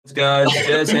guys.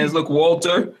 Jazz hands. Look,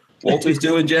 Walter's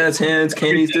doing jazz hands.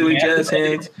 Kenny's doing jazz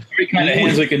hands. Every kind of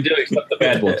hands we can do except the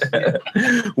bad ones.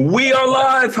 We are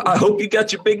live. I hope you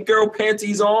got your big girl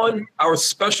panties on. Our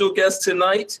special guest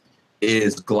tonight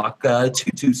is Glock Guy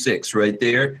 226 right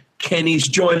there. Kenny's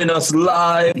joining us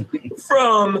live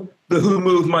from the Who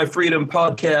Moved My Freedom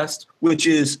podcast, which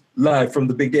is live from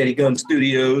the Big Daddy Gun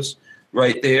Studios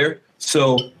right there.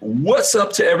 So what's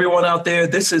up to everyone out there?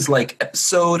 This is like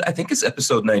episode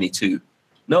 92.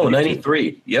 No,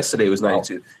 93. Yesterday was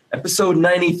 92. Episode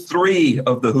 93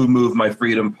 of the Who Moved My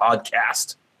Freedom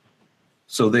podcast.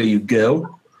 So there you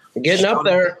go. We're getting up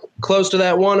there, close to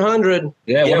that 100.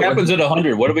 Yeah, what happens at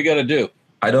 100? What do we got to do?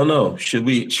 I don't know. Should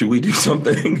we do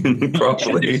something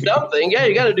properly? Something? Yeah,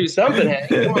 you got to do something, Hank.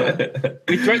 Come on.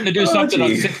 We threatened to do something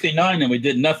on 69, and we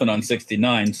did nothing on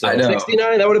 69. So I know.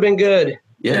 69, that would have been good.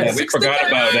 Yeah, we forgot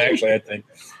about it, actually, I think.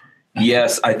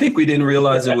 Yes, I think we didn't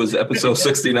realize it was episode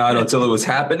 69 until it was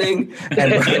happening.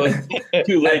 And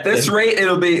Too late. at this rate,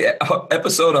 it'll be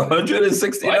episode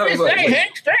 169. What you say,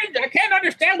 Hank? Strange. I can't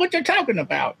understand what you're talking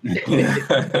about.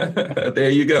 There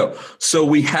you go. So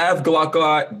we have Glock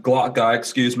Guy,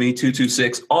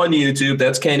 226 on YouTube.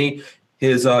 That's Kenny.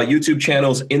 His YouTube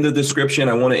channel's in the description.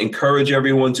 I want to encourage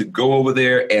everyone to go over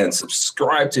there and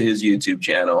subscribe to his YouTube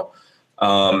channel.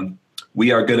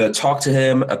 We are going to talk to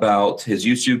him about his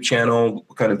YouTube channel,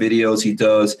 what kind of videos he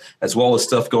does, as well as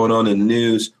stuff going on in the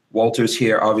news. Walter's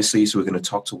here, obviously, so we're going to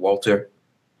talk to Walter,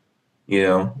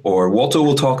 or Walter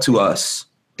will talk to us.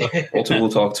 Walter will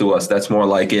talk to us. That's more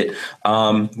like it.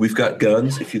 We've got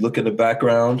guns. If you look in the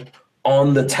background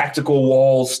on the tactical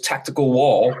wall,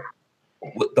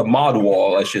 the mod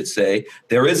wall, I should say,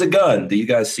 there is a gun. Do you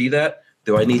guys see that?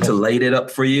 Do I need to light it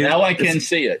up for you? Now I can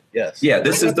see it, yes. Yeah,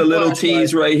 this is the little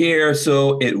tease right here.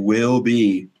 So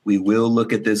we will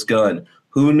look at this gun.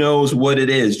 Who knows what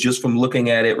it is just from looking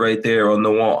at it right there on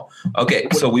the wall. Okay,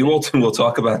 so we'll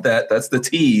talk about that. That's the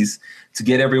tease to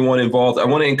get everyone involved. I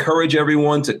want to encourage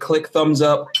everyone to click thumbs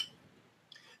up.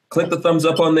 Click the thumbs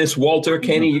up on this. Walter,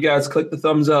 Kenny, you guys click the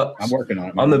thumbs up. I'm working on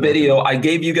it. On the video. I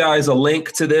gave you guys a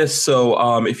link to this.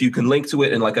 So if you can link to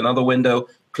it in like another window,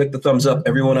 click the thumbs up.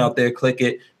 Everyone out there, click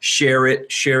it, share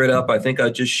it up. I think I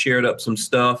just shared up some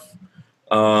stuff.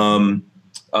 I'm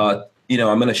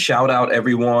going to shout out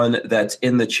everyone that's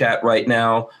in the chat right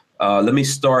now. Let me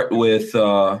start with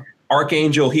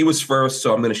Archangel. He was first,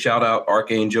 so I'm going to shout out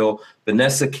Archangel.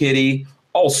 Vanessa Kitty,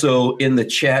 also in the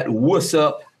chat. What's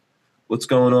up? What's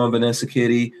going on, Vanessa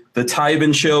Kitty? The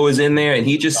Tyven Show is in there, and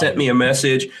he just sent me a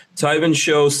message. Tyven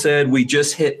Show said we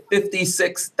just hit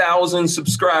 56,000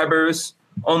 subscribers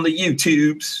on the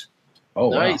YouTubes. Oh,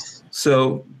 nice. Wow.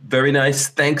 So very nice.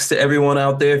 Thanks to everyone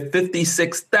out there.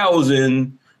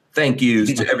 56,000 thank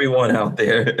yous to everyone out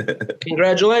there.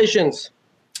 Congratulations.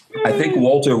 I think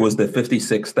Walter was the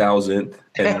 56,000th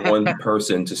and one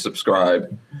person to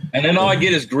subscribe. And then all I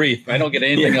get is grief. I don't get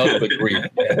anything else but grief.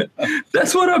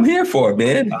 That's what I'm here for,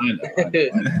 man. I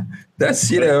know. That's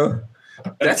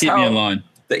keep me in line.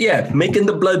 Making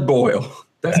the blood boil.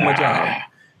 That's my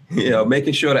job.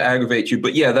 Making sure to aggravate you.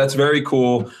 But yeah, that's very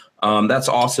cool. That's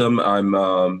awesome. I'm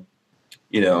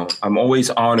always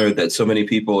honored that so many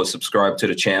people have subscribed to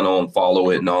the channel and follow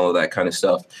it and all of that kind of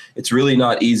stuff. It's really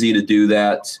not easy to do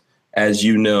that, as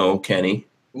you know, Kenny.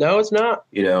 No, it's not.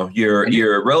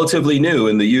 You're relatively new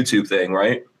in the YouTube thing,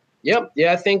 right? Yep.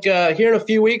 Yeah, I think here in a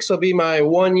few weeks will be my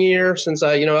 1 year since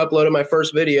I, uploaded my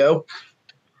first video.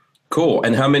 Cool.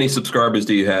 And how many subscribers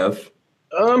do you have?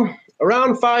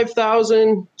 Around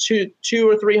 5,000, 200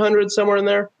 or 300, somewhere in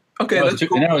there. Okay, that's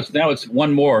cool. Now it's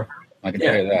one more. I can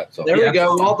tell you that. So. There we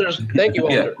go. Walter. Thank you,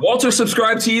 Walter. Yeah. Walter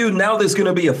subscribed to you. Now there's going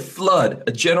to be a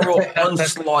general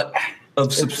onslaught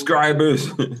of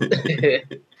subscribers.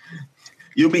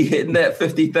 You'll be hitting that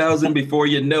 50,000 before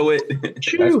you know it.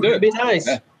 True. That'd be nice.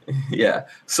 Yeah.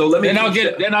 So let me. Then I'll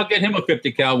get him a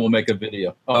 50 cal. We'll make a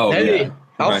video. Hey,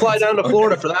 I'll fly down to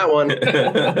Florida for that one.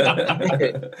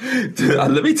 Dude,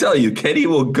 let me tell you, Kenny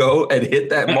will go and hit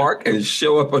that mark and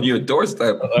show up on your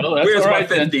doorstep. Well, Where's my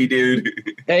 50, dude?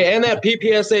 Hey, and that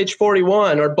PPSH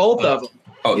 41, or both of them.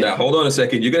 Oh, now hold on a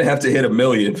second. You're gonna have to hit 1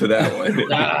 million for that one.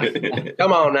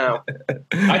 Come on now.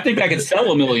 I think I could sell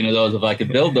 1 million of those if I could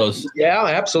build those. Yeah,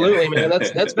 absolutely, man.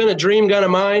 That's been a dream gun of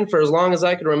mine for as long as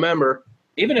I can remember.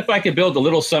 Even if I could build a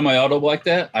little semi-auto like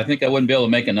that, I think I wouldn't be able to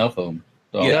make enough of them.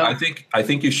 So, yeah, I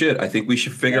think you should. I think we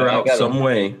should figure out some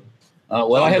way.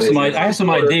 Well, I have some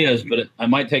ideas, but I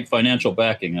might take financial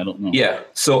backing. I don't know. Yeah.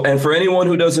 So, and for anyone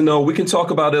who doesn't know, we can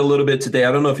talk about it a little bit today.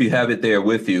 I don't know if you have it there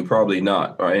with you. Probably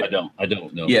not, right? I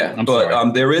don't know. Yeah,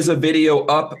 but there is a video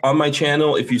up on my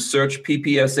channel. If you search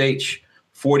PPSH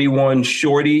 41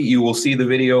 Shorty. You will see the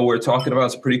video we're talking about.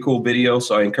 It's a pretty cool video,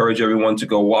 so I encourage everyone to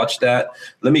go watch that.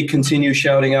 Let me continue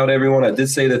shouting out everyone. I did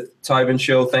say the Tyven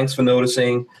Show. Thanks for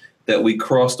noticing that we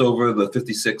crossed over the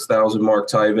 56,000 mark.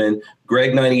 Tyven.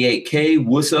 Greg 98K,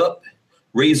 what's up?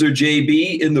 Razor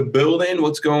JB in the building.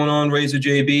 What's going on, Razor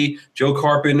JB? Joe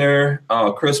Carpenter,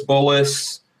 Chris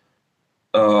Bullis,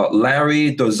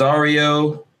 Larry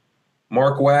Dozario,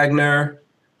 Mark Wagner,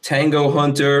 Tango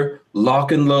Hunter,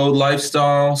 Lock and Load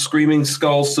Lifestyle, Screaming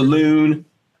Skull Saloon.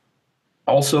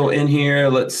 Also in here,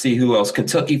 let's see who else.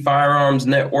 Kentucky Firearms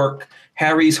Network,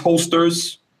 Harry's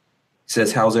Holsters.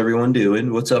 Says, how's everyone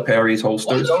doing? What's up, Harry's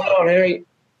Holsters? What's going on, Harry?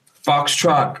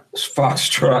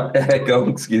 Foxtrot Echo,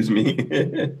 excuse me.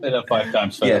 Say that 5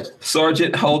 times fast. Yeah.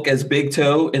 Sergeant Hulk as Big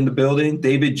Toe in the building.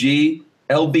 David G.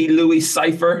 LB Louis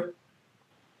Cypher.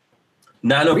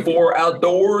 904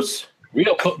 Outdoors.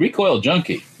 Recoil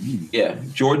Junkie. Yeah.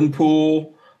 Jordan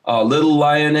Poole. Little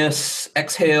Lioness.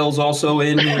 Exhales also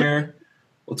in here.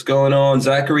 What's going on?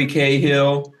 Zachary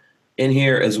Cahill in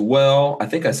here as well. I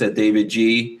think I said David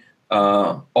G.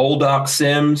 Old Doc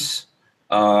Sims.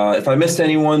 If I missed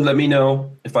anyone, let me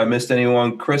know. If I missed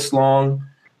anyone, Chris Long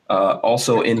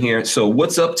also in here. So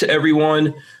what's up to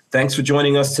everyone? Thanks for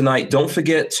joining us tonight. Don't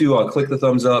forget to click the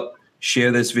thumbs up,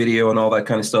 share this video and all that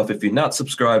kind of stuff. If you're not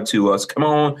subscribed to us, come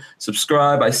on,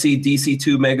 subscribe. I see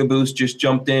DC2 Mega Boost just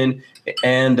jumped in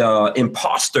and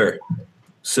Imposter.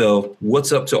 So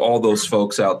what's up to all those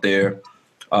folks out there?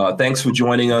 Thanks for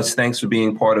joining us. Thanks for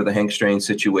being part of the Hank Strange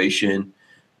situation.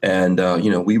 And,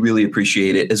 we really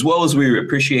appreciate it, as well as we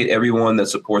appreciate everyone that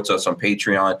supports us on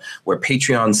Patreon. We're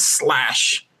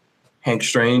Patreon/Hank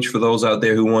Strange for those out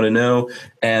there who want to know.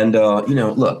 And,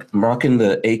 look, I'm rocking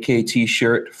the AK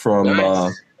t-shirt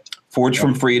from Forge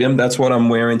from Freedom. That's what I'm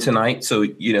wearing tonight. So,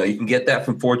 you can get that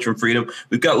from Forge from Freedom.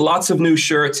 We've got lots of new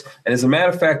shirts. And as a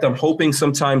matter of fact, I'm hoping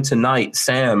sometime tonight,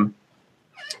 Sam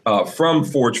from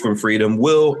Forge from Freedom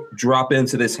will drop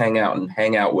into this hangout and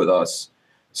hang out with us.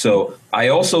 So I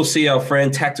also see our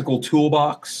friend Tactical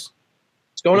Toolbox.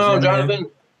 What's going on,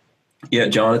 Jonathan? Yeah,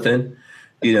 Jonathan.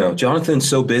 Jonathan's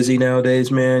so busy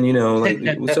nowadays, man.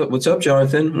 What's up,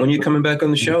 Jonathan? When are you coming back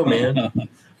on the show, man?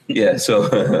 Yeah,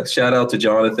 so shout out to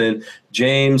Jonathan.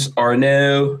 James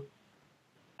Arnaud.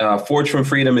 Forge from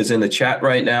Freedom is in the chat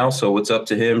right now. So what's up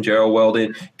to him? Gerald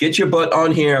Weldon. Get your butt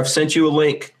on here. I've sent you a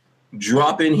link.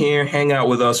 Drop in here, hang out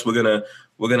with us. We're gonna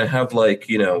have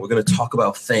we're gonna talk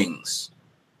about things.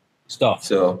 Stuff.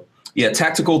 So yeah,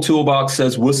 Tactical Toolbox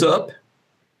says, what's up?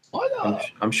 What up?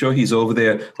 I'm sure he's over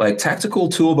there. Like Tactical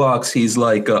Toolbox, he's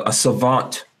like a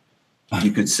savant,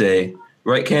 you could say.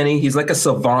 Right, Kenny? He's like a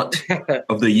savant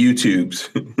of the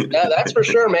YouTubes. Yeah, that's for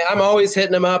sure, man. I'm always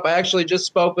hitting him up. I actually just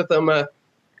spoke with him about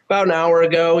an hour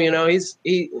ago. He's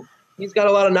got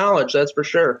a lot of knowledge, that's for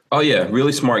sure. Oh yeah,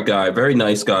 really smart guy. Very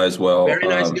nice guy as well. Very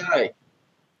nice guy.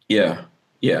 Yeah.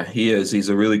 Yeah, he is. He's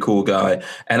a really cool guy.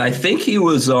 And I think he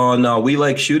was on We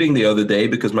Like Shooting the other day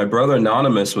because my brother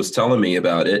Anonymous was telling me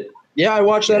about it. Yeah, I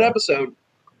watched that episode.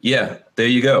 Yeah, there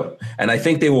you go. And I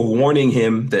think they were warning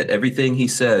him that everything he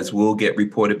says will get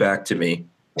reported back to me.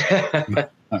 I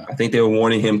think they were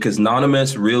warning him because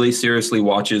Anonymous really seriously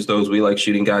watches those We Like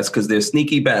Shooting guys because they're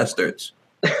sneaky bastards.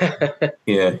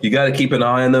 Yeah, you got to keep an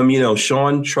eye on them.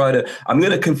 Sean, I'm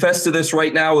going to confess to this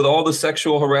right now with all the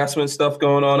sexual harassment stuff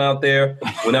going on out there.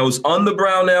 When I was on the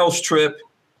Brownells trip,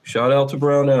 shout out to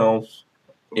Brownells,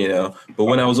 but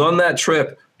when I was on that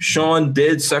trip, Sean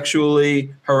did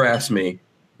sexually harass me.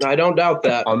 I don't doubt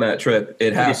that. On that trip,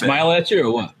 it happened. Did he smile at you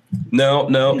or what? No,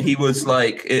 he was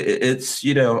like, it's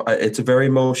a very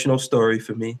emotional story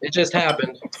for me. It just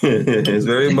happened. It's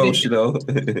very emotional.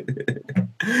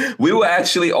 We were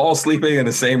actually all sleeping in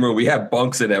the same room. We had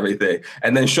bunks and everything.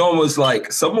 And then Sean was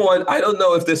like, I don't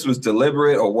know if this was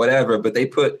deliberate or whatever, but they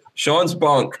put Sean's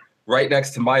bunk right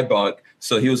next to my bunk.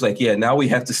 So he was like, yeah, now we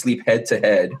have to sleep head to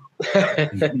head.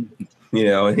 And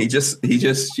he just,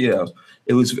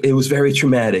 it was very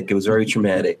traumatic. It was very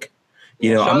traumatic.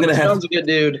 Sean's a good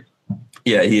dude.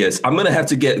 Yeah, he is. I'm going to have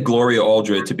to get Gloria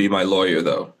Aldred to be my lawyer,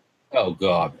 though. Oh,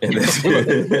 God.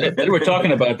 We were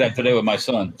talking about that today with my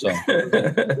son. So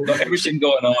everything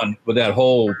going on with that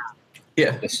whole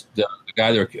the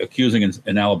guy they're accusing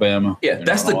in Alabama. Yeah,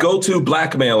 that's the go-to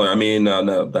blackmailer. I mean, no,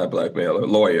 not blackmailer,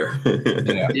 lawyer.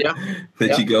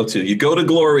 That you go to. You go to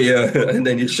Gloria, and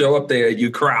then you show up there, and you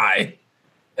cry.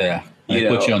 Yeah, they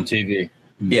put you on TV.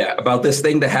 Yeah, about this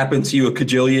thing that happened to you a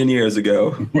cajillion years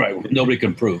ago. Right, nobody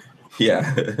can prove.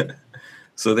 Yeah.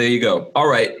 So there you go. All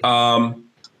right.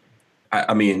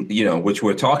 I mean, which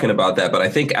we're talking about that, but I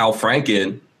think Al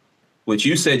Franken which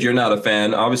you said you're not a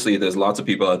fan. Obviously, there's lots of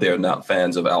people out there not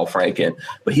fans of Al Franken,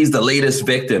 but he's the latest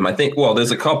victim. I think, well,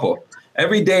 there's a couple.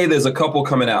 Every day there's a couple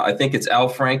coming out. I think it's Al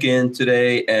Franken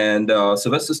today and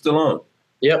Sylvester Stallone.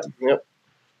 Yep.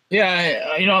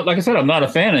 Yeah, like I said, I'm not a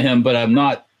fan of him, but I'm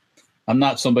not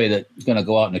somebody that's going to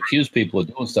go out and accuse people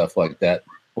of doing stuff like that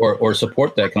or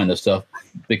support that kind of stuff,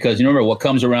 because you remember what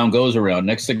comes around goes around.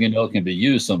 Next thing you know, it can be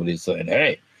used. Somebody's saying,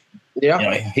 "Hey,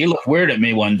 he looked weird at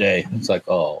me one day." It's like,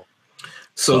 oh.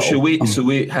 So should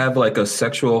we have like a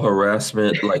sexual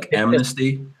harassment like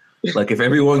amnesty? Like if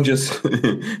everyone just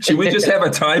should we just have a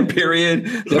time period?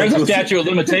 There's a statute of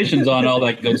limitations on all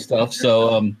that good stuff.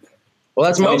 So well,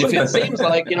 that's mostly it seems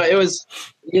like, it was,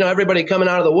 everybody coming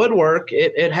out of the woodwork.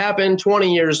 It happened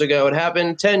 20 years ago. It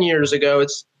happened 10 years ago.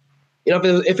 It's,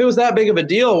 if it was that big of a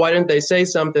deal, why didn't they say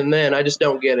something then? I just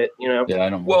don't get it, Yeah, I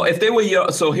don't. Well, if they were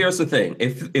young, so here's the thing.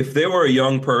 If they were a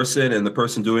young person and the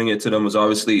person doing it to them was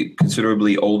obviously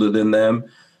considerably older than them,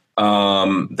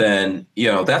 then,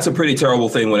 that's a pretty terrible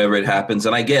thing whenever it happens.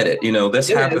 And I get it. This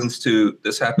happens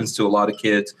to a lot of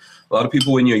kids, a lot of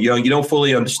people when you're young, you don't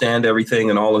fully understand everything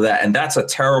and all of that. And that's a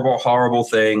terrible, horrible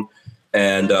thing.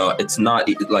 And it's not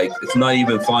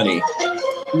even funny.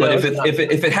 But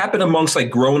if it happened amongst like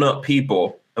grown up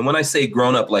people, and when I say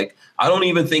grown up, like I don't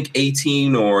even think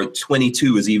 18 or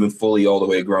 22 is even fully all the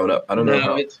way grown up. I don't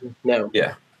know. No.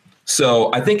 Yeah.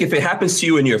 So I think if it happens to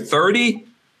you and you're 30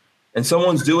 and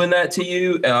someone's doing that to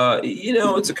you,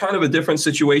 it's a kind of a different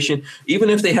situation. Even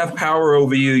if they have power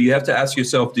over you, you have to ask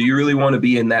yourself, do you really want to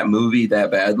be in that movie that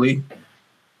badly?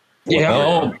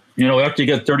 Yeah. Well, after you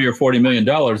get $30 or $40 million,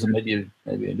 then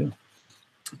maybe you do.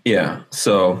 Yeah.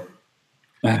 So.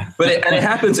 But it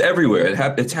happens everywhere.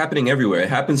 It's happening everywhere. It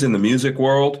happens in the music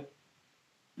world.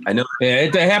 I know. Yeah,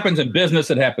 it happens in business.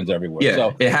 It happens everywhere. Yeah,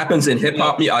 so, it happens in hip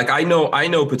hop. Like I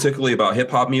know particularly about hip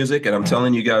hop music, and I'm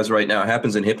telling you guys right now, it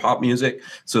happens in hip hop music.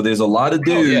 So there's a lot of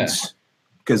dudes,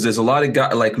 because there's a lot of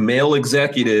guys like male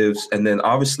executives, and then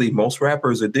obviously most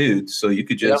rappers are dudes. So you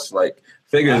could just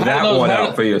figure that one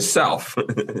out for yourself.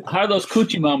 How do those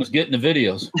coochie mamas get in the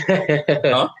videos?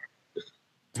 Huh?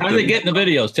 How do they get in the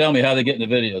videos? Tell me how they get in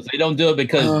the videos. They don't do it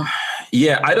because...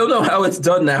 I don't know how it's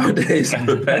done nowadays,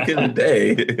 but back in the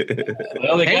day...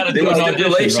 Well, they got to do an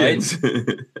audition, right?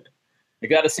 You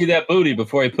got to see that booty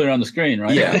before you put it on the screen,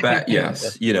 right? Yeah,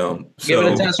 yes. Give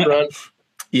it a test run.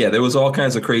 Yeah, there was all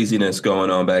kinds of craziness going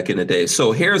on back in the day.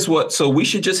 So so we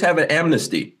should just have an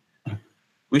amnesty.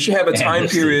 We should have a time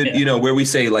period, where we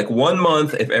say like 1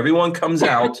 month, if everyone comes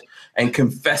out and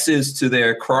confesses to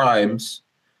their crimes...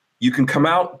 You can come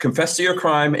out, confess to your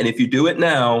crime, and if you do it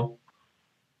now,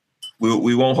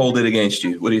 we won't hold it against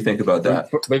you. What do you think about that?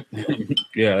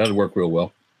 Yeah, that'll work real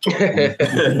well. Do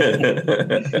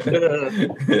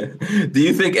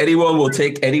you think anyone will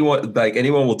take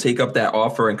up that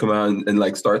offer and come out and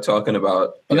like start talking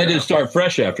about? Well, they didn't start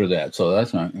fresh after that, so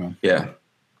that's not. Yeah.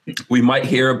 We might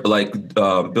hear like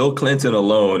Bill Clinton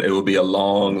alone. It will be a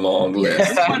long, long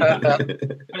list.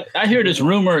 I hear this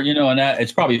rumor, and that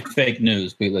it's probably fake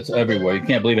news because it's everywhere. You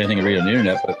can't believe anything you read on the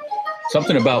internet, but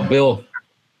something about Bill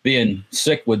being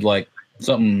sick with like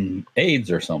something AIDS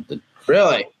or something.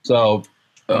 Really? So,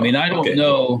 I don't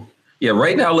know. Yeah,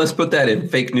 right now let's put that in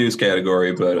fake news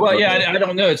category. But I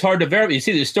don't know. It's hard to verify. You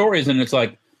see these stories, and it's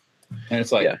like,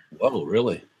 whoa,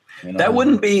 really? That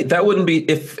wouldn't be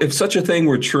if such a thing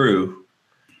were true,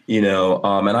 and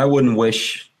I wouldn't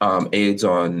wish AIDS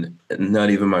on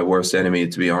not even my worst enemy,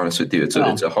 to be honest with you. It's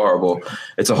a horrible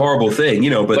thing,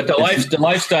 but the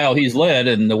lifestyle he's led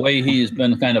and the way he's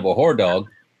been kind of a whore dog,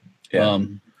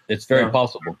 it's very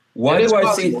possible. Why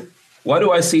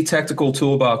do I see Tactical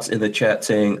Toolbox in the chat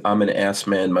saying I'm an ass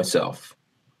man myself?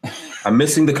 I'm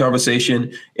missing the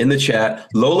conversation in the chat.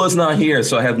 Lola's not here,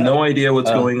 so I have no idea what's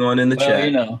going on in the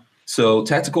chat. So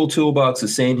Tactical Toolbox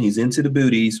is saying he's into the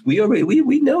booties. We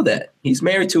know that. He's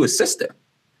married to a sister.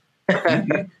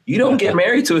 You don't get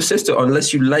married to a sister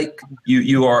unless you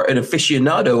are an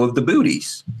aficionado of the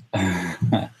booties.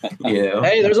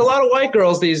 Hey, there's a lot of white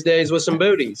girls these days with some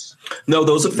booties. No,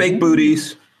 those are fake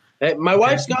booties. Hey, my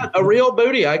wife's got a real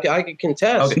booty. I can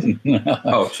contest.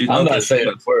 Okay. I'm not saying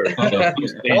a word.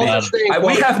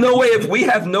 We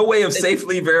have no way of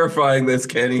safely verifying this,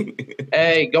 Kenny.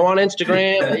 Hey, go on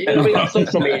Instagram. We got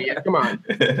social media. Come on.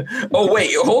 Oh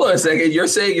wait, hold on a second. You're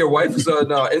saying your wife is on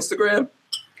Instagram?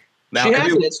 Now, she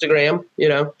has an Instagram.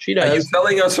 She does. Are you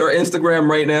telling us her Instagram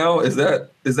right now? Is that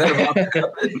about to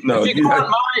happen? No.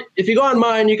 If you go on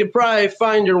mine, you could probably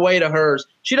find your way to hers.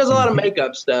 She does a lot of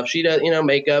makeup stuff. She does,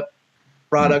 makeup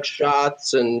product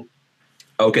shots and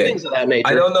Okay. Things of that nature.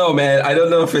 I don't know, man. I don't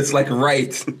know if it's like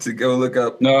right to go look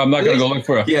up. No, I'm not going to go look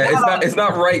for a. Yeah, it's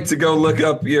not right to go look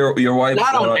up your wife.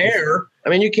 Not on air. I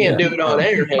mean, you can't do it on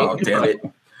air. Hank. Oh, damn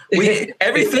it.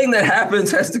 Everything that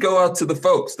happens has to go out to the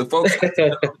folks. The folks.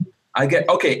 I get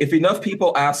okay. If enough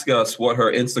people ask us what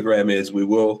her Instagram is, we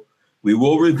will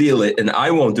reveal it, and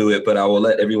I won't do it, but I will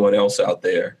let everyone else out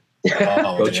there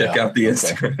go check out the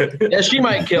Instagram. Yeah, she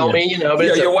might kill me, But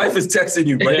yeah, your wife is texting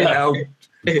you right now.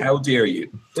 How dare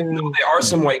you? No, there are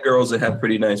some white girls that have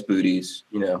pretty nice booties.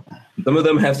 Some of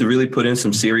them have to really put in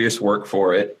some serious work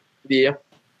for it. Yeah.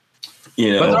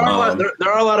 But there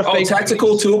are a lot of fake Tactical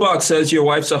booties. Toolbox says your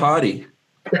wife's a hottie.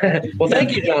 Well,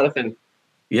 thank you, Jonathan.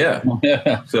 Yeah.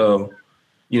 So,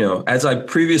 as I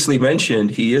previously mentioned,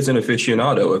 he is an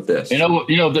aficionado of this.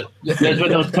 There's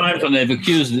been those times when they've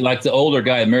accused, like the older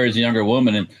guy marries a younger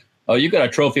woman, and you got a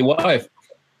trophy wife.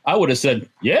 I would have said,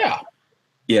 yeah,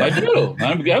 I do.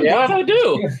 I'm glad I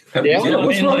do. Yeah.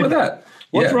 What's wrong with that?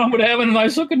 What's wrong with having a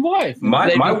nice looking wife?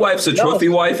 My wife's a trophy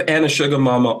wife and a sugar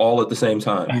mama all at the same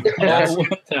time. All one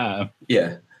time.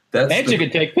 Yeah. You can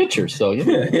take pictures, so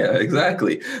yeah,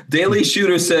 exactly. Daily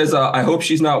Shooter says, "I hope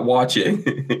she's not watching."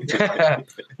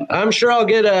 I'm sure I'll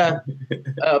get a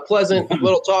pleasant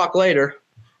little talk later.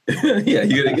 Yeah,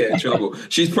 you're gonna get in trouble.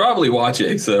 She's probably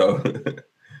watching, so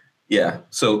yeah.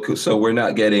 So we're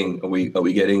not getting. Are we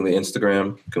getting the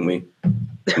Instagram? Can we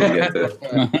get the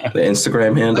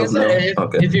Instagram handle? No.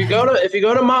 Okay. If you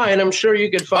go to mine, I'm sure you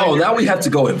could find. Oh, now we have to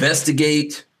go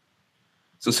investigate.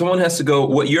 So someone has to go.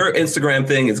 What your Instagram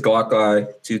thing is Glock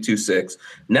Guy 226.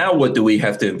 Now what do we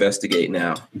have to investigate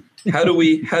now? How do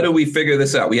we figure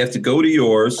this out? We have to go to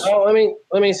yours. Oh, let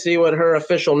me see what her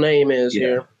official name is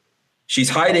here. She's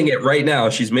hiding it right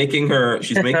now. She's making her her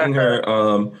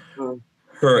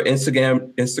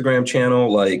Instagram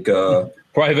channel like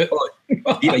private.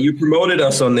 Yeah, you promoted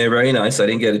us on there. Very nice. I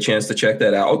didn't get a chance to check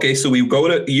that out. Okay, so we go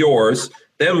to yours.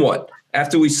 Then what?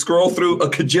 After we scroll through a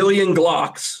cajillion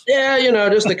Glocks. Yeah,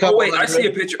 just a couple. Oh, wait, I see a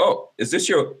picture. Oh, is this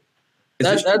your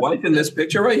wife in this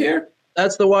picture right here?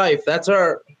 That's the wife. That's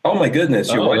her. Oh, my goodness.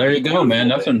 Your wife. There you go, man.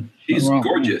 Nothing. She's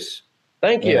gorgeous.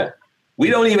 Thank you. Yeah. We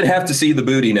don't even have to see the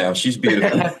booty now. She's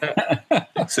beautiful.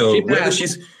 So whether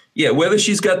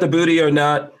she's got the booty or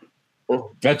not.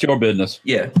 That's your business.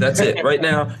 Yeah, that's it. Right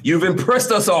now, you've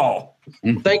impressed us all.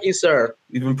 Thank you, sir.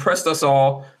 You've impressed us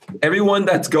all. Everyone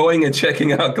that's going and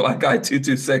checking out Glock Guy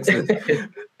 226's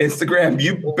Instagram,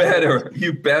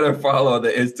 you better follow the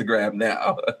Instagram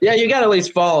now. Yeah, you got to at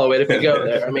least follow it if you go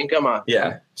there. I mean, come on.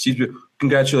 Yeah,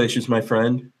 congratulations, my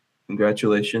friend.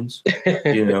 Congratulations.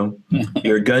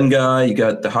 You're a gun guy. You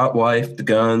got the hot wife, the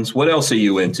guns. What else are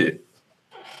you into?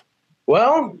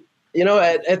 Well,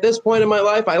 at this point in my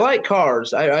life, I like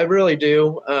cars. I really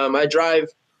do. I drive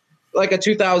like a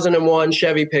 2001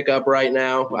 Chevy pickup right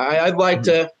now. I'd like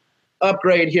to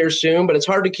upgrade here soon, but it's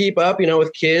hard to keep up,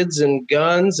 with kids and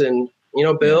guns and,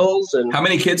 bills. And how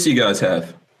many kids do you guys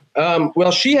have?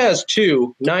 Well, she has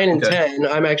 2, 9 and 10.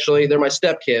 They're my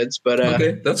stepkids, but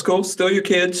okay, that's cool. Still your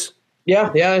kids.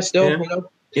 Yeah, I still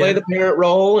play the parent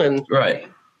role and right.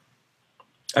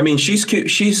 I mean, she's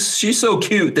cute. She's so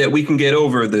cute that we can get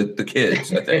over the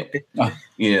kids. I think,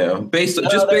 based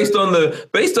on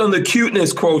the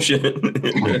cuteness quotient.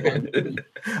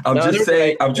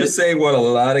 I'm just saying what a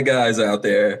lot of guys out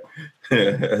there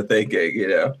are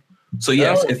thinking. So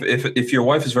yes, if your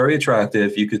wife is very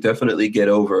attractive, you could definitely get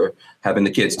over having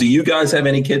the kids. Do you guys have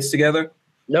any kids together?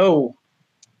 No.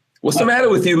 What's the matter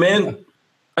with you, man?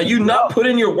 Are you not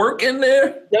putting your work in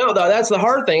there? No, that's the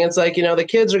hard thing. It's like, the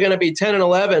kids are going to be 10 and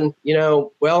 11, in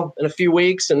a few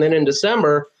weeks and then in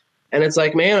December. And it's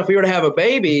like, man, if we were to have a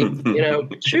baby,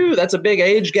 that's a big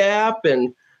age gap.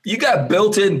 And you got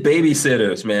built-in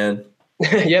babysitters, man.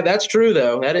 Yeah, that's true,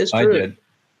 though. That is true. I did.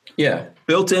 Yeah,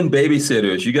 built-in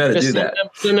babysitters. You got to do that.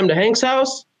 Send them to Hank's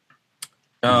house?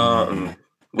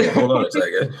 Wait, hold on a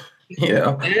second.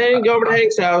 Hey, go over to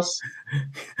Hank's house.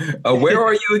 Where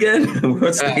are you again?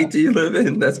 What state do you live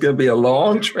in? That's going to be a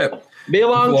long trip. Be a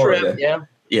long trip, yeah.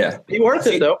 Yeah. Be worth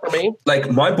it, though, for me. Like,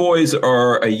 my boys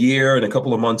are a year and a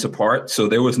couple of months apart, so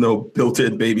there was no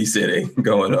built-in babysitting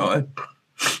going on.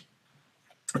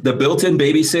 The built-in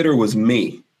babysitter was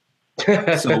me.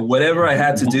 So whatever I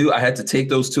had to do, I had to take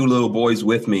those 2 little boys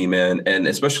with me, man. And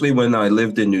especially when I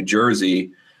lived in New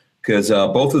Jersey, because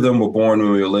both of them were born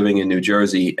when we were living in New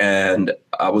Jersey, and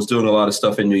I was doing a lot of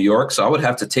stuff in New York. So I would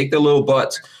have to take their little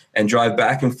butts and drive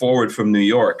back and forward from New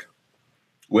York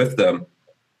with them,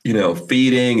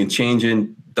 feeding and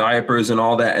changing diapers and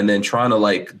all that, and then trying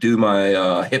to do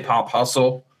my hip hop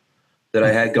hustle that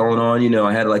I had going on.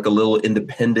 I had like a little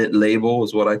independent label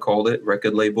is what I called it,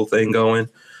 record label thing going.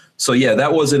 So yeah,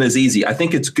 that wasn't as easy. I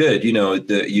think it's good. You know,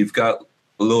 you've got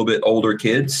a little bit older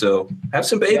kids, so have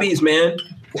some babies, man.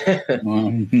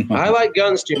 I like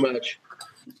guns too much.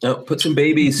 No, put some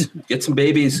babies, get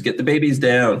the babies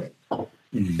down.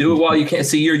 Do it while you can.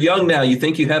 See, you're young now. You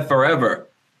think you have forever.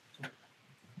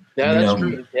 Yeah, that's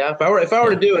true. Yeah, if I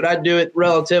were to do it, I'd do it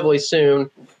relatively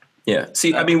soon. Yeah.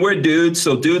 See, I mean, we're dudes,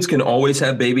 so dudes can always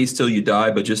have babies till you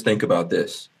die. But just think about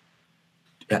this: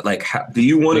 like, do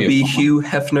you want to be Hugh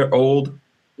Hefner old?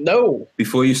 No.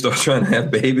 Before you start trying to have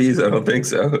babies, I don't think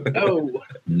so. No.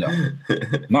 No,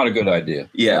 not a good idea.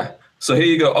 Yeah. So here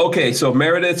you go. Okay, so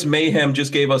Meredith's Mayhem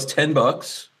just gave us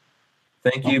 $10.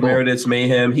 Thank you, Meredith's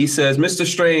Mayhem. He says, Mr.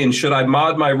 Strange, should I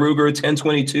mod my Ruger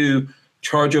 1022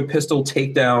 Charger pistol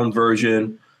takedown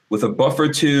version with a buffer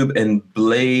tube and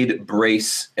blade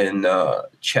brace and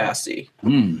chassis?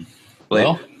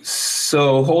 Well,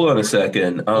 so hold on a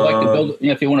second. like to build,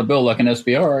 if you want to build like an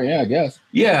SBR, yeah, I guess.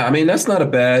 Yeah, I mean, that's not a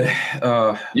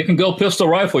bad. You can go pistol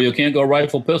rifle. You can't go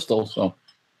rifle pistol. So,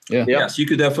 yeah. Yes, you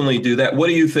could definitely do that. What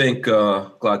do you think,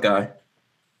 Glock Guy?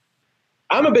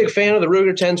 I'm a big fan of the Ruger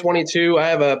 1022. I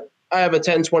have a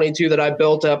 1022 that I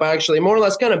built up. I actually more or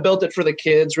less kind of built it for the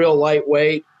kids, real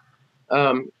lightweight.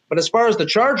 But as far as the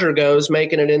Charger goes,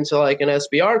 making it into like an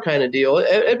SBR kind of deal,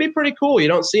 it'd be pretty cool. You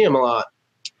don't see them a lot.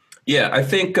 Yeah, I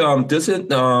think doesn't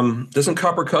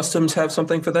Copper Customs have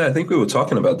something for that? I think we were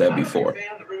talking about that before.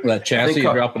 That chassis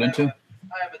you drop it into?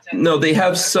 No, they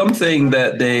have something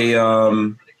that they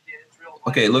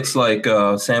okay, it looks like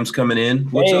Sam's coming in.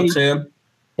 What's up, Sam?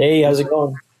 Hey, how's it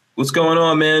going? What's going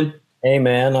on, man? Hey,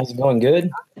 man, how's it going? Good?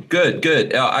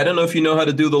 Good. I don't know if you know how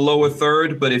to do the lower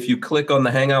third, but if you click on the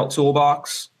Hangout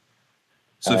toolbox,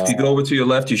 so if you go over to your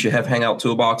left, you should have Hangout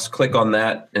toolbox. Click on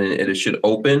that, and it should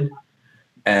open.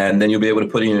 And then you'll be able to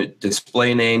put in your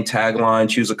display name, tagline,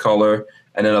 choose a color,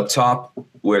 and then up top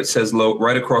where it says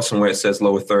right across from where it says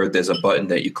lower third, there's a button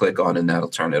that you click on, and that'll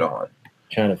turn it on.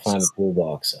 Trying to find the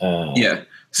toolbox. Yeah.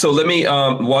 So let me,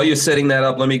 while you're setting that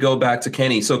up, let me go back to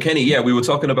Kenny. So Kenny, yeah, we were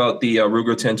talking about the Ruger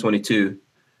 1022.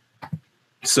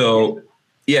 So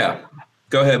yeah,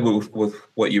 go ahead with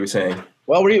what you were saying.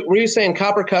 Well, were you saying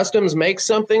Copper Customs makes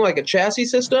something like a chassis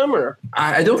system, or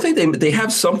I don't think they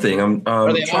have something. I'm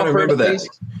trying to remember that.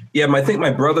 Yeah, I think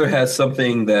my brother has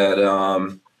something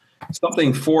that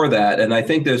something for that, and I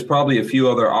think there's probably a few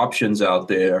other options out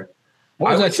there.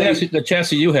 What was that chassis? The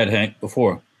chassis you had, Hank,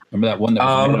 before? Remember that one? That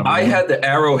was I had the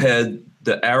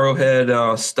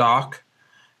Arrowhead stock,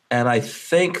 and I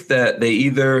think that they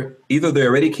either they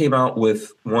already came out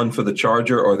with one for the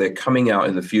Charger, or they're coming out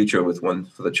in the future with one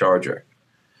for the Charger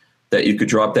that you could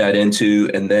drop that into.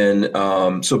 And then,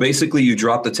 so basically you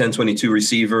drop the 1022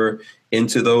 receiver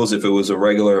into those if it was a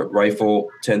regular rifle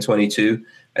 1022,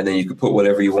 and then you could put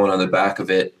whatever you want on the back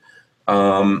of it.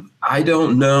 I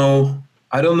don't know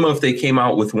if they came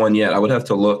out with one yet. I would have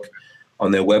to look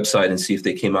on their website and see if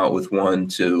they came out with one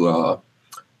to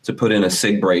put in a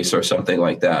SIG brace or something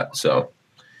like that. So,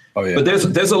 but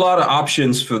there's a lot of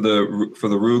options for the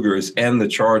Rugers and the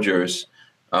Chargers.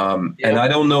 And I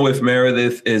don't know if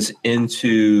Meredith is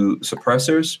into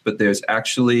suppressors, but there's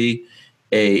actually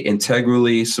a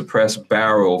integrally suppressed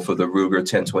barrel for the Ruger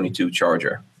 1022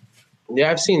 Charger.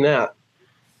 Yeah, I've seen that.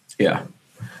 Yeah.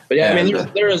 But yeah, I mean,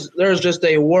 there's just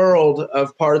a world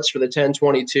of parts for the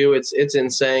 1022. It's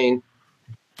insane.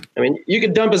 I mean, you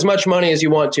could dump as much money as you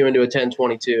want to into a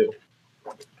 1022.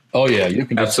 Oh yeah, you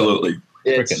can absolutely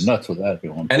freaking nuts with that if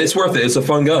you want. And it's worth it. It's a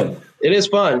fun gun. It is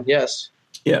fun. Yes.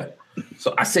 Yeah.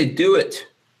 So I say do it.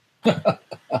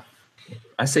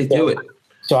 I say do it.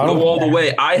 So I go all the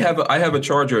way. I have a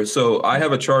Charger. So I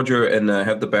have a Charger and I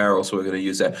have the barrel. So we're going to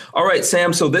use that. All right,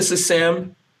 Sam. So this is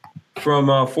Sam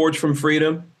from Forge from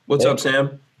Freedom. What's up,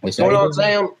 Sam? What's going on,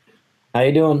 Sam? How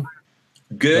you doing?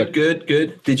 Good.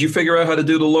 Did you figure out how to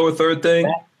do the lower third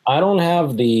thing? I don't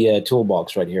have the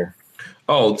toolbox right here.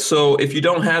 Oh, so if you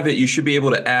don't have it, you should be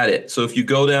able to add it. So if you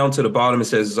go down to the bottom, it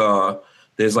says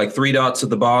there's like 3 dots at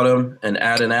the bottom and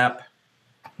add an app.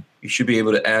 You should be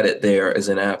able to add it there as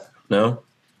an app. No?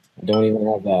 I don't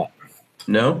even have that.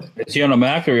 No? Is he on a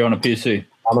Mac or are you on a PC?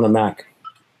 I'm on a Mac.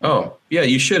 Oh, yeah,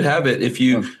 you should have it. If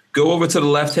you go over to the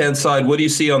left-hand side, what do you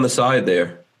see on the side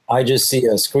there? I just see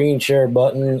a screen share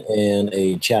button and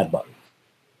a chat button.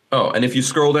 Oh, and if you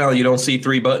scroll down, you don't see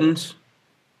 3 buttons?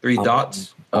 3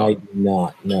 dots? I do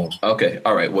not, no. Okay,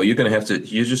 all right. Well, you're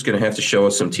just gonna have to show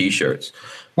us some T-shirts.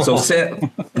 So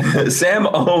Sam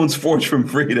owns Forge from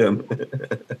Freedom.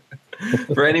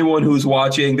 For anyone who's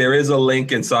watching, there is a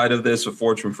link inside of this for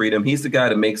Forge from Freedom. He's the guy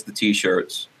that makes the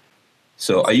T-shirts.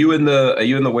 So are you in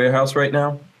the warehouse right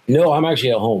now? No, I'm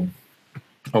actually at home.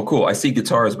 Oh, cool. I see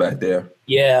guitars back there.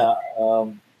 Yeah,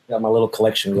 Got my little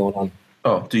collection going on.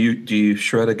 Oh, do you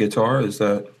shred a guitar? Is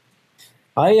that?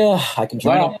 I can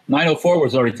try. 904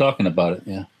 was already talking about it.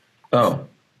 Yeah. Oh,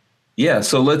 yeah.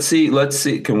 So let's see.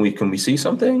 Can we see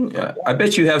something? I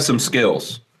bet you have some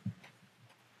skills.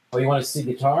 Oh, you want to see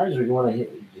guitars, or you want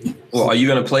to? Well, are you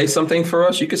going to play something for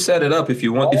us? You could set it up if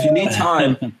you want. If you need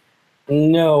time.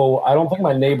 No, I don't think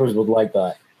my neighbors would like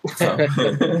that.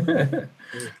 Oh.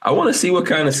 I want to see what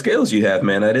kind of skills you have,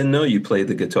 man. I didn't know you played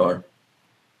the guitar.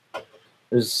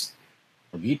 There's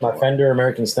my Fender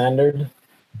American Standard.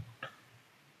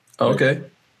 Okay.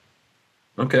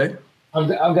 I've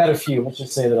got a few. Let's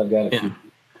just say that I've got a few.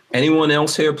 Anyone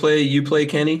else here play? You play,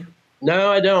 Kenny?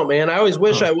 No, I don't, man. I always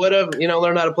wish I would have,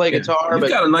 learned how to play guitar. You've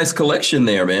got a nice collection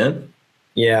there, man.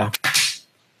 Yeah.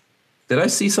 Did I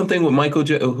see something with Michael?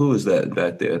 Who is that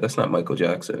back there? That's not Michael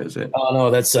Jackson, is it? Oh no,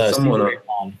 that's someone. Stevie Ray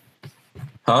Vaughan.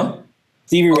 Huh?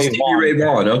 Stevie Ray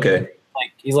Vaughan. Okay.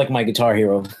 He's like my guitar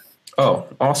hero. Oh,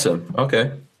 awesome.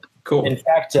 Okay, cool. In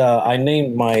fact, I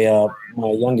named my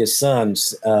my youngest son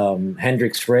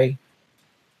Hendrix Ray.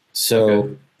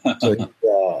 So, Okay.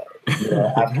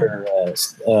 after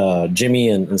Jimmy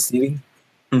and Stevie.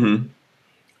 Mm-hmm.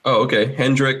 Oh, okay.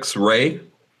 Hendrix Ray.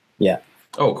 Yeah.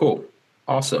 Oh, cool.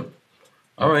 Awesome.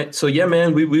 All right. So yeah,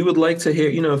 man, we would like to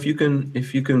hear, if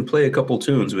you can play a couple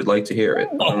tunes, we'd like to hear it.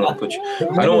 I don't want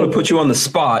to put you on the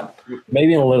spot.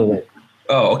 Maybe in a little bit.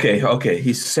 Oh, okay.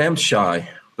 Okay. Sam's shy,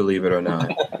 believe it or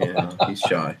not. Yeah, he's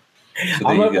shy. So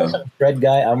there you go. I'm a Fred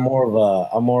guy. I'm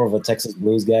more of a Texas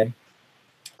blues guy.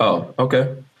 Oh,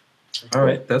 okay. All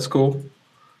right. That's cool.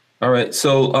 All right.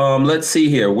 So let's see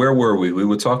here. Where were we?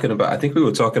 I think we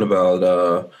were talking about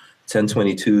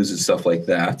 1022s and stuff like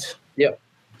that. Yep.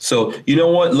 So you know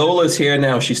what? Lola's here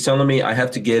now. She's telling me I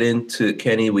have to get into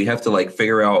Kenny. We have to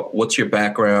figure out what's your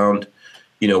background.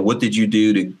 What did you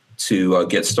do to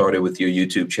get started with your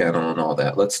YouTube channel and all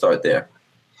that? Let's start there.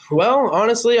 Well,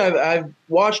 honestly, I've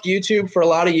watched YouTube for a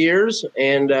lot of years,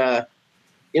 and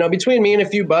between me and a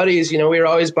few buddies, we were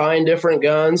always buying different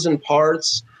guns and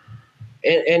parts,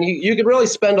 and you could really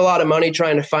spend a lot of money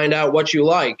trying to find out what you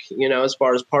like, as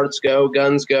far as parts go,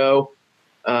 guns go.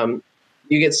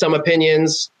 You get some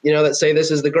opinions, that say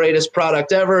this is the greatest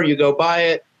product ever. You go buy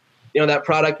it, that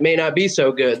product may not be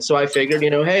so good. So I figured,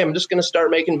 hey, I'm just going to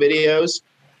start making videos.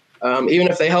 Even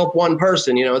if they help one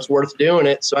person, it's worth doing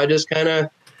it. So I just kind of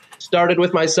started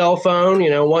with my cell phone,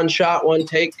 one shot, one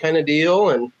take kind of deal.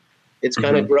 And it's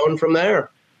kind of grown from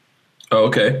there. Oh,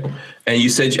 okay. And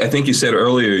I think you said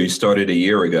earlier you started a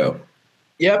year ago.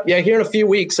 Yep. Yeah. Here in a few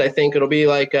weeks, I think it'll be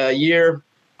like a year.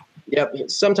 Yep.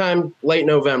 Sometime late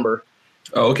November.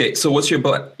 Oh, okay. So what's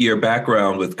your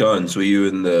background with guns? Were you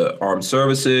in the armed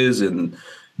services and,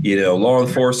 law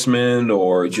enforcement,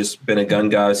 or just been a gun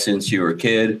guy since you were a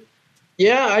kid?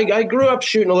 Yeah, I grew up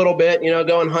shooting a little bit,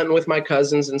 going hunting with my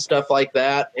cousins and stuff like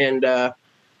that. And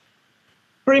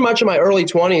pretty much in my early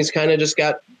 20s, kind of just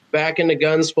got back into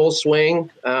guns full swing.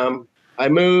 I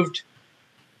moved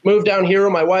down here where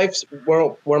my wife's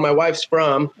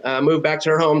from, moved back to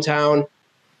her hometown,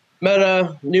 met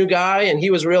a new guy, and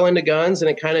he was real into guns, and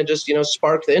it kind of just,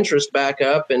 sparked the interest back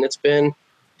up, and it's been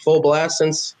full blast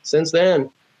since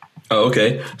then. Oh,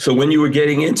 okay. So when you were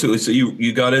getting into it, so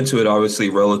you got into it obviously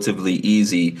relatively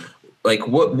easy.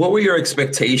 What were your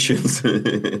expectations?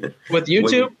 With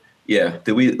YouTube?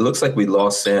 It looks like we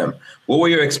lost Sam. What were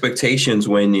your expectations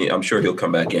I'm sure he'll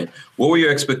come back in. What were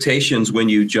your expectations when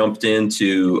you jumped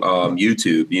into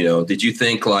YouTube? Did you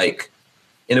think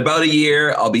in about a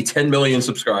year, I'll be 10 million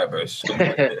subscribers?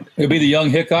 It'll be the young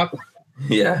Hickok.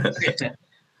 Yeah.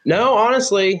 No,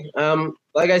 honestly,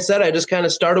 like I said, I just kind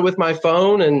of started with my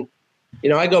phone, and,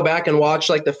 I go back and watch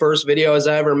the first videos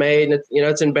I ever made, and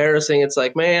it's embarrassing. It's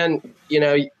like, man,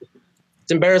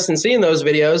 it's embarrassing seeing those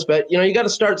videos, but you got to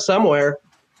start somewhere.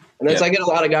 And I get a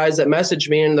lot of guys that message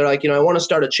me, and they're like, I want to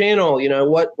start a channel.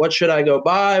 What should I go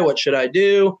buy? What should I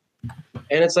do?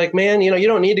 And it's like, man, you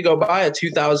don't need to go buy a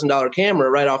 $2,000 camera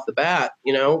right off the bat.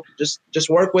 Just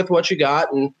work with what you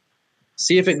got and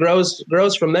see if it grows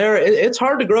from there. It's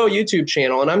hard to grow a YouTube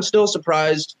channel, and I'm still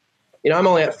surprised. I'm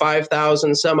only at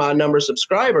 5,000 some odd number of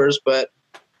subscribers, but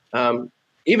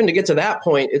even to get to that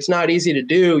point, it's not easy to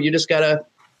do. You just got to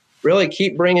really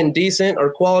keep bringing decent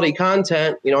or quality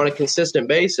content, on a consistent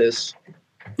basis.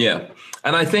 Yeah.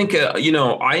 And I think,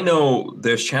 I know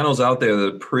there's channels out there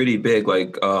that are pretty big,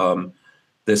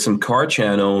 there's some car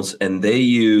channels, and they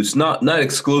use not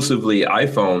exclusively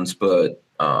iPhones, but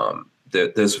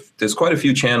there's quite a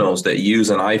few channels that use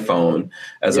an iPhone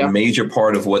as a major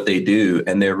part of what they do,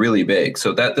 and they're really big.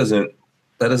 So that doesn't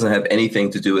have anything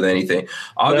to do with anything.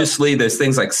 Obviously, there's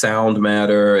things like Sound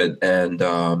Matter and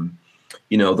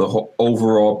you know, the whole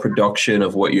overall production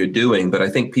of what you're doing, but I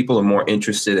think people are more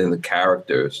interested in the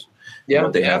characters, and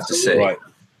what they have to say.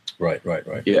 Right.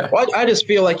 Yeah. Well, I just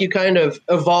feel like you kind of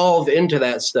evolve into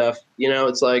that stuff. You know,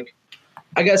 it's like,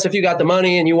 I guess if you got the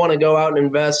money and you want to go out and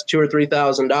invest $2,000 or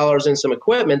 $3,000 in some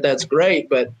equipment, that's great.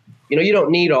 But, you know, you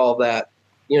don't need all of that,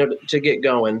 you know, to get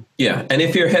going. Yeah, and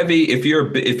if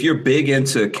you're big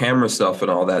into camera stuff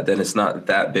and all that, then it's not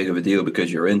that big of a deal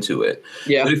because you're into it.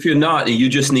 Yeah. But if you're not, and you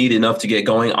just need enough to get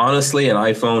going, honestly, an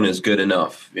iPhone is good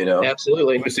enough. You know.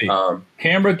 Absolutely. Let's see.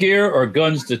 Camera gear or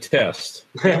guns to test?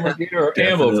 Camera gear or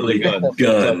ammo for the guns?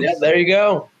 Guns. Yeah, there you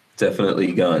go.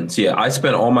 Definitely guns. Yeah, I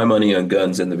spent all my money on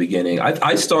guns in the beginning.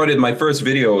 I started, my first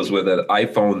video was with an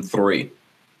iPhone 3.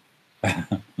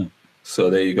 So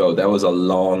there you go. That was a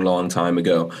long, long time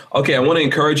ago. Okay, I want to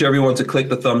encourage everyone to click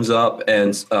the thumbs up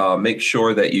and make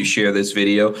sure that you share this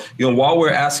video. You know, while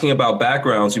we're asking about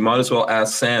backgrounds, you might as well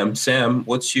ask Sam. Sam,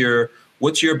 who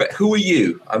are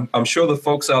you? I'm sure the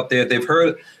folks out there, they've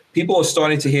heard, people are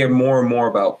starting to hear more and more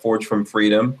about Forged from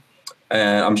Freedom.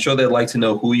 And I'm sure they'd like to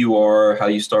know who you are, how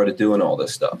you started doing all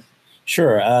this stuff.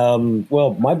 Sure.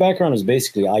 Well, my background is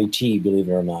basically IT, believe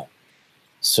it or not.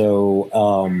 So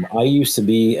I used to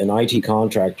be an IT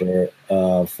contractor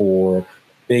for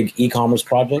big e-commerce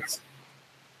projects.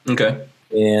 Okay.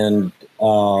 And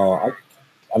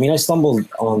I stumbled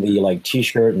on the like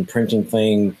T-shirt and printing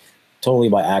thing totally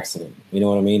by accident. You know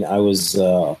what I mean? I was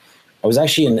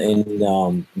actually in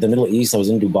the Middle East. I was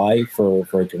in Dubai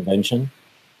for a convention.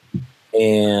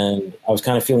 And I was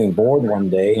kind of feeling bored one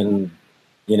day and,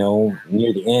 you know,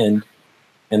 near the end.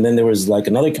 And then there was like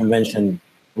another convention,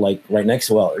 like right next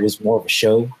to, well, it was more of a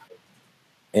show.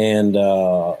 And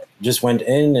just went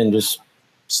in and just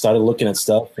started looking at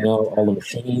stuff, you know, all the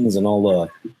machines and all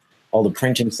the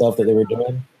printing stuff that they were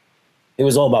doing. It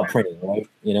was all about printing, right?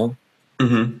 You know?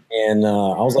 Mm-hmm. And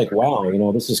I was like, wow, you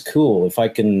know, this is cool. If I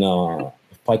can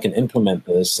implement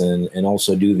this and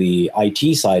also do the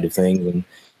IT side of things and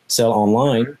sell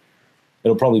online,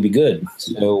 it'll probably be good.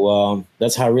 So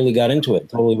that's how I really got into it,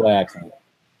 totally by accident.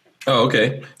 Oh,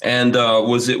 okay. And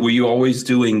were you always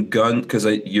doing gun? Because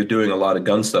you're doing a lot of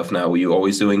gun stuff now. Were you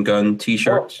always doing gun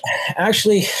T-shirts? Well,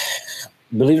 actually,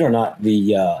 believe it or not,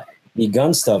 the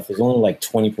gun stuff is only like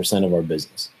 20% of our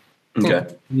business. Okay.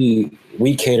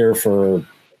 We cater for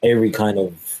every kind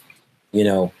of, you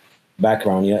know,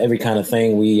 background. You know, every kind of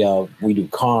thing. We do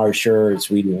car shirts,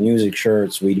 we do music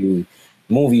shirts, we do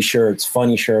movie shirts,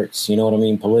 funny shirts, you know what I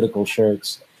mean? Political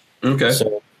shirts. Okay.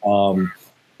 So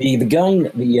the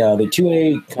gun, the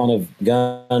 2A kind of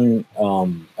gun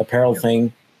apparel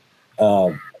thing,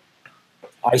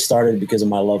 I started because of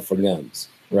my love for guns,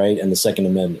 right? And the Second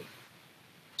Amendment.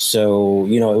 So,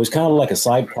 you know, it was kind of like a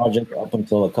side project up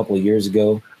until a couple of years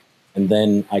ago. And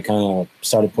then I kind of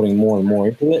started putting more and more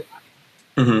into it.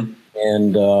 Mm-hmm.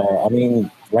 And I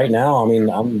mean, right now,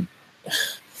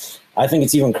 I think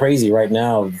it's even crazy right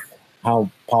now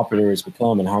how popular it's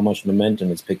become and how much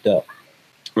momentum it's picked up.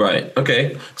 Right.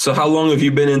 Okay. So how long have you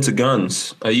been into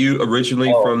guns? Are you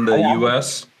originally from the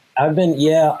U.S.? I've been,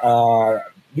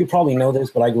 you probably know this,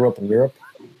 but I grew up in Europe.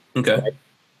 Okay. Right?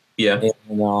 Yeah.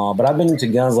 And, but I've been into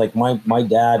guns. Like my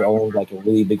dad owned like a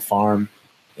really big farm.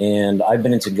 And I've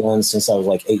been into guns since I was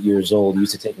like 8 years old. He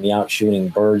used to take me out shooting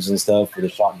birds and stuff with a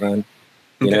shotgun.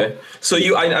 You know? So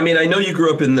I know you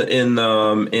grew up in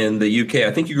the UK.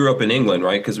 I think you grew up in England,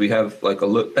 right? Because we have like a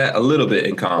little bit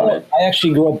in common. I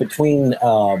actually grew up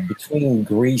between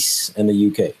Greece and the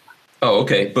UK. Oh,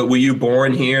 okay. But were you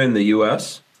born here in the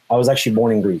US? I was actually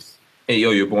born in Greece. Hey,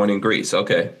 you're born in Greece.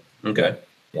 Okay.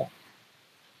 Yeah.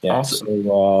 Awesome.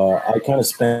 So I kind of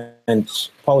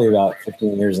spent probably about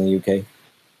 15 years in the UK.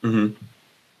 Mm-hmm.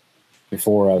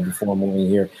 Before moving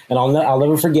here, and I'll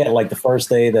never forget like the first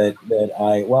day that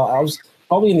I was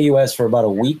probably in the U.S. for about a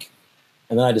week,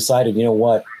 and then I decided, you know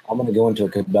what, I'm going to go into a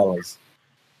Cabela's,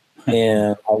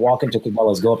 and I walk into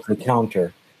Cabela's, go up to the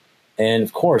counter, and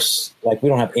of course, like we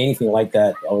don't have anything like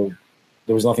that, or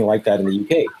there was nothing like that in the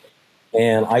UK,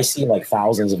 and I see like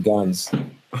thousands of guns,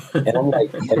 and I'm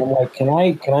like, can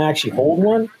I actually hold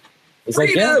one? It's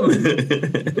like, yeah,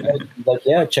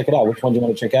 check it out. Which one do you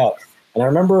want to check out? And I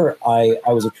remember I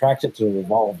was attracted to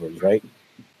revolvers, right?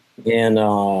 And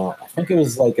I think it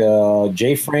was like a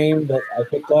J-frame that I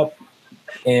picked up.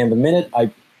 And the minute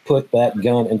I put that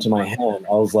gun into my hand,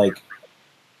 I was like,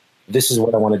 this is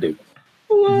what I want to do.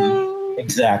 Whoa.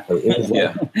 Exactly. It was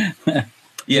like,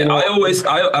 yeah,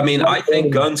 I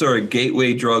think guns are a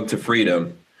gateway drug to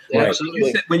freedom. Yeah,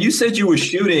 absolutely. When you said you were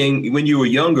shooting when you were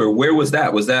younger, where was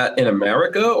that? Was that in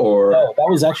America or? No, that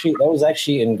was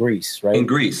actually in Greece, right? In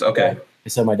Greece, okay. I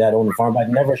said my dad owned a farm, but I'd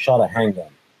never shot a handgun,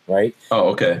 right? Oh,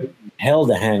 okay.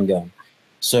 Held a handgun.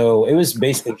 So it was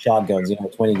basically shotguns,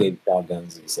 20 gauge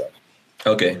shotguns and stuff.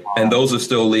 Okay. And those are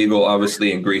still legal,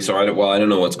 obviously, in Greece. Or I don't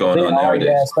know what's going on nowadays.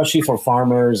 Yeah, especially for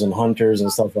farmers and hunters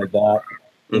and stuff like that.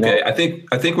 Okay. I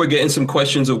think we're getting some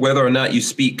questions of whether or not you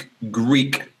speak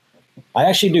Greek. I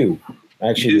actually do.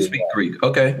 You do speak Greek.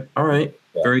 Okay. All right.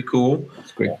 Yeah. Very cool.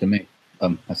 It's Greek to me.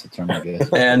 That's a term, I guess.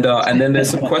 And then there's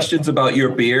some questions about your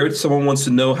beard. Someone wants to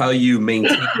know how you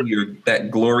maintain that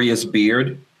glorious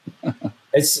beard.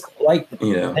 It's like,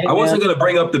 I wasn't going to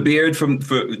bring up the beard for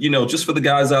just for the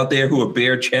guys out there who are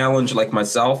beard challenged like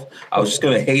myself. I was just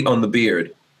going to hate on the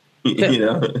beard. And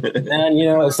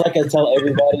it's like I tell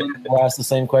everybody who asks the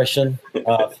same question: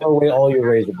 throw away all your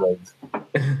razor blades.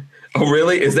 Oh,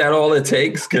 really? Is that all it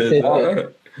takes? Because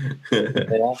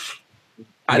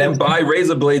I didn't buy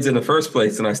razor blades in the first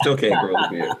place, and I still can't grow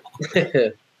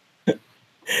the beard.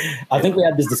 I think we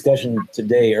had this discussion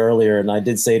today earlier, and I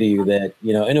did say to you that,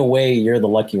 in a way, you're the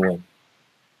lucky one.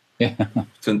 Yeah.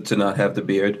 To not have the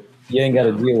beard. You ain't got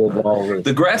to deal with all this.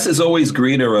 The grass is always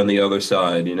greener on the other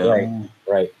side,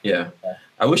 Right. Yeah.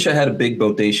 I wish I had a big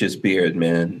bodacious beard,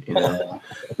 man.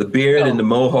 The beard and the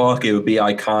mohawk, it would be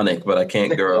iconic, but I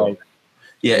can't grow. Right.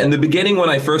 Yeah, in the beginning when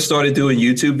I first started doing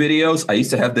YouTube videos, I used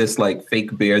to have this like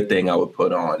fake beard thing I would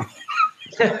put on,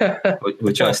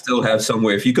 which I still have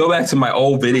somewhere. If you go back to my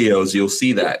old videos, you'll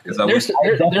see that. There's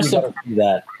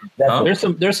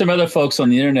some other folks on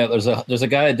the internet. There's a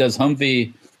guy that does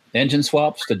Humvee engine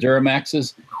swaps to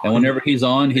Duramaxes, and whenever he's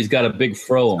on, he's got a big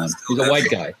fro on. He's a white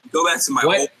guy. Go back to my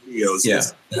old videos. Yeah,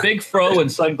 big fro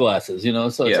and sunglasses.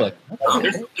 So it's like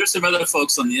there's some other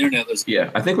folks on the internet.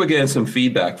 I think we're getting some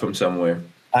feedback from somewhere.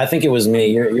 I think it was me.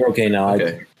 You're okay now.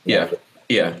 Okay. Yeah.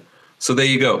 So there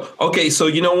you go. Okay, so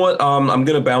you know what? I'm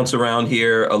gonna bounce around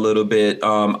here a little bit.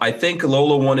 I think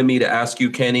Lola wanted me to ask you,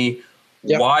 Kenny,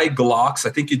 why Glocks?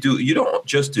 I think you don't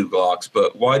just do Glocks,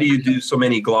 but why do you do so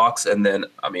many Glocks? And then,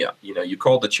 you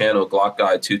called the channel Glock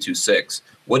Guy 226.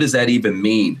 What does that even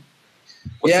mean?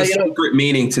 What's the secret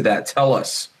meaning to that? Tell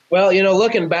us. Well,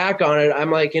 looking back on it,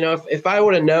 I'm like, if I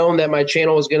would have known that my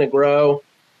channel was going to grow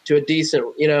to a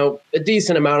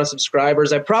decent amount of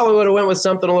subscribers, I probably would have went with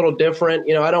something a little different.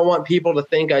 I don't want people to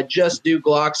think I just do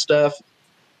Glock stuff.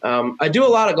 I do a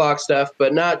lot of Glock stuff,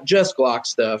 but not just Glock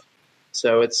stuff.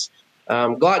 So it's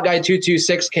Glock Guy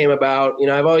 226 came about.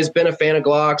 I've always been a fan of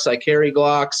Glocks. I carry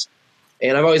Glocks,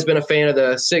 and I've always been a fan of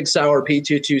the Sig Sauer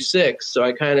P226. So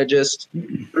I kind of just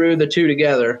threw the two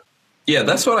together. Yeah,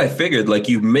 that's what I figured. Like,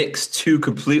 you mix two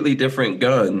completely different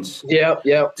guns. Yep.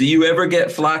 Do you ever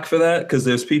get flack for that? Because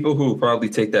there's people who probably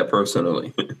take that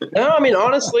personally. No,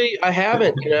 honestly, I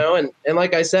haven't, and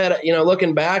like I said,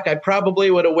 looking back, I probably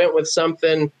would have went with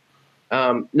something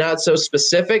not so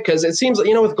specific, because it seems,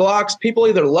 with Glocks, people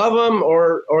either love them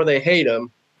or they hate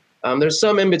them. There's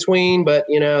some in between, but,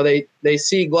 they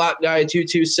see Glock Guy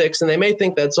 226 and they may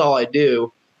think that's all I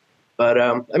do. But,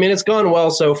 it's gone well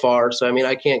so far. So,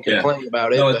 I can't complain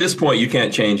about it. No, at this point, you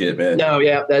can't change it, man. No,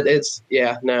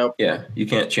 no. Yeah, you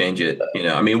can't change it.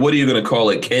 What are you going to call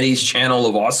it? Kenny's Channel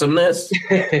of Awesomeness?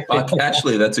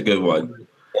 Actually, that's a good one.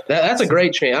 That's a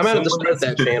great channel. I'm going to start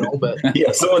that channel. But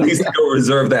yeah, someone needs to go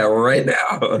reserve that right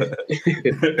now.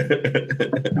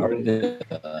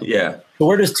 Yeah. So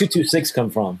where does 226 come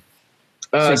from?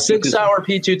 Sig Sauer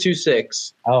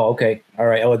P226. Oh, okay. All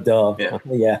right. Oh, duh.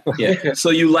 Yeah. So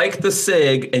you like the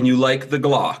Sig and you like the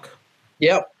Glock.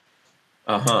 Yep.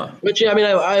 Which,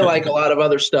 I like a lot of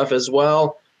other stuff as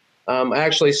well. I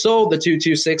actually sold the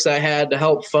 226 I had to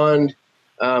help fund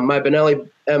my Benelli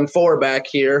M4 back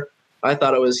here. I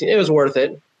thought it was worth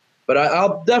it. But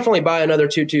I'll definitely buy another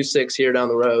 226 here down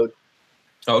the road.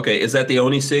 Okay. Is that the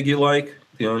only Sig you like?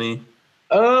 The only?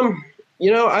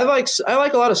 I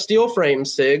like a lot of steel frame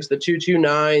SIGs, the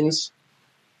 229s.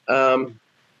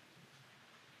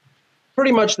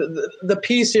 Pretty much the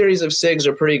P series of SIGs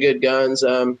are pretty good guns.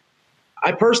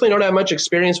 I personally don't have much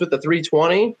experience with the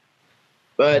 320,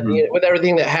 but with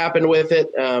everything that happened with it,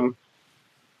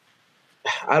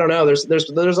 I don't know. There's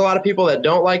a lot of people that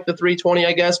don't like the 320,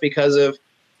 I guess, because of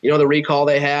the recall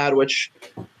they had, which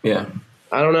I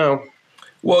don't know.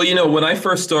 Well, when I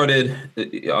first started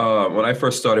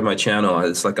my channel,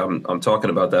 it's like I'm talking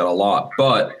about that a lot.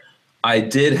 But I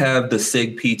did have the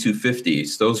Sig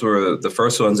P250s. Those were the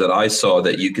first ones that I saw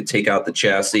that you could take out the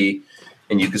chassis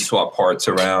and you could swap parts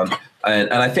around.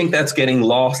 And I think that's getting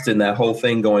lost in that whole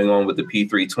thing going on with the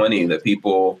P320, that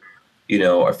people,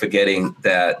 are forgetting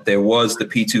that there was the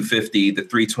P250. The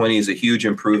 320 is a huge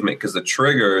improvement because the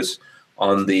triggers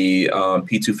on the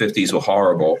P250s were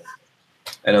horrible.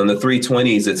 And on the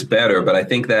 320s, it's better, but I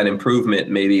think that improvement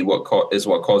maybe is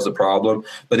what caused the problem.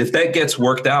 But if that gets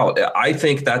worked out, I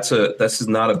think this is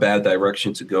not a bad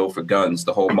direction to go for guns,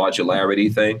 the whole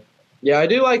modularity thing. Yeah, I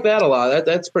do like that a lot.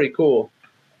 That's pretty cool.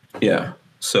 Yeah.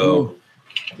 So,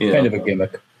 kind of a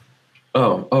gimmick.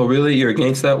 Oh, really? You're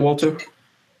against that, Walter?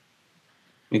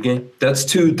 Again, that's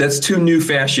too new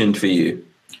fashioned for you.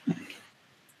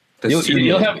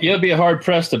 You'll be hard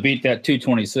pressed to beat that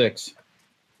 226.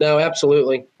 No,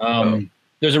 absolutely.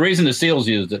 There's a reason the SEALs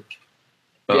used it.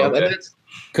 Yeah, okay.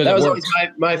 that was always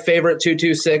my favorite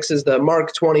 226 is the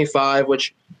Mark 25,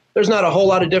 which there's not a whole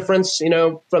lot of difference,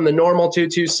 from the normal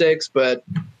 226, but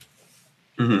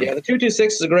yeah, the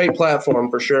 226 is a great platform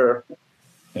for sure.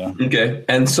 Yeah. Okay.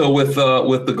 And so with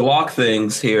the Glock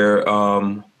things here,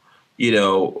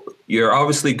 you're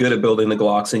obviously good at building the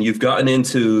Glocks, and you've gotten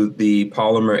into the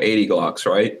Polymer 80 Glocks,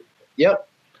 right? Yep.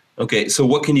 Okay, so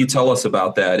what can you tell us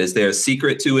about that? Is there a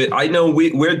secret to it? I know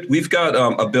we've got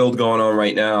a build going on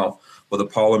right now with a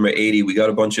Polymer 80. We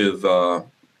got a bunch of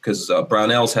because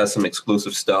Brownells has some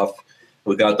exclusive stuff.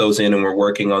 We got those in, and we're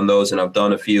working on those. And I've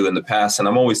done a few in the past. And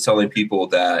I'm always telling people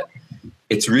that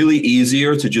it's really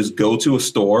easier to just go to a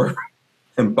store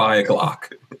and buy a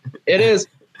Glock. It is,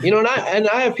 and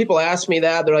I have people ask me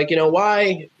that. They're like,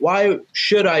 why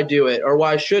should I do it, or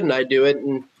why shouldn't I do it?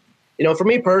 And for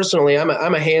me personally, I'm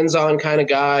a hands-on kind of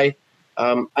guy.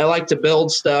 I like to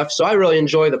build stuff, so I really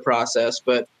enjoy the process.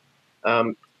 But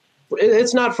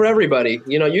it's not for everybody.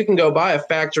 You can go buy a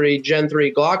factory Gen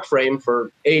 3 Glock frame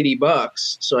for $80.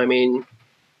 So I mean,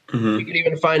 you could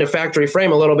even find a factory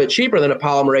frame a little bit cheaper than a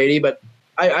Polymer 80. But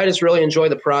I just really enjoy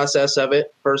the process of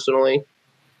it personally.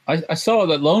 I saw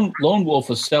that Lone Wolf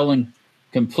was selling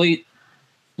complete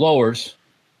blowers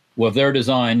with their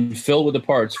design filled with the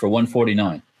parts for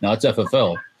 $149. Now it's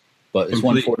FFL, but it's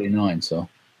 $149. So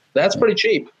that's pretty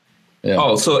cheap. Yeah.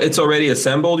 Oh, so it's already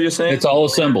assembled, you're saying? It's all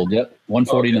assembled. Yep.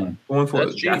 $149.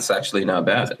 Okay. That's actually not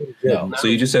bad. No. So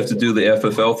you just have to do the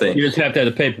FFL thing. You just have to have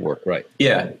the paperwork, right?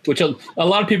 Yeah. Which a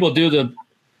lot of people do the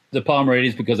Polymer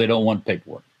 80s because they don't want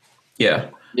paperwork. Yeah.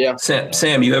 Yeah.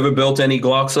 Sam, you ever built any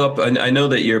Glocks up? I know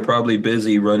that you're probably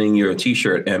busy running your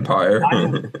T-shirt empire.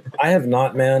 I have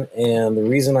not, man. And the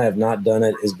reason I have not done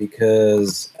it is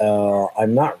because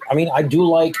I'm not. I mean, I do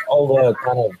like all the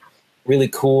kind of really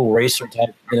cool racer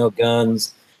type,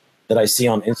 guns that I see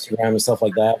on Instagram and stuff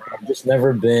like that. I've just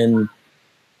never been.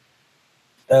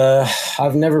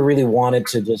 I've never really wanted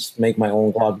to just make my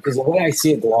own Glock, because the way I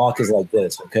see a Glock is like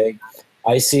this. Okay,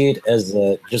 I see it as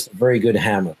just a very good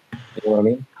hammer. You know what I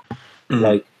mean? Mm-hmm.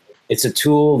 Like, it's a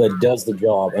tool that does the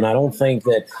job. And I don't think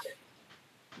that,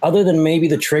 other than maybe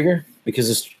the trigger, because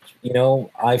it's,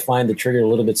 I find the trigger a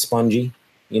little bit spongy.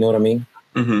 You know what I mean?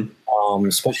 Mm-hmm.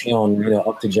 Especially on,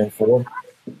 up to Gen 4.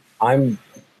 I'm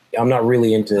not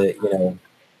really into,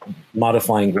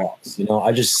 modifying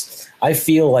Glocks. I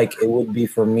feel like it would be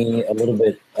for me a little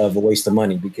bit of a waste of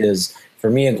money, because for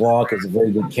me, a Glock is a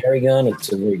very good carry gun.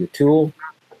 It's a very good tool.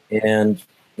 And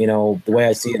the way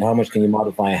I see it, how much can you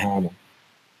modify a hammer?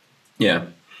 Yeah.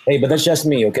 Hey, but that's just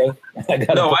me, okay?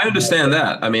 I understand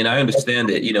that. I mean, I understand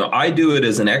it. I do it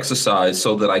as an exercise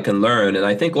so that I can learn. And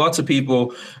I think lots of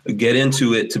people get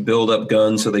into it to build up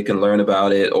guns so they can learn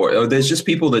about it. Or there's just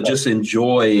people that just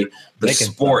enjoy the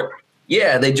sport. Stuff.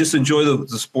 Yeah, they just enjoy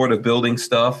the sport of building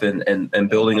stuff and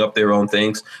building up their own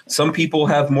things. Some people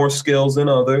have more skills than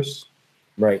others.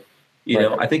 Right.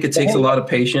 I think it takes a lot of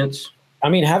patience. I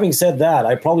mean, having said that,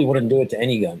 I probably wouldn't do it to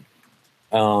any gun,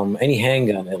 any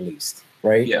handgun at least,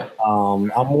 right? Yeah. I'm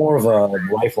more of a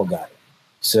rifle guy.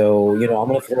 So, I'm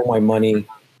going to throw my money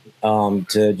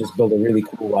to just build a really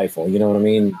cool rifle. You know what I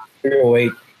mean?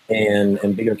 308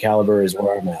 and bigger caliber is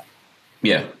where I'm at.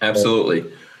 Yeah,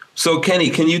 absolutely. So,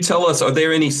 Kenny, can you tell us, are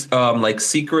there any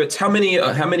secrets? How many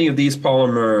of these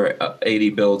Polymer 80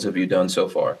 builds have you done so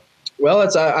far? Well,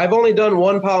 I've only done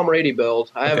one Polymer 80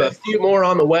 build. I have a few more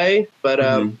on the way, but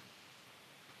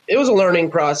it was a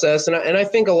learning process, and I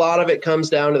think a lot of it comes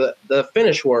down to the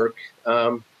finish work.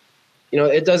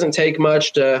 It doesn't take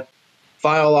much to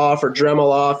file off or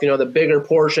Dremel off, the bigger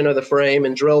portion of the frame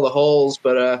and drill the holes.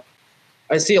 But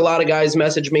I see a lot of guys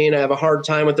message me, and I have a hard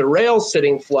time with the rails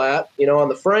sitting flat, on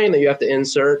the frame that you have to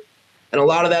insert, and a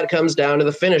lot of that comes down to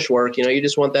the finish work. You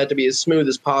just want that to be as smooth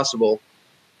as possible.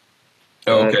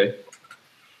 Okay.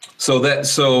 So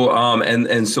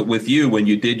with you, when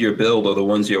you did your build, or the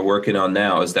ones you're working on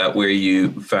now, is that where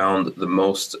you found the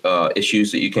most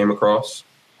issues that you came across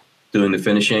doing the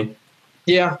finishing?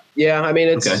 Yeah. I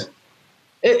mean,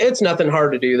 it's nothing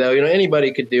hard to do though.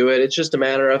 Anybody could do it. It's just a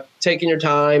matter of taking your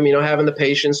time, having the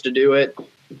patience to do it.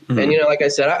 And, like I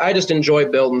said, I just enjoy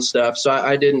building stuff. So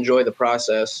I did enjoy the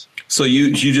process. So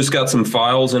you just got some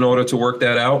files in order to work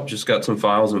that out? Just got some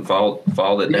files and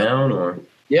filed it down, or?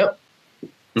 Yep.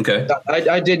 Okay.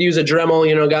 I did use a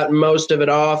Dremel, got most of it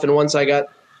off. And once I got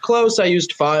close, I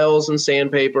used files and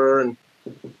sandpaper. And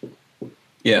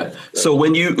yeah. So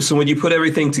when you put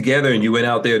everything together and you went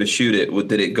out there to shoot it,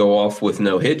 did it go off with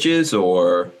no hitches,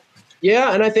 or?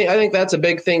 Yeah, and I think that's a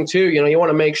big thing too. You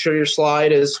want to make sure your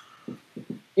slide is,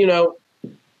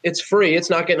 it's free.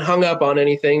 It's not getting hung up on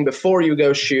anything before you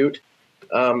go shoot.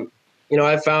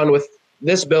 I found with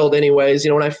this build anyways,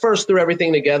 when I first threw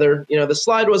everything together, the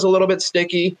slide was a little bit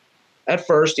sticky at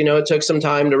first. It took some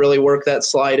time to really work that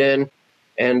slide in.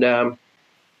 And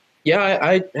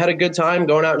I had a good time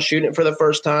going out and shooting it for the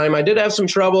first time. I did have some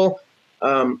trouble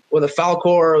with a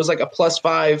Falcor. It was like a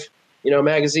 +5,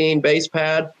 magazine base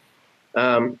pad.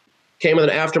 Came with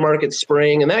an aftermarket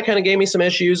spring, and that kind of gave me some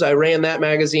issues. I ran that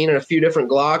magazine in a few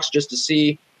different Glocks just to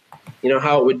see,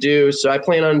 how it would do. So I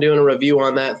plan on doing a review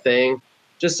on that thing.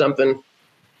 Just something,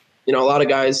 a lot of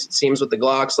guys, it seems with the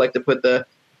Glocks, like to put the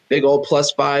big old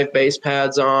 +5 base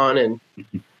pads on, and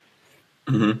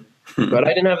but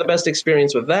I didn't have the best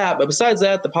experience with that. But besides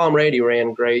that, the Palm 80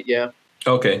 ran great. Yeah.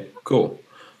 Okay, cool.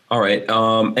 All right.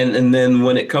 And then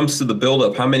when it comes to the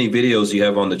buildup, how many videos do you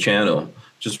have on the channel?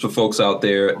 Just for folks out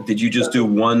there, did you just do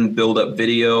one build-up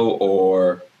video,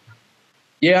 or?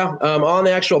 Yeah, on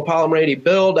the actual Palm 80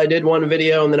 build, I did one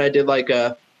video, and then I did like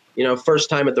a,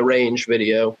 first time at the range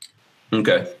video.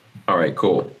 Okay. All right,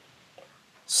 cool.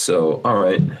 So, all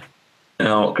right.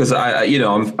 Now, because I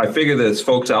figure there's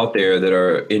folks out there that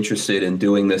are interested in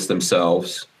doing this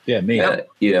themselves. Yeah, me. And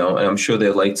I'm sure they'd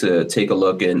like to take a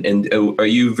look. And are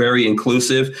you very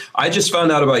inclusive? I just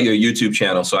found out about your YouTube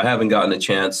channel, so I haven't gotten a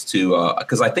chance to,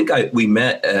 because I think we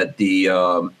met at the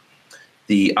IV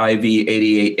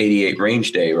 8888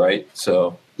 range day, right?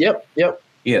 So. Yep.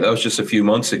 Yeah, that was just a few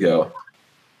months ago.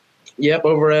 Yep,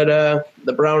 over at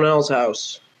the Brownells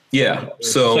house. Yeah.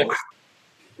 So.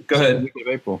 Go ahead. Week of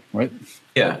April, right?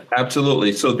 Yeah,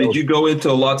 absolutely. So did you go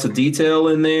into lots of detail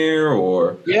in there,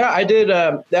 or? Yeah, I did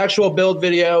the actual build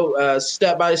video,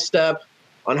 step by step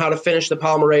on how to finish the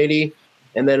Palmer 80,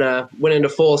 and then went into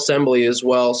full assembly as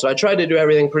well. So I tried to do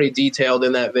everything pretty detailed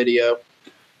in that video.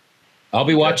 I'll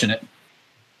be watching it.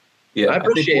 Yeah, I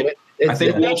appreciate it. I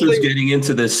think Walter's getting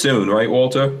into this soon, right,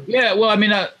 Walter? Yeah, well, I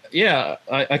mean,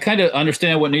 I kind of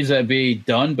understand what needs to be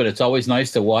done, but it's always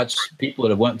nice to watch people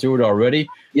that have went through it already.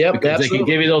 Yep, because absolutely. They can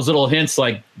give you those little hints,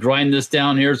 like grind this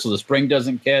down here so the spring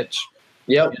doesn't catch.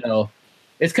 Yep.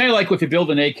 It's kind of like if you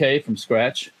build an AK from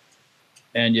scratch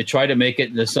and you try to make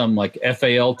it into some like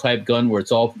FAL type gun where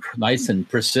it's all nice and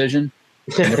precision.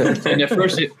 And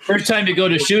the first time you go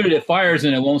to shoot it, it fires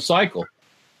and it won't cycle.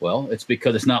 Well, it's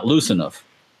because it's not loose enough.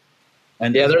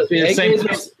 And yeah, AKs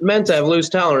are meant to have loose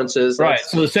tolerances. Right.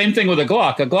 So the same thing with a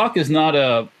Glock. A Glock is not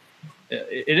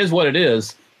it is what it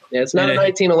is. Yeah, it's not a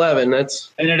 1911.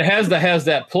 And it has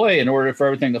that play in order for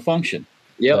everything to function.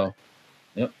 Yep.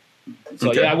 So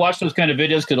okay. Yeah, I watch those kind of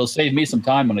videos because it'll save me some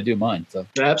time when I do mine. So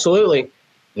absolutely.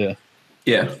 Yeah.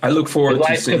 Yeah, I look forward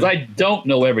to seeing. Because I don't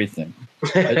know everything.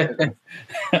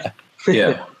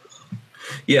 Yeah.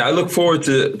 Yeah, I look forward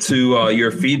to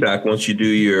your feedback once you do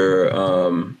your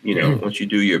once you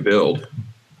do your build.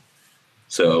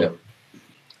 So, Yep.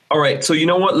 All right. So you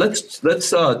know what? Let's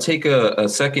take a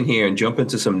second here and jump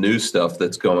into some new stuff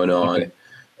that's going on.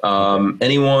 Okay.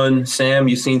 Anyone, Sam?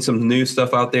 You seen some new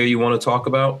stuff out there you want to talk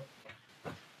about?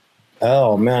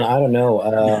 Oh man, I don't know.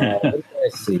 What did I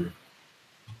see?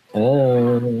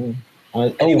 The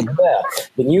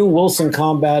new Wilson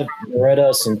Combat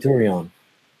Beretta Centurion.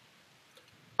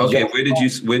 Okay, where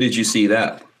did you see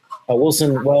that?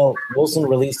 Wilson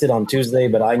released it on Tuesday,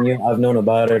 but I've known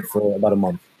about it for about a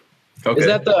month. Okay. Is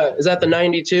that the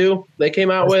 92 they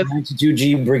came out with?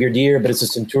 92G Brigadier, but it's a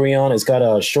Centurion. It's got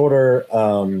a shorter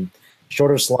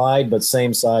slide, but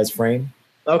same size frame.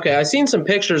 Okay, I seen some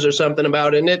pictures or something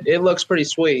about it, and it looks pretty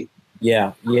sweet.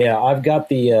 Yeah. I've got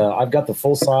the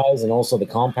full size and also the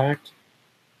compact.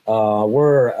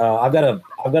 I've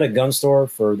got a gun store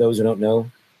for those who don't know,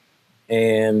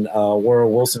 and we're a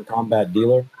Wilson Combat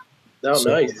dealer. Oh, so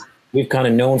nice. We've kind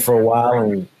of known for a while,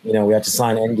 and we have to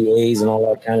sign NDAs and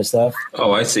all that kind of stuff.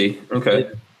 Oh, I see. Okay.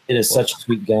 It is such a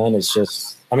sweet gun. It's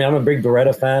just, I'm a big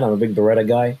Beretta fan. I'm a big Beretta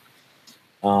guy.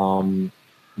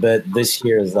 But this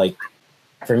here is like,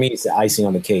 for me, it's the icing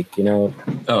on the cake, Oh,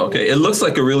 okay. It looks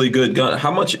like a really good gun.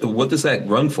 What does that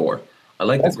run for? I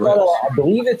like the grips. I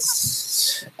believe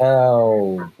it's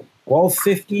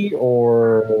 $1,250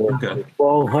 or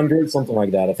 $1,200, something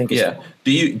like that. I think. Yeah.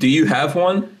 Do you have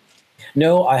one?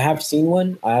 No, I have seen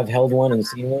one. I have held one and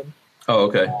seen one, Oh,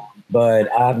 okay.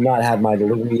 but I have not had my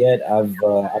delivery yet. I've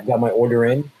got my order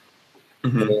in,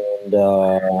 Hmm.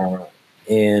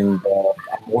 and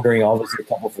I'm ordering obviously a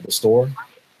couple for the store.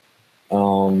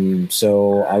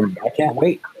 So I can't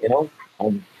wait.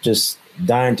 I'm just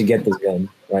dying to get this gun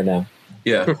right now.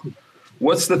 Yeah.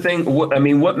 What's the thing? I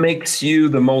mean, what makes you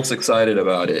the most excited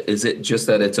about it? Is it just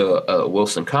that it's a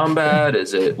Wilson Combat?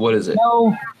 What is it?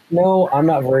 No, I'm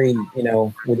not very.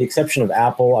 With the exception of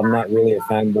Apple, I'm not really a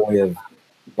fanboy of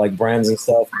like brands and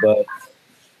stuff. But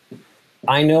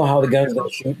I know how the gun's going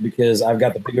to shoot because I've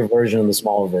got the bigger version and the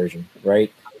smaller version,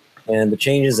 right? And the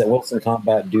changes that Wilson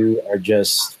Combat do are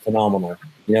just phenomenal.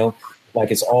 Like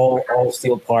it's all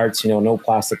steel parts. No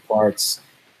plastic parts.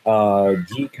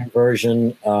 G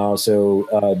conversion, so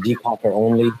decocker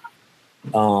only.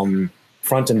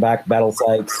 Front and back battle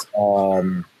sights.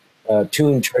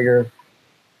 Tuned trigger.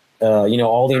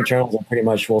 All the internals are pretty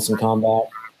much Wilson Combat.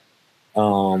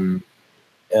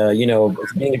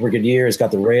 It's being a Brigadier, it's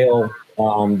got the rail.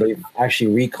 They've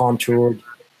actually recontoured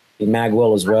the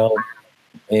magwell as well,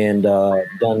 and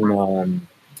done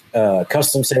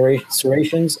custom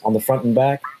serrations on the front and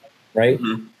back, right?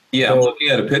 Mm-hmm. Yeah, I'm looking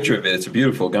at a picture of it. It's a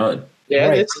beautiful gun. Yeah,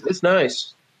 right. it's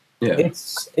nice. Yeah,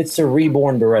 it's a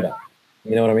reborn Beretta.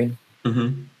 You know what I mean?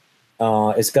 Mm-hmm.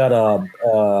 It's got a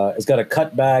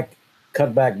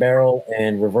cutback barrel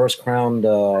and reverse crowned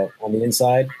on the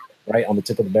inside, right on the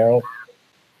tip of the barrel.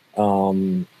 For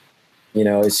me,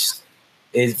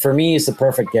 it's the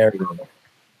perfect Gary gun.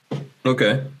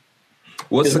 Okay.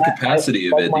 What's the capacity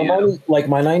of it? My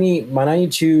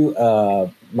 92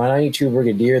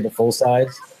 Brigadier, the full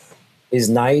size, is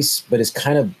nice, but it's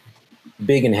kind of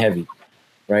big and heavy,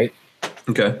 right?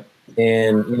 Okay.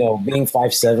 And being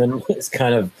 5'7", it's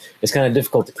kind of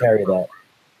difficult to carry that.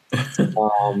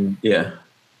 Yeah.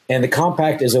 And the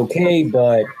compact is okay,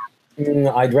 but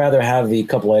I'd rather have the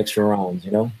couple of extra rounds.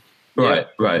 Right.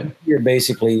 Right. Here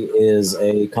basically is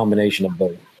a combination of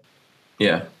both.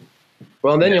 Yeah.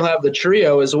 Well, and then you'll have the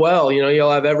trio as well. You'll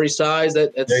have every size.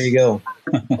 There you go.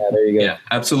 There you go. Yeah,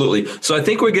 absolutely. So I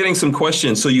think we're getting some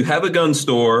questions. So you have a gun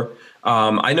store.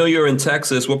 I know you're in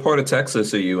Texas. What part of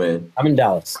Texas are you in? I'm in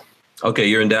Dallas. Okay,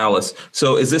 you're in Dallas.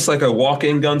 So is this like a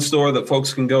walk-in gun store that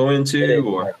folks can go into,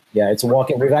 or? Yeah, it's a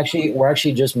walk-in. We're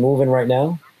actually just moving right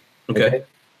now. Okay.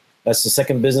 That's the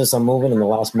second business I'm moving in the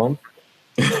last month.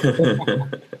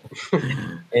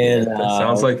 And that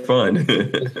sounds like fun.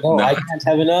 No, I can't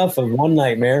have enough of one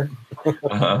nightmare.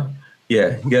 Uh-huh.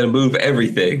 Yeah, you got to move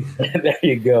everything. There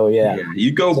you go. Yeah.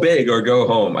 You go big or go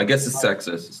home. I guess it's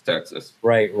Texas. It's Texas.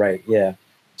 Right. Yeah.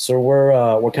 So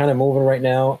we're kind of moving right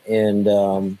now, and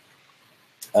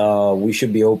we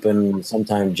should be open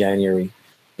sometime January.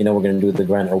 We're going to do the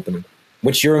grand opening,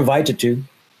 which you're invited to.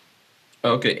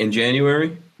 Okay, in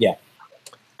January. Yeah.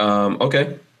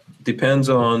 Okay. Depends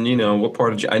on what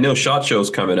part of. I know SHOT Show's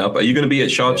coming up. Are you going to be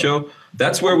at SHOT Show?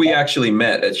 That's where we actually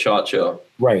met, at SHOT Show.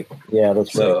 Right. Yeah,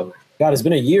 that's right. God, it's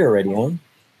been a year already, huh?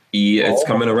 Yeah, it's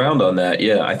coming around on that.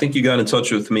 Yeah, I think you got in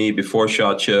touch with me before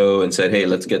SHOT Show and said, "Hey,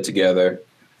 let's get together."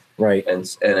 Right. And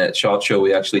at SHOT Show,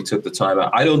 we actually took the time out.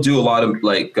 I don't do a lot of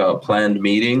planned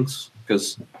meetings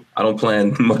because I don't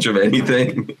plan much of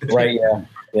anything. Right. Yeah.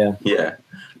 Yeah.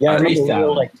 Yeah. I remember we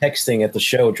were texting at the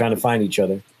show trying to find each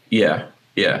other. Yeah.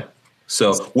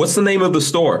 So what's the name of the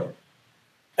store?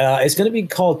 It's going to be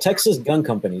called Texas Gun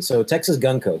Company. So Texas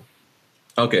Gun Co.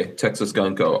 Okay. Texas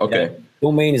Gun Co. Okay. Yeah.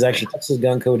 Domain is actually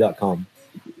texasgunco.com.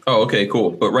 Oh, okay,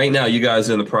 cool. But right now you guys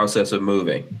are in the process of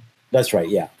moving. That's right.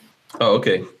 Yeah. Oh,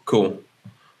 okay, cool.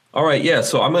 All right. Yeah.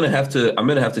 So I'm going to have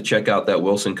to check out that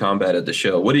Wilson Combat at the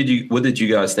show. What did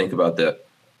you guys think about that?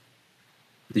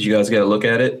 Did you guys get a look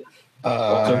at it?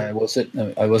 Was it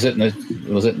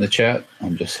in the chat?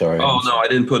 I'm just sorry. Oh no, I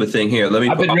didn't put a thing here.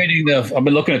 I've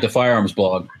been looking at the firearms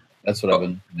blog. That's what I've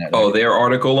been looking at. Oh, their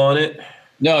article on it?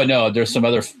 No, there's some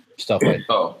other stuff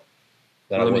that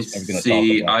let me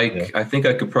see. I think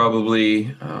I could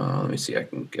probably let me see. I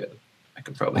could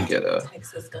probably get a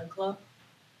Texas Gun Club.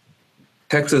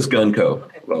 Texas Gun Co.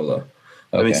 Okay. Lola.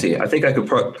 Let me see. I think I could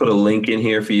put a link in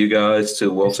here for you guys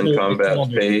to Wilson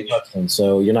Combat's page.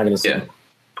 So you're not going to see it.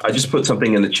 I just put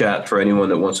something in the chat for anyone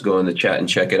that wants to go in the chat and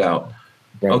check it out.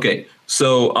 Right. Okay,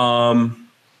 so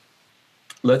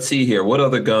let's see here. What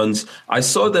other guns? I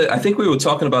saw that. I think we were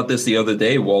talking about this the other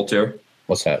day, Walter.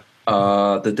 What's that?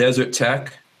 The Desert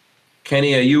Tech.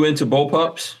 Kenny, are you into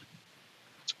bullpups?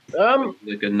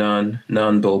 Like a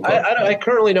non-bullpup. I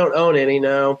currently don't own any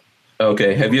now.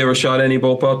 Okay. Have you ever shot any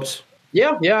bullpups?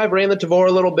 Yeah. I've ran the Tavor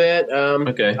a little bit.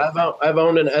 Okay. I've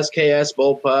owned an SKS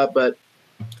bullpup, but.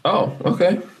 Oh,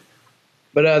 okay.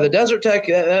 But the Desert Tech,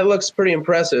 that looks pretty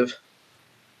impressive.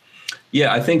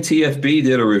 Yeah, I think TFB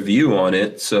did a review on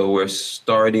it, so we're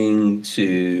starting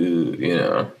to,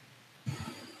 to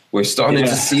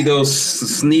see those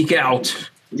sneak out.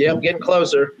 Yep, getting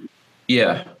closer.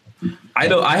 Yeah.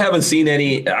 I haven't seen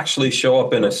any actually show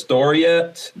up in a store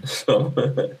yet. So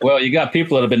Well, you got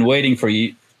people that have been waiting for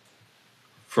you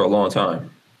for a long time.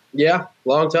 Yeah,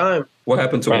 long time. What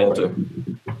happened to Walter?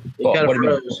 He kind what of do you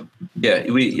mean? froze. Yeah,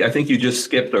 I think you just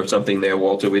skipped or something there,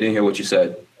 Walter. We didn't hear what you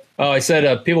said. Oh, I said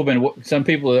some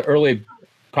people that early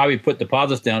probably put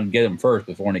deposits down and get them first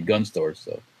before any gun stores.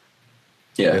 So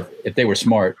Yeah. if they were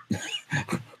smart.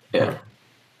 Yeah.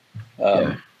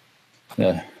 But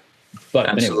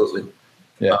Absolutely. Anyway,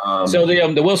 yeah. So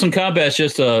the Wilson Combat's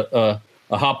just a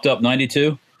hopped up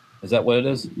 92. Is that what it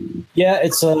is? Yeah,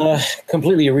 it's a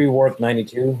completely reworked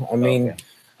 92. I mean,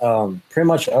 pretty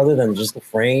much other than just the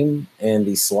frame and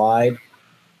the slide,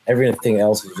 everything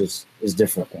else is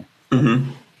different.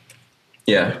 Mm-hmm.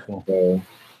 Yeah. So,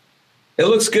 It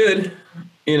looks good,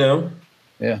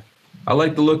 Yeah. I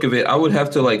like the look of it. I would have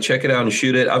to check it out and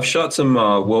shoot it. I've shot some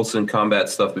Wilson Combat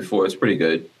stuff before. It's pretty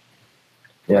good.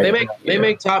 yeah, They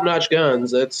make top-notch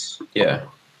guns. That's Yeah.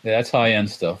 Yeah, that's high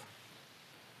end stuff.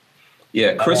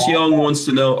 Yeah. Chris Young wants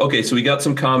to know. Okay, so we got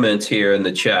some comments here in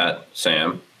the chat,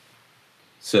 Sam.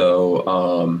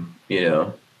 So,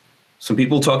 some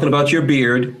people talking about your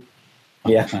beard,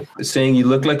 yeah. saying you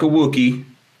look like a Wookiee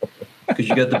because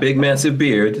you got the big, massive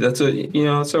beard. That's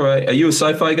it's all right. Are you a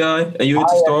sci-fi guy? Are you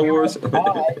into Star Wars?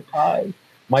 Hi.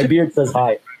 My beard says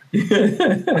hi.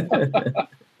 The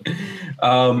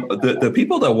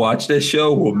people that watch this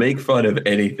show will make fun of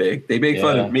anything. They make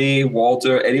fun of me,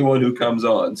 Walter, anyone who comes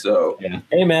on. So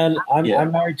Hey man,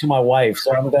 I'm married to my wife,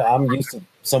 so I'm used to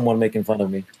someone making fun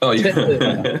of me. Oh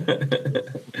yeah,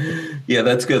 yeah,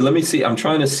 that's good. Let me see. I'm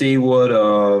trying to see what.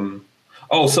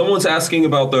 Oh, someone's asking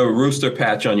about the rooster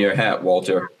patch on your hat,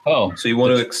 Walter. Oh, so you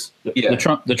want to?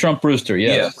 the Trump rooster.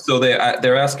 Yes. Yeah. So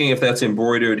they're asking if that's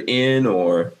embroidered in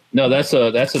or no. That's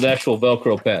an actual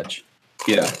Velcro patch.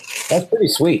 Yeah. That's pretty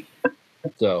sweet.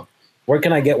 So where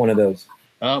can I get one of those?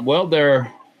 Well, they're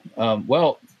I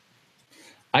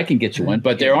can get you one,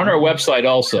 but they're on our website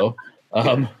also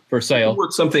for sale. We'll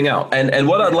work something out. And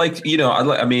what I'd like,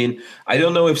 I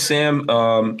don't know if Sam,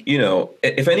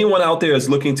 if anyone out there is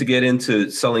looking to get into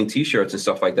selling T-shirts and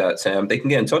stuff like that, Sam, they can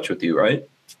get in touch with you, right?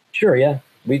 Sure. Yeah.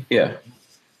 We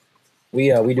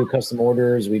do custom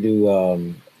orders. We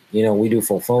do, we do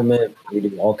fulfillment. We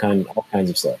do all kinds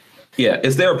of stuff. Yeah.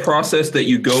 Is there a process that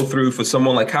you go through for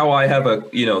someone like how I have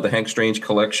the Hank Strange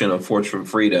collection of Forged from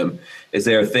Freedom? Is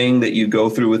there a thing that you go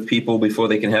through with people before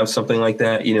they can have something like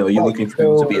that? Are you looking for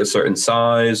them to be a certain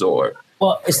size or?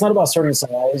 Well, it's not about certain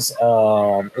size.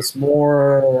 It's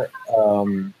more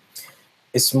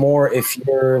if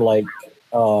you're like,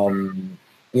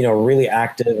 really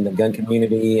active in the gun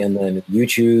community and then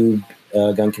YouTube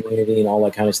gun community and all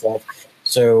that kind of stuff.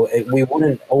 So we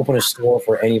wouldn't open a store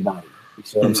for anybody. You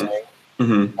see what I'm saying?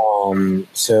 Mm-hmm.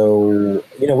 So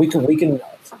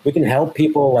we can help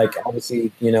people like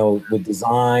obviously with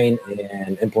design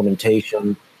and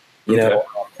implementation,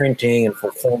 printing and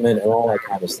fulfillment and all that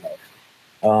kind of stuff.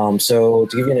 So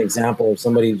to give you an example, if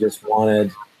somebody just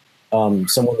wanted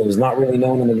someone who's not really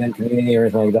known in the gun community or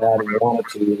anything like that, and wanted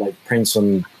to print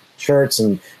some shirts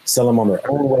and sell them on their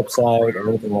own website or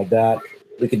anything like that,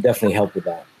 we could definitely help with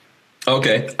that.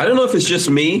 Okay, I don't know if it's just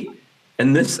me.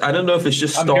 And I don't know if it's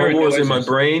just Star Wars in my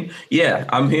brain. Yeah,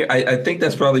 I'm here. I think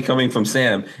that's probably coming from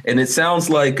Sam. And it sounds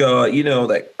like,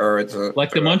 it's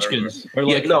like the Munchkins.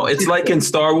 It's like in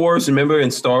Star Wars. Remember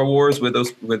in Star Wars where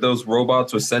those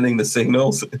robots were sending the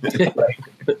signals?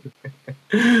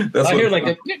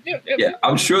 Yeah,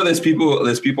 I'm sure there's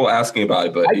people asking about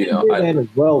it, but I hear that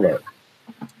as well, though.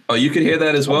 Oh, you could hear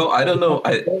that as well? I don't know.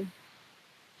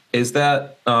 Is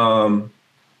that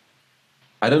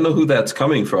I don't know who that's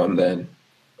coming from then.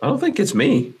 I don't think it's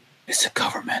me. It's the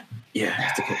government.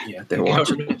 Yeah, they're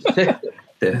watching.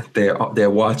 They're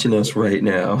watching us right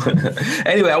now.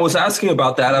 Anyway, I was asking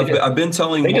about that. I've been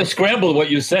telling. They just scrambled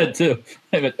what you said too.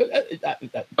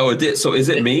 Oh, it did. So is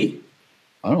it me?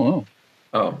 I don't know.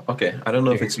 Oh, okay. I don't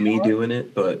know if it's me doing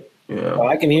it, but Well,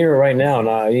 I can hear it right now.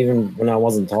 Not even when I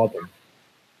wasn't talking.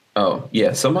 Oh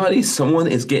yeah, someone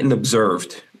is getting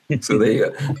observed. So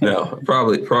no,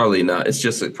 probably not. It's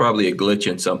just probably a glitch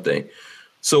in something.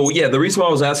 So yeah, the reason why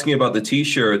I was asking about the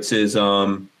T-shirts is,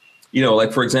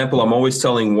 like for example, I'm always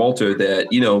telling Walter that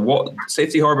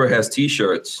Safety Harbor has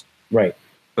T-shirts, right?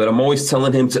 But I'm always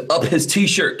telling him to up his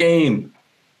T-shirt game.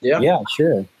 Yeah,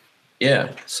 sure.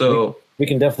 Yeah, so we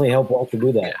can definitely help Walter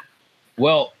do that. Yeah.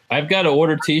 Well, I've got to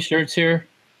order T-shirts here,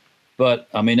 but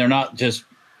I mean, they're not just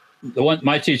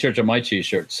my T-shirts are my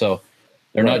T-shirts, so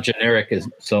they're not generic as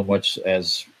so much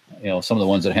as some of the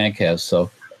ones that Hank has.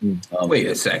 So. Wait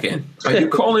a second. Are you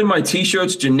calling my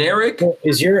T-shirts generic?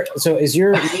 Is your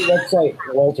website,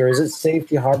 Walter? Is it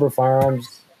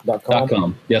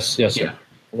safetyharborfirearms.com? Yes, sir.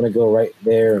 I'm gonna go right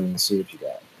there and see what you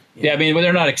got. Yeah, I mean,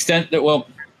 they're not well,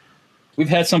 we've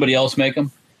had somebody else make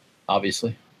them,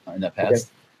 obviously, in the past. Okay.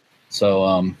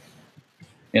 So,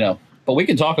 but we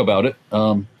can talk about it.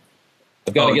 I've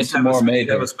got to get some more made.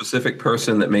 You have a specific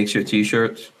person that makes your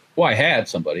T-shirts? Well, I had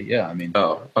somebody. Yeah, I mean.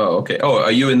 Oh, okay. Oh,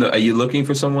 are you looking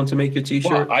for someone to make your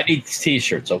T-shirt? Well, I need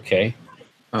T-shirts. Okay.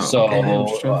 Oh, so, okay. I'm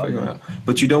just trying to figure out.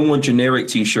 But you don't want generic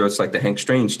T-shirts like the Hank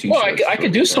Strange T-shirts. Well, I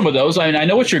could do some of those. I mean, I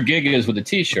know what your gig is with the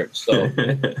T-shirts. So,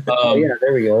 yeah,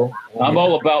 there we go. I'm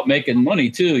all about making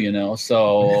money too,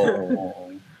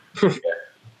 So,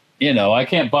 I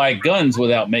can't buy guns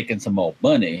without making some more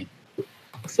money.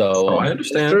 So, I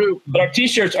understand. But our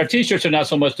T-shirts are not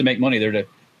so much to make money. They're to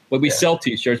we sell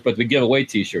T-shirts, but we give away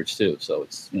T-shirts too. So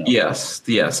it's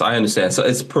Yes, I understand. So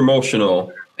it's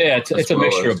promotional. Yeah, it's a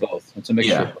mixture of both. It's a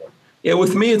mixture of both. Yeah,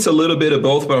 with me, it's a little bit of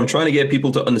both, but I'm trying to get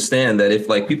people to understand that if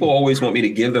people always want me to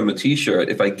give them a T-shirt,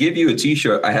 if I give you a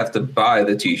T-shirt, I have to buy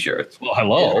the T-shirt. Well,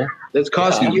 hello. That's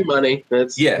costing you money.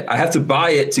 I have to buy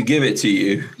it to give it to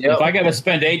you. Yep. If I got to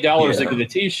spend $8 to get a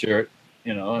T-shirt,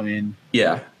 I mean.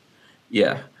 Yeah.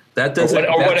 That doesn't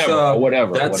or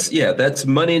whatever. That's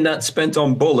money not spent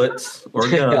on bullets or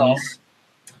guns.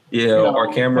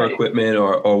 Or camera equipment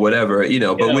or whatever,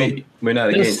 but we're not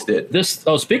against it.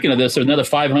 Speaking of this, there's another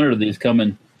 500 of these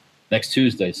coming next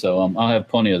Tuesday, so I'll have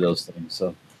plenty of those things.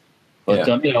 So, but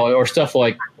or stuff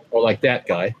like that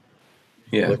guy.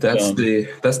 Yeah, that's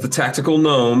the tactical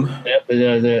gnome. Yep,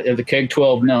 the Keg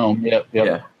 12 gnome. Yep.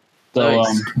 Yeah. So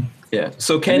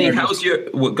So Kenny, how's your?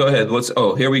 Go ahead.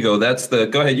 Here we go.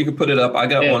 Go ahead. You can put it up. I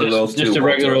got one of those too. Just a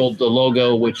regular old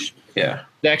logo, which. Yeah.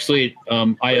 Actually,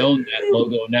 I own that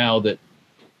logo now. That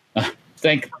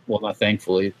not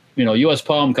thankfully, U.S.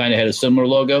 Palm kind of had a similar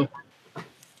logo,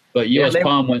 but U.S.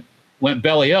 Palm went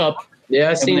belly up. Yeah,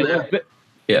 I seen that.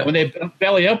 When they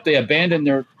belly up, they abandoned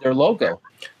their logo.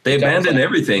 They abandoned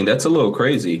everything. That's a little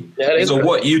crazy. So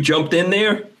what? You jumped in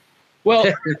there? Well,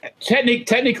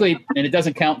 technically, and it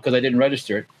doesn't count because I didn't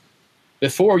register it.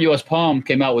 Before U.S. Palm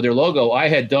came out with their logo, I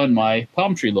had done my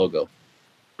palm tree logo,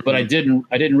 but I didn't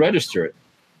register it.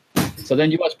 So then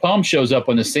U.S. Palm shows up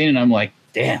on the scene, and I'm like,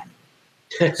 damn.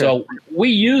 So we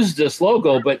used this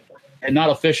logo, and not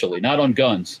officially, not on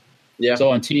guns. Yeah. So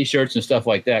on T-shirts and stuff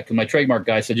like that, because my trademark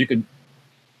guy said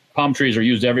palm trees are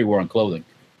used everywhere on clothing.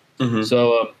 Mm-hmm.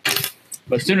 So,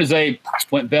 but as soon as they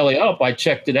went belly up, I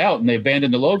checked it out, and they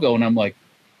abandoned the logo, and I'm like,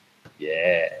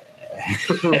 yeah.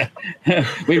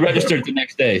 We registered the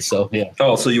next day, so yeah.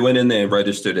 Oh, so you went in there and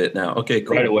registered it now. Okay,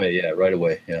 cool. Right away, yeah.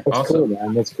 That's awesome. Cool,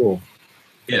 man. That's cool.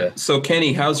 Yeah. So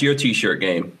Kenny, how's your T-shirt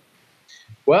game?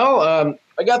 Well,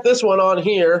 I got this one on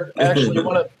here. Actually,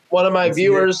 one of my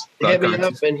viewers hit me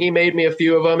up, and he made me a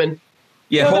few of them. And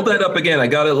hold that up again. I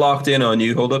got it locked in on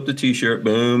you. Hold up the T-shirt.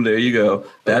 Boom. There you go.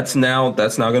 That's now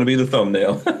going to be the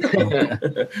thumbnail.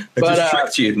 I just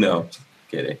tricked you. No,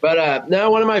 kidding. But now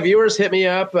one of my viewers hit me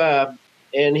up,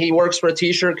 and he works for a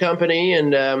T-shirt company,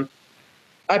 and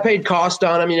I paid cost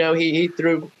on him. He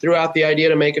threw out the idea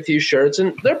to make a few shirts,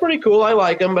 and they're pretty cool. I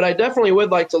like them, but I definitely would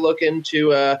like to look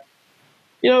into, at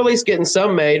least getting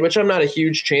some made. Which I'm not a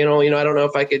huge channel. I don't know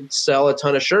if I could sell a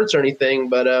ton of shirts or anything,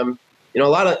 but a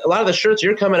lot of the shirts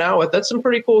you're coming out with, that's some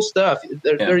pretty cool stuff.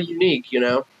 They're unique.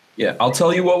 Yeah, I'll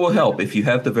tell you what will help if you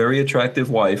have the very attractive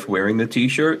wife wearing the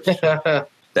T-shirt.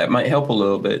 That might help a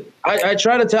little bit. I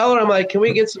try to tell her, I'm like, can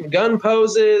we get some gun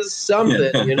poses,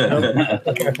 something, Hey,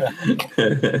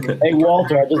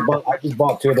 Walter, I just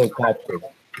bought 2 of those patches.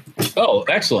 Oh,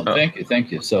 excellent!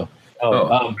 Thank you. So,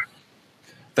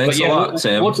 thanks a lot,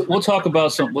 Sam. We'll talk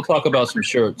about some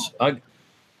shirts.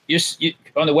 You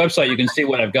on the website, you can see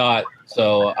what I've got.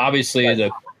 So obviously the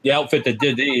outfit that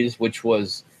did these, which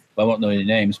was, I won't know any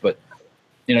names, but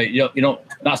you don't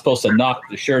not supposed to knock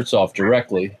the shirts off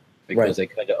directly, because they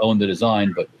kind of own the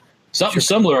design, but something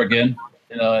similar again,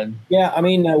 Yeah, I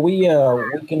mean, we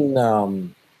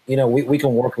can, we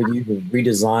can work with you to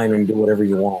redesign and do whatever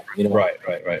you want. Right.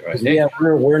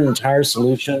 We're an entire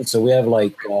solution, so we have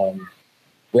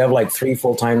like 3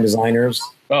 full-time designers.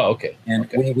 Oh, okay. And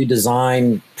we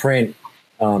design, print,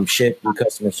 ship, do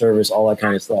customer service, all that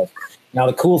kind of stuff. Now,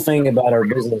 the cool thing about our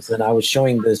business, and I was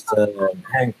showing this to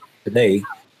Hank today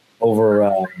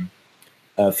over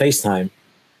FaceTime.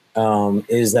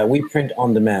 Is that we print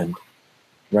on demand,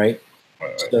 right?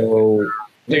 So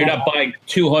So you're not buying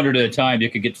 200 at a time. You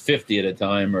could get 50 at a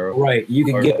time, or Right. You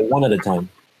can get one at a time.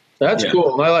 That's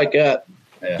cool. I like that.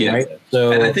 Yeah. Right.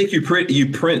 So And I think you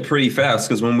print pretty fast,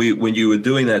 because when you were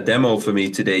doing that demo for me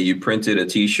today, you printed a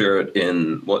T-shirt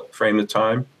in what frame of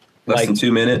time? Less than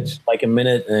 2 minutes. like a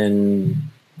minute and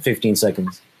 15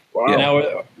 seconds. Wow. Yeah.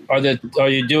 Now,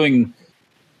 do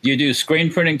you do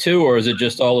screen printing too, or is it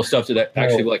just all the stuff that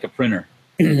actually like a printer?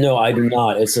 No, I do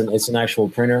not. It's an actual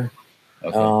printer.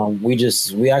 Okay.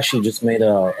 We actually just made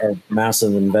a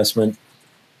massive investment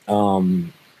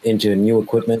into new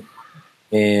equipment,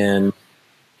 and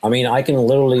I mean, I can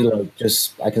literally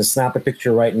I can snap a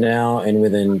picture right now, and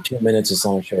within 2 minutes it's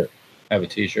on a shirt. Have a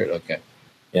T-shirt. Okay.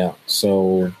 Yeah.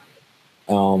 So,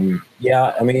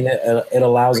 yeah, I mean, it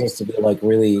allows us to be like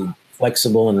really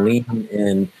flexible and lean,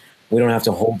 and we don't have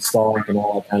to hold stock and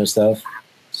all that kind of stuff.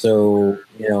 So,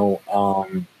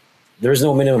 there's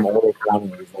no minimum order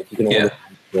quantities. Like you can order.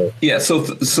 Yeah. So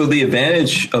the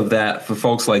advantage of that for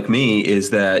folks like me is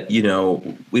that,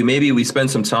 we spend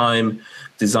some time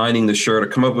designing the shirt or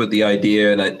come up with the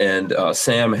idea, and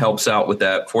Sam helps out with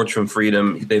that. Forge from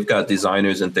Freedom, they've got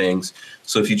designers and things.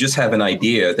 So if you just have an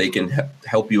idea, they can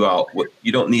help you out.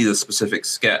 You don't need a specific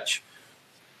sketch.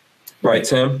 Right,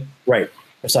 Sam? Right.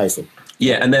 Precisely.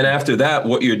 Yeah. And then after that,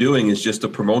 what you're doing is just a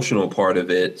promotional part of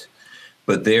it.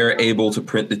 But they're able to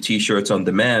print the T-shirts on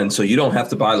demand. So you don't have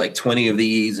to buy like 20 of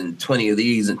these and 20 of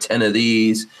these and 10 of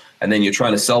these. And then you're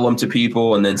trying to sell them to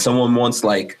people. And then someone wants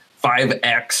like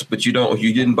 5X, but you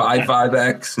didn't buy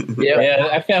 5X. Yeah,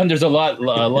 I found there's a lot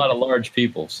of large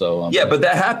people. So yeah, but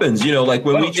that happens, like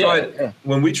when we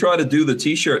try to do the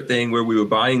T-shirt thing where we were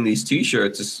buying these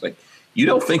T-shirts, it's like, you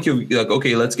don't think you're like,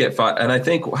 okay, let's get 5. And I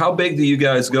think, how big do you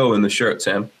guys go in the shirt,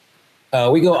 Sam?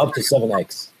 We go up to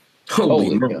 7X.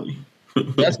 Holy moly.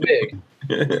 That's big.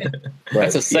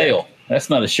 That's a sale. Yeah. That's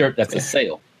not a shirt. That's a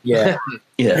sale. Yeah.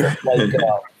 Yeah.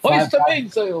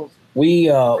 Big sales. We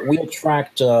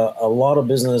attract a lot of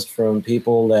business from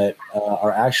people that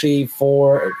are actually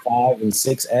 4 or 5 and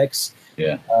 6X.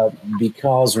 Yeah.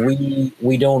 Because we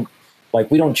don't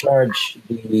charge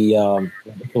the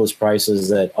ridiculous prices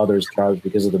that others charge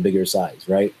because of the bigger size,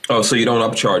 right? Oh, so you don't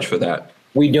upcharge for that?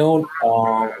 We don't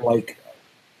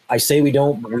I say we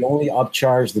don't. We only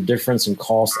upcharge the difference in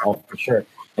cost of the shirt,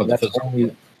 and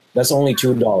that's only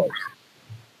 $2.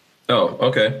 Oh,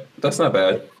 okay, that's not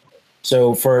bad.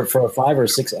 So for a 5 or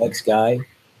 6X guy,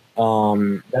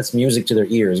 that's music to their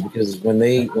ears, because when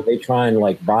they try and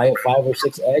like buy a 5 or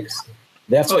 6X,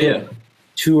 they have to pay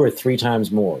 2 or 3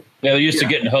 times more. Yeah, they're used to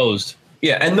getting hosed.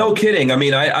 Yeah, and no kidding. I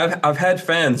mean, I've had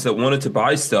fans that wanted to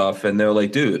buy stuff, and they're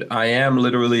like, "Dude, I am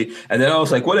literally." And then I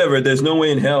was like, "Whatever. There's no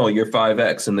way in hell you're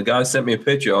 5X." And the guy sent me a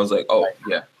picture. I was like, "Oh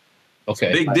yeah,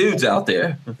 okay, big dudes out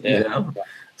there." Yeah.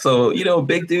 So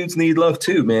big dudes need love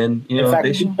too, man. In fact,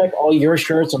 if you check all your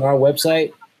shirts on our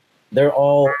website, they're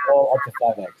all up to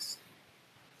 5X.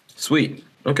 Sweet.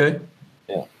 Okay.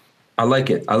 Yeah. I like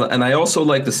it. And I also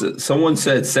like this. Someone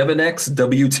said 7X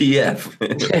WTF.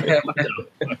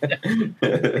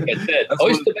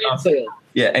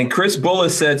 Yeah. And Chris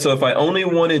Bullis said, so if I only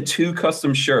wanted 2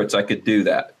 custom shirts, I could do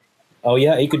that. Oh,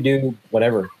 yeah. You could do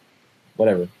whatever.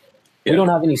 Yeah. We don't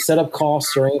have any setup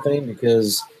costs or anything,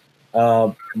 because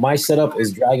my setup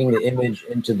is dragging the image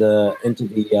into the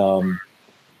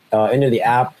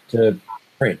app to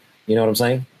print. You know what I'm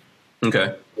saying?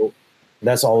 Okay. So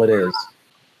that's all it is.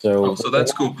 So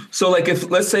that's cool. So like, if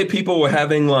let's say people were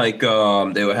having like they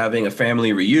were having a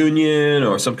family reunion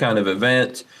or some kind of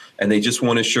event, and they just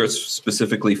wanted shirts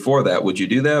specifically for that, would you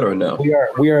do that or no?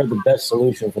 We are the best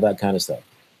solution for that kind of stuff.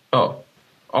 Oh,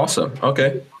 awesome.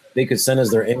 Okay. They could send us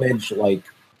their image like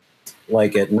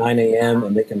at 9 a.m.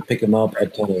 and they can pick them up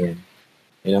at 10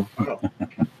 a.m.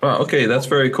 Oh, okay, that's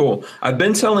very cool. I've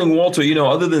been telling Walter,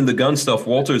 other than the gun stuff,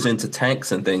 Walter's into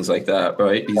tanks and things like that,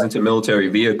 right? He's into military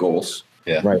vehicles.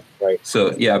 Yeah. Right.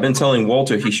 So yeah, I've been telling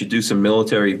Walter he should do some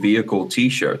military vehicle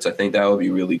T-shirts. I think that would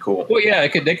be really cool. Well, yeah,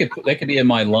 they could be in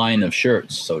my line of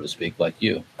shirts, so to speak, like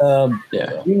you.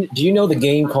 Yeah. Do you know the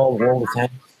game called World of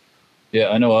Tanks? Yeah,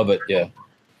 I know of it. Yeah.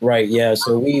 Right. Yeah.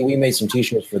 So we made some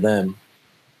T-shirts for them.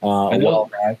 A while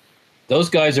back. Those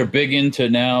guys are big into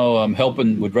now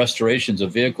helping with restorations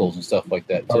of vehicles and stuff like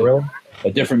that too. Oh, really?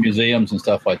 At different museums and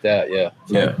stuff like that. Yeah.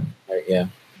 So, yeah. Right, yeah.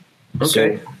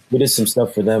 Okay. So we did some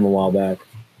stuff for them a while back.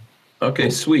 Okay,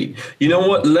 sweet. You know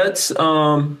what? Let's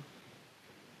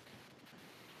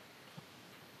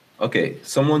okay,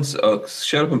 someone's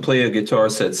shut up and play a guitar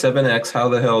said 7X, how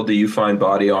the hell do you find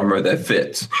body armor that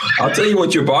fits? I'll tell you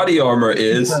what your body armor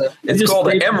is. It's called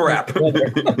an MRAP.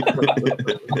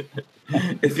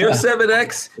 If you're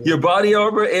 7X, your body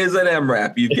armor is an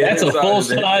MRAP. You get That's a inside of it.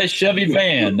 full-size Chevy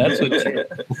van. That's what.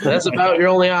 That's about your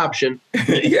only option.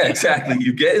 Yeah, exactly.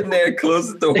 You get in there,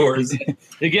 close the doors.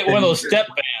 You get one of those step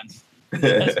vans.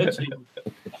 That's what you,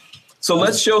 So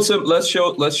let's show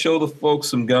the folks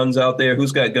some guns out there.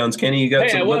 Who's got guns? Kenny, you got hey,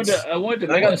 some? I wanted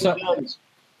to I got point some something. guns.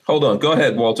 Hold on. Go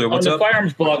ahead, Walter. On What's the up?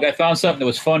 firearms blog, I found something that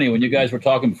was funny when you guys were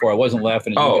talking before. I wasn't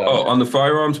laughing at you guys. Oh, on the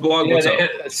firearms blog? Yeah, What's up?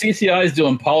 CCI is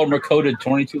doing polymer-coated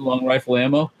 22 long rifle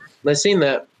ammo, I seen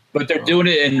that. but they're doing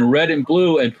it in red and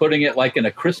blue and putting it like in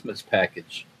a Christmas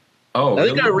package. Oh, I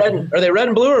think really? they're red. Are they red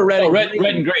and blue or red? Oh, and red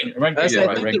green? and green. Red, I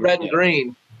yeah, think red, the red and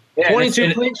green. Yeah, 22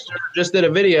 and Plinkster just did a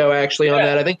video actually on Yeah.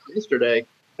 that. I think yesterday.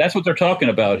 that's what they're talking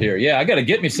about here. Yeah, I got to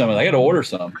get me some of that. I got to order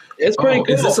some. It's pretty Oh,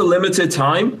 cool. is this a limited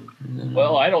time?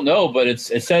 Well, I don't know, but it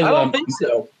says I don't think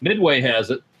so. Midway has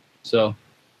it. So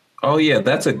Oh yeah,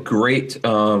 that's a great.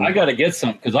 I got to get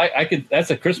some because I could. That's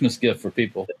a Christmas gift for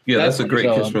people. Yeah, that's a great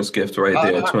So, Christmas gift right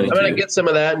I'm there. 22. gonna get some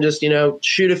of that and just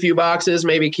shoot a few boxes.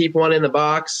 Maybe keep one in the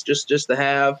box just to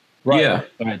have. Right. Yeah.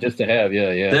 Right, just to have.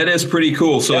 Yeah. That is pretty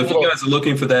cool. So Yeah, if you guys are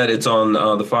looking for that, it's on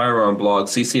the firearm blog.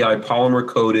 CCI polymer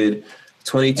coated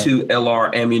 22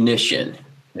 LR ammunition.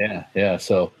 Yeah.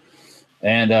 So,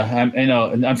 and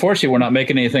unfortunately, we're not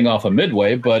making anything off of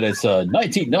Midway, but it's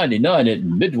 $19.99 at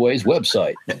Midway's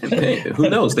website. Hey, who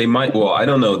knows? They might. Well, I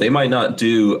don't know. They might not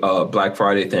do a Black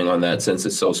Friday thing on that since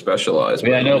it's so specialized.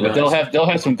 Yeah, I know, who but knows? they'll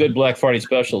have some good Black Friday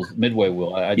specials. Midway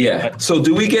will. Yeah. So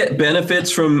do we get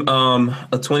benefits from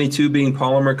a 22 being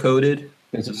polymer coated?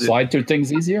 Does it slide through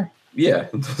things easier? Yeah.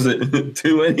 Does it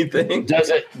do anything? Does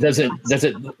it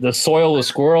the soil the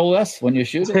squirrel less when you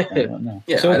shoot it? I don't know.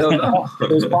 Yeah, So I don't know. it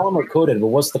was polymer coated, but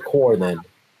what's the core then?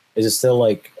 Is it still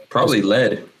like Probably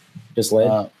lead. just lead?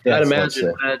 I'd that's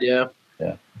imagine that. Yeah.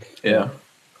 Yeah.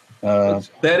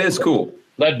 That is cool.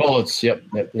 Lead bullets. Yep.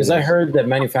 Because I heard that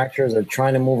manufacturers are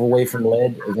trying to move away from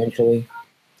lead eventually.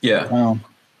 Yeah.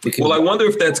 Because Well, I wonder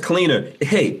if that's cleaner.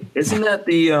 Hey, isn't that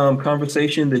the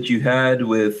conversation that you had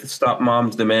with Stop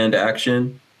Moms Demand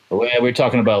Action? We're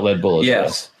talking about lead bullets.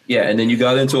 Yes. Yeah, and then you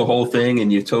got into a whole thing,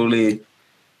 and you totally.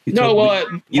 No, well,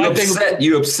 you my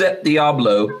thing, upset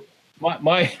Diablo.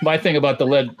 my thing about the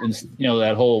lead, and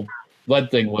that whole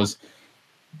lead thing was,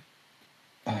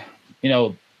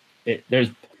 there's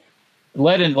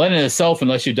lead in itself,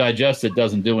 unless you digest it,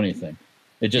 doesn't do anything.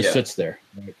 It just Yeah. sits there.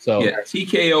 Right? So Yeah,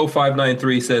 TKO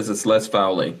 593 says it's less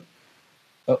fouling.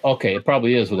 okay, it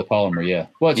probably is with a polymer. Yeah.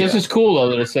 Well, it's just as cool though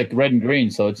that it's like red and green.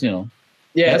 So it's Yeah,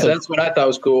 That's that's what I thought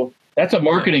was cool. that's a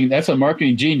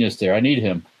marketing genius there. I need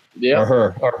him Yeah. or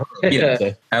her. Yeah.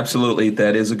 Say. Absolutely,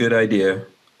 that is a good idea.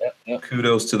 Yeah.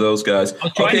 Kudos to those guys.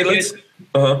 I'm trying Okay, to let's.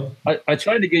 Uh-huh. I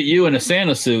tried to get you in a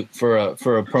Santa suit for a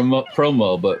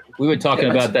promo, but we were talking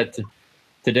Yeah, about that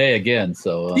today again.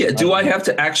 So Yeah, do I have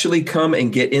to actually come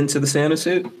and get into the Santa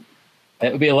suit?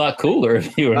 That would be a lot cooler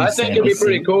if you were. In I a think Santa it'd be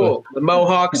pretty suit, cool. The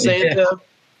Mohawk Santa.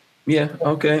 Yeah.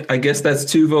 Okay. I guess that's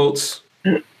 2 votes.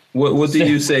 What do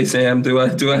you say, Sam? Do I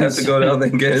have to go down there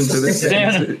and get into but this?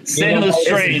 Santa's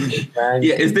strange. man,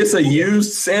 Yeah. Is this a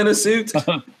used Santa suit?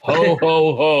 Ho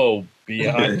ho ho!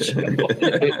 Biatch.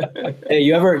 hey,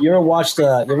 you ever watched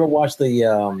the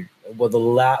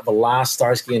last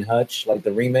Starsky and Hutch, like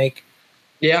the remake?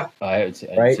 Yeah. I didn't see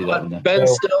that Right. one. No. Ben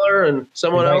So- Stiller and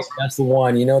someone Right, else. that's the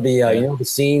one. You know the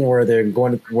scene where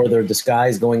they're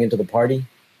disguised going into the party.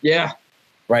 Yeah.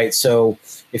 Right. So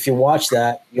if you watch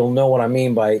that, you'll know what I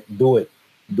mean by do it.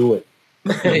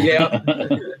 Yeah.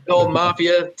 The old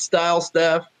mafia style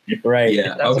stuff. Right.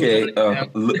 Yeah. That's Okay.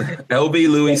 what LB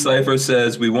Louis Cipher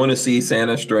says we want to see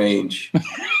Santa Strange.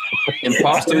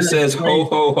 Imposter says ho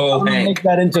ho I'm ho gonna Hank. make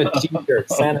that into a t-shirt.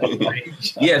 Santa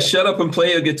Strange. Yeah. Shut up and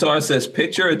play a guitar says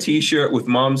picture a T-shirt with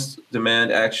Mom's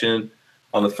Demand Action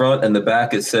on the front and the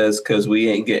back. It says because we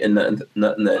ain't getting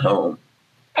nothing at home.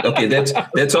 Okay,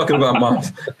 they're talking about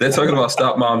moms. They're talking about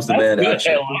Stop Moms Demand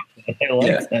Action. I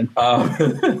like that.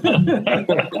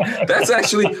 That's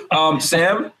actually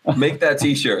Sam. Make that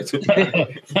T-shirt.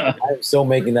 I'm still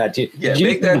making that t-shirt. Yeah,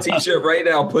 make that T-shirt right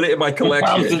now. Put it in my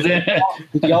collection.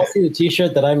 Did y'all see the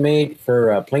t-shirt that I made for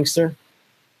Plinkster?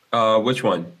 Which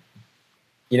one?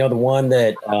 You know the one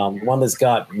that's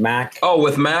got Mac. Oh,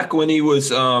 with Mac when he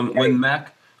was when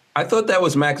Mac. I thought that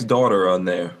was Mac's daughter on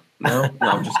there. No,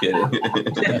 I'm just kidding.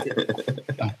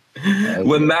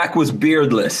 When Mac was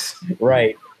beardless.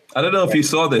 Right. I don't know if you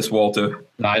saw this, Walter.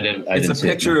 No, I didn't. It's a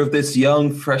picture of this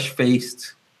young,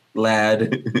 fresh-faced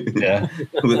lad Yeah.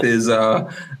 with his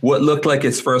what looked like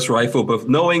his first rifle. But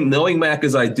knowing Mac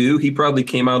as I do, he probably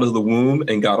came out of the womb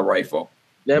and got a rifle.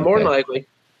 Yeah, more than Okay. likely.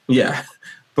 Yeah.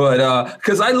 But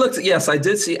because I looked, yes, I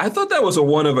did see. I thought that was a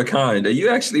one of a kind. Are you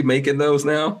actually making those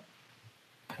now?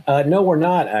 No, we're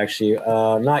not actually.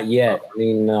 Not yet. I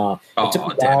mean, it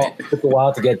took a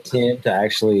while to get Tim to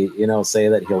actually, say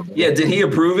that he'll do it. Did he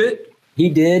approve it? He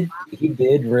did. He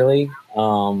did really.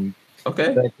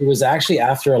 Okay. But it was actually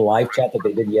after a live chat that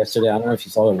they did yesterday. I don't know if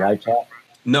you saw the live chat.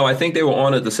 No, I think they were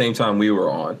on at the same time we were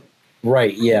on.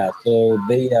 Right. Yeah. So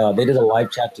they did a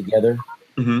live chat together.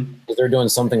 Mm-hmm. Because they're doing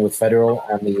something with Federal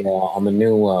on the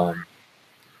new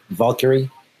Valkyrie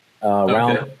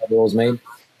round that Federal's made.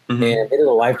 Mm-hmm. And they did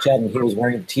a live chat, and he was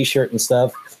wearing a T-shirt and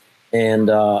stuff. And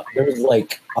there was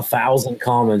like 1,000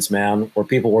 comments, man, where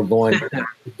people were going,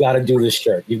 "You've got to do this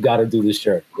shirt. You've got to do this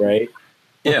shirt, right?"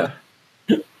 Yeah.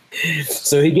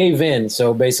 So he gave in.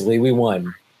 So basically, we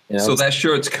won. So that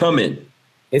shirt's coming.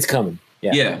 It's coming.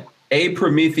 Yeah. Yeah. A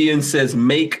Promethean says,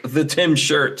 "Make the Tim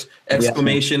shirt!"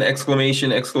 Exclamation!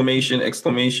 Exclamation! Exclamation!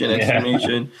 Exclamation!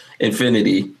 Exclamation!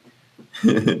 Infinity.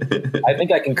 I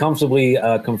think I can comfortably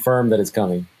confirm that it's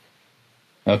coming.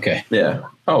 Okay. Yeah.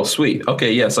 Oh, sweet.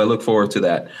 Okay. Yes, I look forward to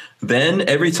that. Then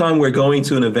every time we're going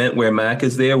to an event where Mac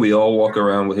is there, we all walk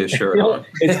around with his shirt on.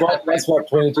 That's what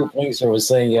 22 Plinkster was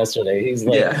saying yesterday. He's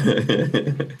like,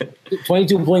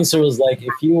 22 Plinkster was like,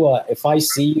 if I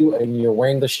see you and you're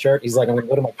wearing the shirt, he's like, I'm gonna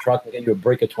go to my truck and get you a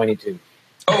break of 22.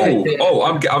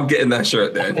 I'm getting that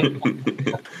shirt then.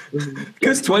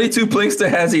 Because 22 Plinkster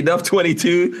has enough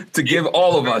 22 to give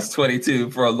all of us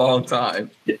 22 for a long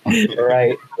time.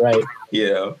 Right.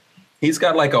 Yeah. He's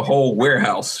got like a whole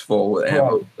warehouse full of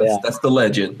ammo. That's the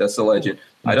legend. That's the legend.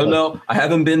 I don't know. I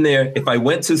haven't been there. If I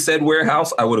went to said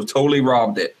warehouse, I would have totally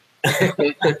robbed it.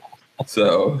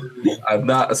 So I've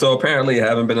not. So apparently I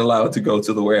haven't been allowed to go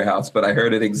to the warehouse, but I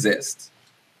heard it exists.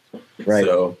 Right.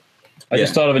 So I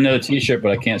just thought of another T-shirt,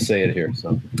 but I can't say it here.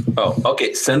 So. Oh,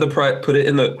 okay. Send put it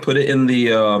in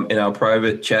in our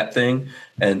private chat thing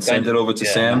and send it over to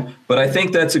Sam. But I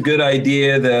think that's a good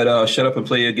idea that Shut Up and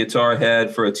Play Your Guitar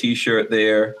had for a T-shirt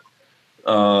there.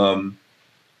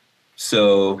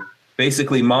 So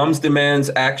basically, Mom's demands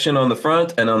action on the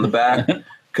front and on the back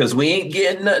because we ain't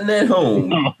getting nothing at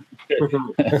home.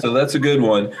 So that's a good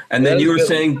one. And then you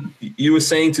were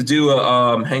saying to do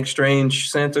a Hank Strange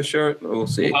Santa shirt. We'll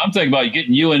see. Well, I'm thinking about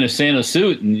getting you in a Santa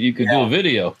suit and you could do a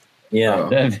video. Yeah.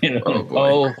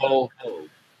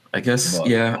 I guess we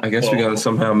got to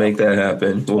somehow make that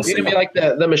happen. We'll see. You're gonna be like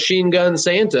the machine gun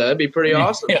Santa. It'd be pretty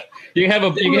awesome. Yeah. You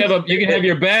can have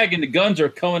your bag and the guns are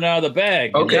coming out of the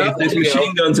bag. Okay, if there's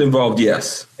machine guns involved,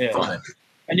 yes. Yeah. Fine.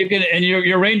 And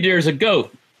your reindeer is a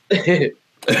goat.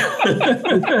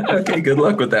 Okay, good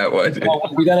luck with that one.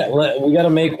 We gotta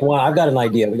make one. I've got an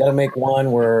idea. We gotta make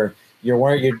one where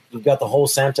you've got the whole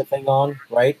Santa thing on,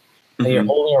 right? And you're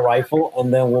holding a rifle,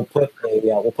 and then we'll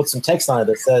put some text on it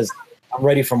that says, "I'm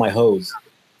ready for my hose."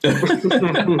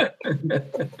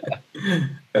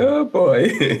 Oh boy.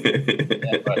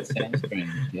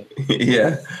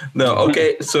 Yeah. No.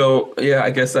 Okay. So yeah,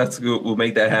 I guess that's good. We'll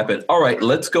make that happen. All right.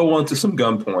 Let's go on to some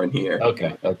gun porn here.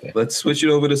 Okay. Let's switch it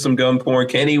over to some gun porn.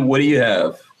 Kenny, what do you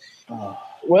have?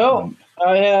 Well,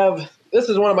 I have. This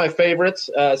is one of my favorites,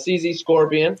 CZ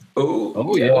Scorpion.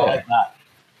 Oh yeah.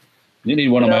 You need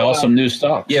one of my awesome new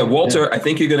stocks. Yeah, Walter, I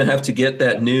think you're going to have to get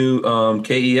that new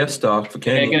KEF stock for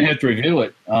Kenny. You're going to have to review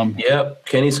it. Yep,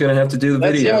 Kenny's going to have to do the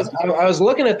video. I was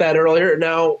looking at that earlier.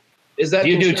 Now, is that do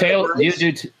you do tail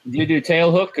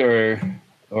hook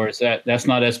or is that's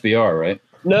not SBR, right?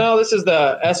 No, this is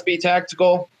the SB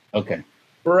Tactical. Okay.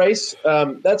 Brace.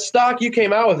 That stock you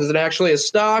came out with, is it actually a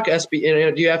stock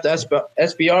SB? Do you have to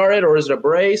SBR it, or is it a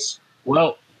brace?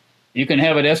 Well, you can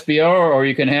have it SBR or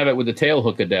you can have it with a tail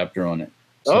hook adapter on it.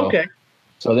 So, okay.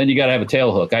 So then you got to have a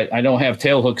tail hook. I don't have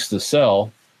tail hooks to sell.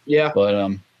 Yeah.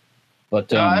 But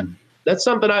that's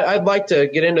something I'd like to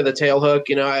get into, the tail hook.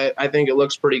 I think it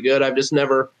looks pretty good. I've just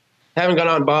haven't gone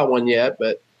out and bought one yet,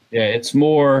 but yeah, it's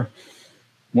more,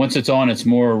 once it's on, it's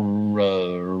more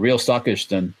real stockish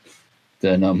than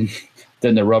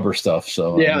the rubber stuff.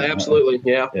 So yeah, absolutely.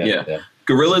 Yeah.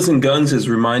 Gorillas and Guns is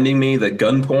reminding me that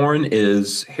gun porn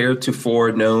is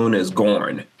heretofore known as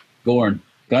Gorn.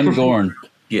 Gun Gorn.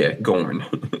 Yeah, Gorn.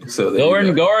 So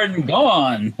Gorn,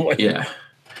 gone. Yeah.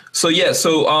 So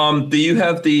do you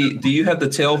have the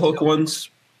tail hook ones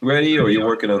ready, or are you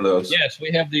working on those? Yes,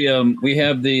 we have the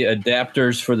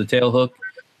adapters for the tail hook,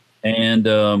 and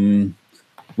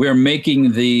we're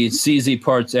making the CZ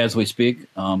parts as we speak.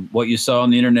 What you saw on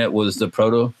the internet was the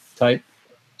prototype.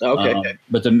 Okay.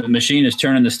 But the machine is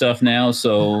turning the stuff now,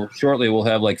 so shortly we'll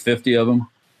have like 50 of them,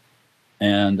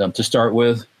 and to start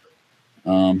with.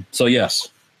 So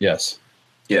yes.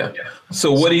 Yeah.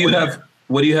 So what do you have?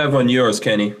 What do you have on yours,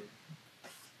 Kenny?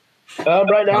 Right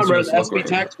now How's I'm yours running the look SB right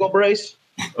now? Tactical brace,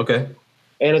 Okay.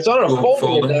 and it's on a Cool, folding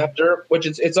folding. adapter, which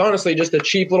it's honestly just a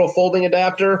cheap little folding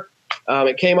adapter.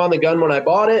 It came on the gun when I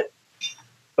bought it,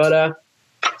 but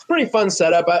it's a pretty fun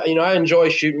setup. I enjoy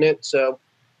shooting it. So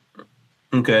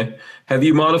Okay. Have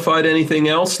you modified anything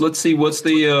else? Let's see. What's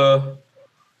the?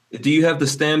 Do you have the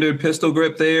standard pistol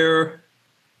grip there?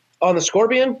 on the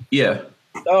Scorpion, Yeah.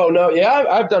 oh no, yeah,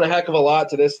 I've done a heck of a lot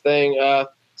to this thing.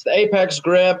 It's the Apex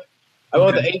grip. I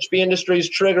went with the HB Industries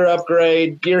trigger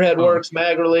upgrade, Gearhead Oh. Works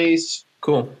mag release,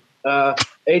 Cool.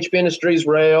 HB Industries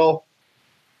rail,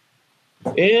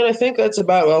 and I think that's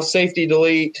about safety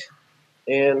delete,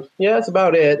 and yeah, that's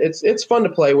about it. It's fun to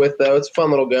play with though. It's a fun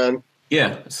little gun.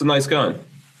 Yeah, it's a nice gun.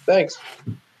 Thanks.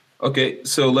 Okay,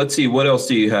 so let's see. What else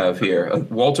do you have here?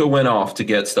 Walter went off to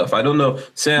get stuff. I don't know,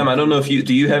 Sam. I don't know if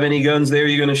do you have any guns there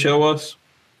you're going to show us?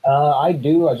 I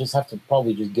do. I just have to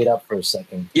probably just get up for a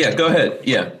second. Yeah, go ahead.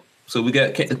 Yeah. So we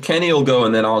got Kenny will go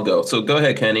and then I'll go. So go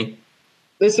ahead, Kenny.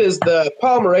 This is the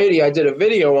Palmer 80 I did a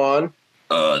video on.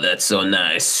 Oh, that's so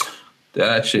nice. That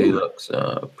actually looks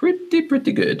pretty good.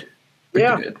 Pretty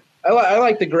Yeah. good. I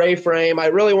like the gray frame. I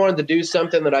really wanted to do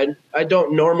something that I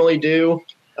don't normally do.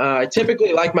 I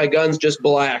typically like my guns just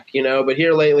black, but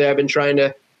here lately I've been trying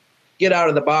to get out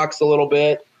of the box a little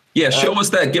bit. Yeah, show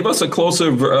us that. Give us a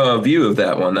closer view of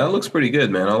that one. That looks pretty good,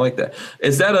 man. I like that.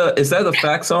 Is that a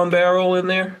Faxon barrel in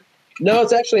there? No,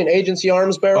 it's actually an Agency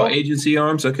Arms barrel. Oh, Agency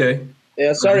Arms. Okay.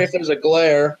 Yeah, sorry if there's a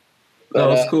glare. But,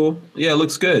 Oh, that's cool. Yeah, it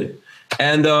looks good.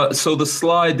 And so the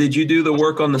slide, did you do the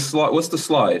work on the slide? What's the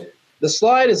slide? The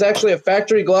slide is actually a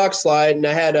factory Glock slide, and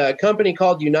I had a company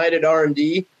called United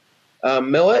R&D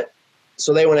mill it.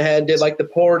 So they went ahead and did like the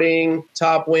porting,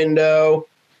 top window,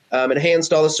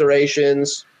 enhanced all the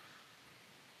serrations.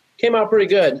 Came out pretty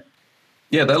good.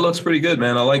 Yeah, that looks pretty good,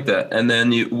 man. I like that. And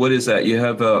then what is that? You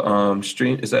have a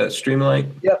stream. Is that Streamlight?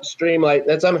 Yep,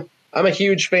 Streamlight. I'm a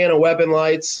huge fan of weapon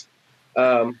lights.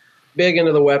 Big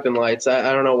into the weapon lights.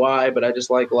 I don't know why, but I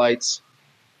just like lights.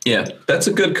 Yeah, that's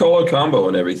a good color combo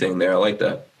and everything there. I like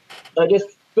that. I just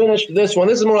finished this one.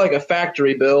 This is more like a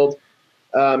factory build.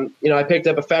 I picked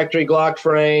up a factory Glock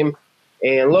frame,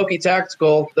 and Loki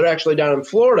Tactical, they're actually down in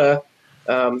Florida.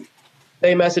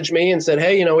 They messaged me and said,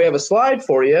 hey, we have a slide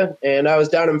for you. And I was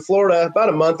down in Florida about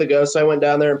a month ago, so I went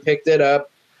down there and picked it up.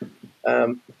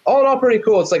 All in all, pretty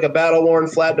cool. It's like a battle-worn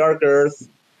flat dark earth.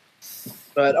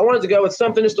 But I wanted to go with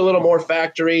something just a little more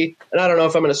factory, and I don't know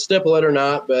if I'm going to stipple it or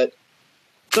not, but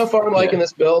so far I'm liking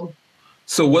this build.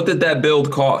 So what did that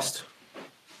build cost?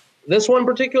 This one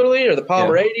particularly, or the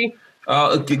Palmer 80?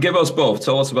 Give us both.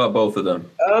 Tell us about both of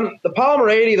them. The Palmer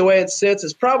 80, the way it sits,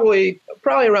 is probably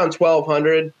around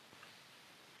 $1,200.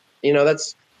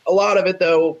 That's a lot of it,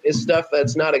 though, is stuff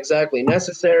that's not exactly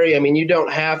necessary. I mean, you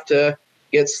don't have to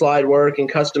get slide work and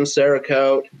custom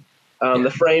Cerakote.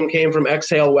 The frame came from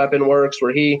Exhale Weapon Works,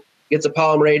 where he gets a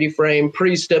Palmer 80 frame,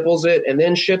 pre-stipples it, and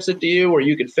then ships it to you where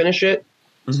you could finish it.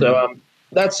 Mm-hmm. So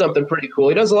that's something pretty cool.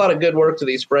 He does a lot of good work to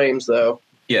these frames, though.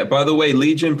 Yeah, by the way,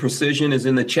 Legion Precision is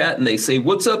in the chat, and they say,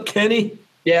 what's up, Kenny?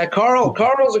 Yeah,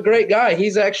 Carl's a great guy.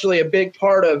 He's actually a big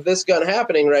part of this gun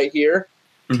happening right here.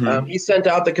 Mm-hmm. He sent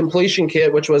out the completion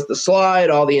kit, which was the slide,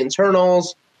 all the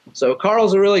internals. So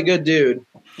Carl's a really good dude.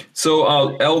 So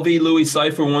LV Louis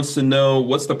Cypher wants to know,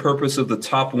 what's the purpose of the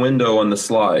top window on the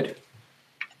slide?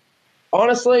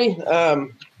 Honestly,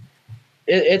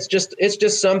 it's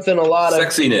just something a lot of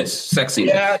sexiness.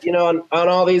 Yeah, on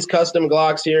all these custom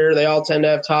Glocks here, they all tend to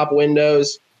have top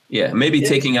windows. Yeah, maybe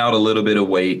taking out a little bit of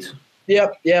weight.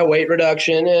 Yep, yeah, weight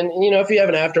reduction, and if you have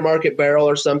an aftermarket barrel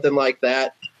or something like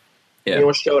that, you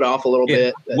want to show it off a little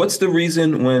bit. What's the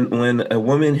reason when a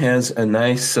woman has a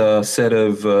nice set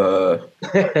of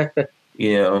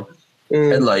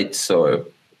headlights or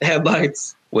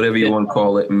whatever you want to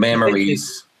call it,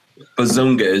 memories,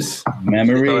 bazungas,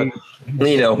 memory,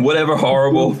 whatever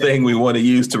horrible thing we want to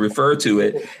use to refer to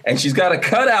it, and she's got a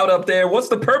cutout up there. What's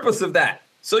the purpose of that?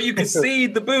 So you can see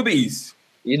the boobies.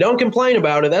 You don't complain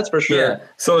about it, that's for sure. Yeah.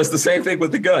 So it's the same thing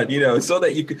with the gun, so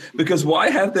that you could, because why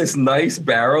have this nice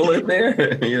barrel in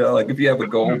there? Like if you have a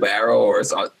gold barrel or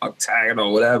it's octagonal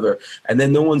or whatever, and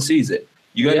then no one sees it.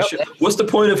 You got to. What's the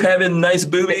point of having nice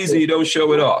boobies and you don't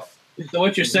show it off? So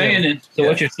what you're saying is,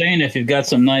 if you've got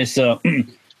some nice,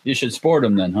 you should sport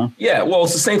them then, huh? Yeah. Well,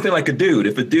 it's the same thing like a dude.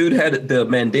 If a dude had the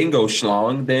Mandingo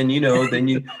schlong, then you wear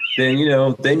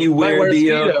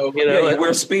Speedo, you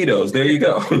wear Speedos. There you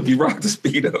go. You rock the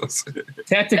Speedos.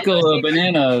 Tactical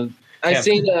banana. I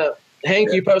seen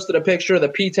Hank. You posted a picture of the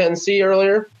P10C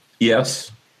earlier.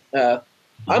 Yes.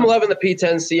 I'm loving the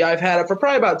P10C. I've had it for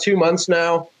probably about 2 months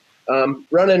now.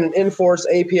 Running an Inforce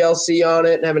APLC on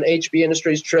it and have an HB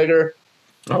Industries trigger.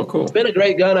 Oh, cool. It's been a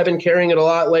great gun. I've been carrying it a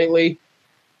lot lately,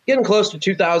 getting close to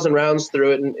 2,000 rounds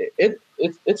through it, and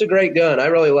it's a great gun. I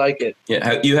really like it.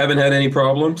 Yeah, you haven't had any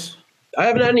problems? I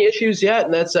haven't had any issues yet,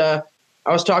 and that's I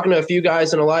was talking to a few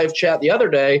guys in a live chat the other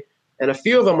day, and a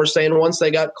few of them were saying once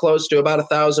they got close to about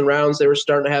 1,000 rounds, they were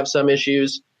starting to have some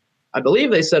issues. I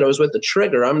believe they said it was with the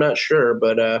trigger. I'm not sure,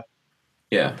 but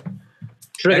yeah,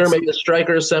 trigger, maybe the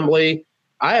striker assembly.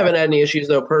 I haven't had any issues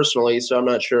though personally, so I'm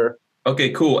not sure.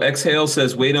 Okay, cool. Exhale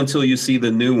says, "Wait until you see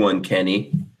the new one,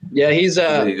 Kenny." Yeah, he's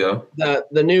there you go.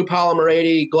 The new Polymer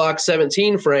 80 Glock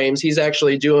 17 frames. He's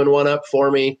actually doing one up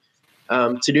for me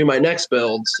to do my next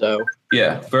build. So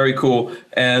yeah, very cool.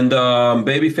 And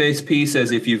Babyface P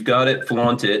says, "If you've got it,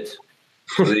 flaunt it."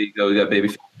 So there you go. We got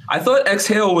Babyface. I thought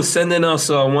Exhale was sending us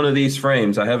one of these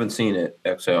frames. I haven't seen it,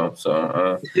 Exhale. So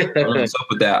I don't know what's up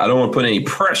with that. I don't want to put any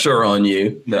pressure on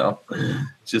you. No,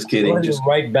 just kidding. Just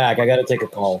right back. I got to take a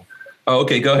call. Oh,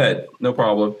 okay. Go ahead. No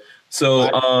problem.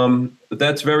 So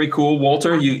that's very cool,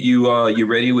 Walter. You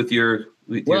ready with your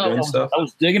gun stuff? I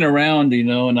was digging around,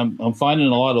 and I'm finding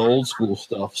a lot of old school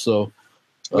stuff. So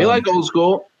we like old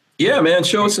school. Yeah, man.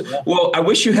 Show us. Well, I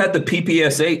wish you had the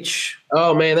PPSH.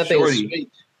 Oh man, that thing is sweet.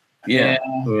 Yeah.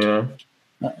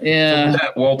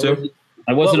 That, Walter.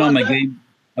 I wasn't on my game.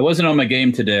 I wasn't on my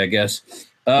game today, I guess.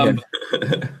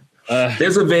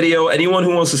 There's a video. Anyone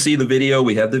who wants to see the video,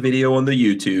 we have the video on the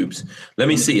YouTubes. Let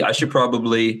me see. I should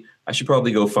probably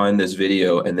go find this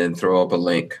video and then throw up a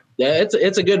link. Yeah,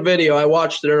 it's a good video. I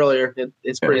watched it earlier.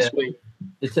 It's pretty sweet.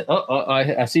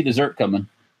 I see dessert coming.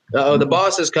 The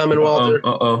boss is coming, Walter.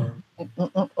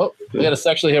 We got to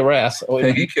sexually harass.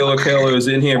 Peggy Killer is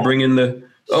in here bringing the.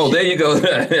 Oh, there you go.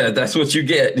 That's what you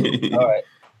get. All right,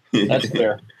 that's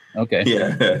fair. Okay.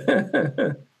 Yeah.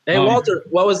 Hey, Walter,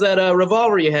 what was that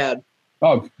revolver you had?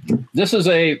 Oh, this is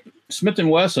a Smith &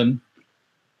 Wesson.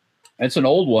 It's an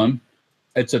old one.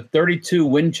 It's a 32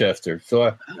 Winchester.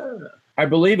 So I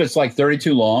believe it's like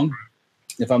 32 long,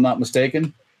 if I'm not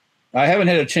mistaken. I haven't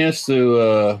had a chance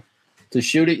to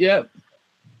shoot it yet,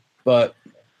 but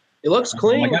it looks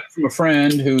clean. I got it from a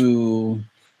friend who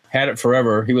had it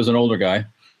forever. He was an older guy,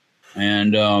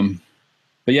 and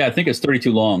but yeah, I think it's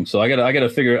 32 long. So I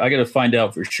gotta find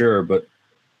out for sure. But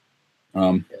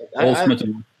old Smith.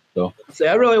 So see,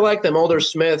 I really like them older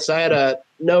Smiths. I had a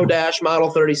no dash model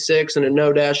 36 and a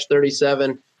no dash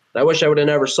 37. I wish I would have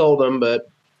never sold them. But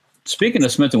speaking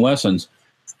of Smith & Wessons,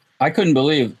 I couldn't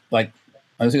believe, like,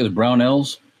 I think it was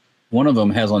Brownells. One of them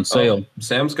has on sale.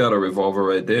 Sam's got a revolver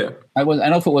right there. I don't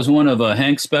know if it was one of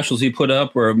Hank's specials he put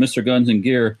up or Mr. Guns and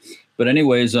Gear, but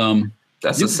anyways,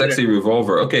 that's a sexy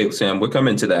revolver. Okay, Sam, we're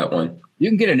coming to that one. You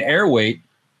can get an Airweight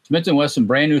Smith & Wesson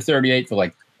brand new 38 for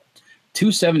like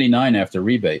 $279 after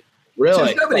rebate.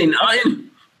 Really? $279?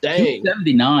 Dang.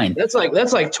 $279.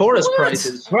 That's like Taurus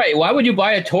prices. Right. Why would you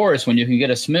buy a Taurus when you can get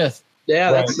a Smith?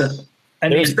 Yeah, that's. I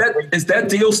mean, is that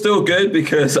deal still good?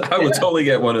 Because I would totally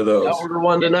get one of those. I'll order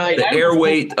one tonight. The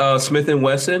Airweight Smith &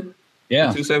 Wesson.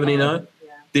 Yeah. $279.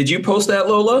 Yeah. Did you post that,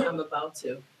 Lola? I'm about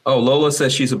to. Oh, Lola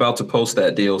says she's about to post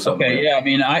that deal somewhere. Okay, yeah. I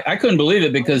mean, I couldn't believe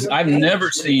it because I've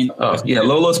never seen. Yeah,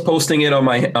 Lola's posting it on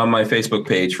my Facebook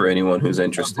page for anyone who's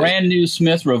interested. A brand new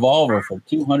Smith revolver for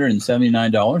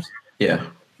 $279. Yeah.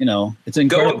 It's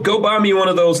incredible. Go buy me one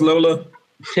of those, Lola.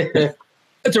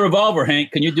 It's a revolver,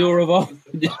 Hank. Can you do a revolver?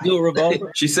 Do a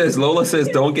revolver? Lola says,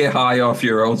 don't get high off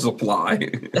your own supply.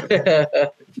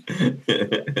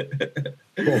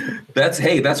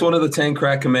 That's one of the 10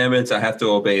 crack commandments. I have to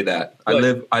obey that.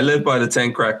 I live by the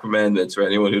 10 crack commandments for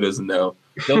anyone who doesn't know.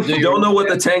 If you don't know what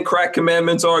the 10 crack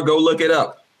commandments are, go look it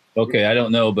up. Okay, I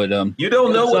don't know, but you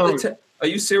don't know what are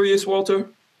you serious, Walter?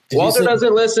 Walter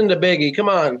doesn't listen to Biggie. Come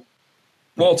on.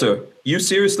 Walter, you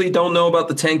seriously don't know about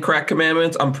the 10 crack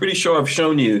commandments? I'm pretty sure I've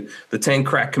shown you the 10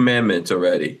 crack commandments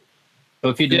already. So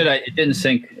if you did, it didn't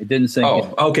sync. It didn't sync.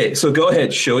 Oh, okay. So go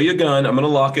ahead. Show your gun. I'm going to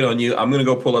lock it on you. I'm going to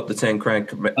go pull up the 10 crack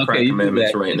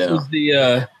commandments right now.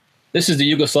 This is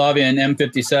the Yugoslavian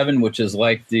M57, which is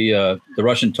like the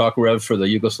Russian Tokarev for the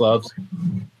Yugoslavs,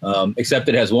 except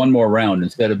it has one more round.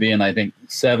 Instead of being, I think,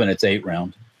 7, it's 8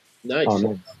 round. Nice. Oh,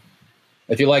 nice.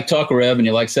 If you like Tokarev and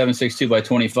you like 7.62 by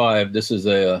 25, this is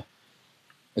a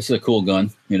cool gun.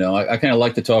 I kind of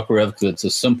like the Tokarev because it's a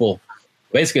simple.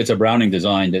 Basically, it's a Browning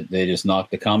design that they just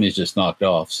knocked. The commies just knocked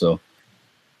off. So,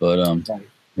 but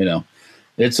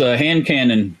it's a hand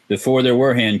cannon before there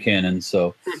were hand cannons.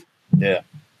 So, yeah.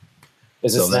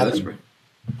 Is it snappy?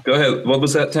 Go ahead. What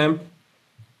was that, Tim?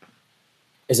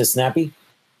 Is it snappy?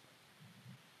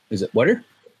 Is it what?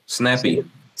 Snappy.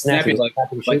 Snappy, like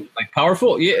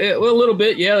powerful. Yeah, well, a little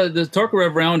bit. Yeah, the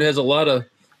Tokarev round has a lot of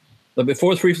But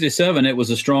before 357, it was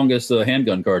the strongest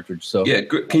handgun cartridge. So Yeah,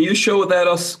 can you show that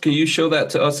us? Can you show that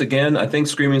to us again? I think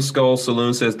Screaming Skull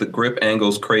Saloon says the grip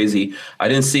angle's crazy. I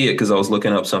didn't see it because I was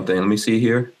looking up something. Let me see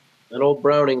here. An old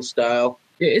Browning style.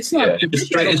 yeah, it's not. Yeah, it's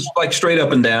straight. It's like straight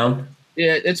up and down.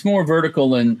 Yeah, it's more vertical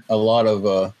than a lot of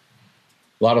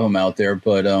them out there,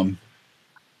 but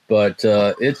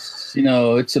it's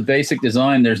it's a basic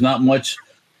design. There's not much.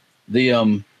 The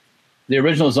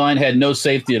original design had no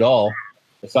safety at all,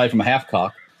 aside from a half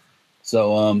cock.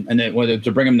 So and then whether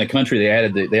to bring them in the country,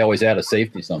 they always add a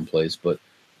safety someplace, but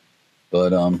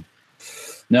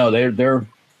no,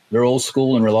 they're old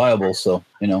school and reliable. So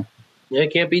Yeah,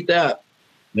 can't beat that.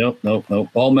 nope,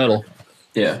 all metal.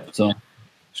 Yeah, So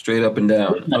straight up and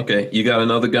down. Okay, you got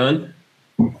another gun?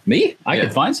 me, I Yeah.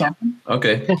 could find something.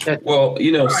 Okay. Well,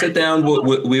 sit down.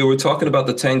 We were talking about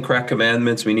the 10 crack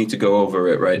commandments. We need to go over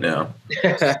it right now.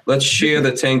 Let's share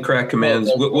the 10 crack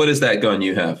commandments. What is that gun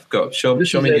you have? Go show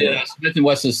This me. is a Smith &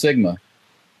 Wesson Sigma,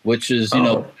 which is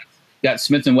got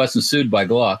Smith & Wesson sued by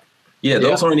Glock. Yeah,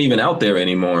 those aren't even out there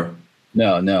anymore.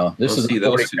 No, this Don't is see a those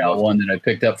 40 two. cal one that I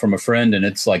picked up from a friend, and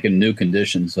it's like in new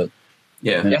condition. So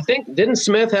Yeah. I think didn't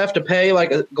Smith have to pay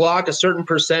like a Glock a certain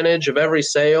percentage of every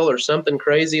sale or something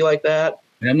crazy like that?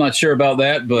 I'm not sure about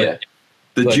that, but Yeah.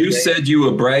 The but Jew said you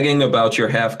were bragging about your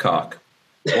half cock.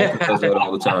 Walter does that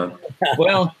all the time.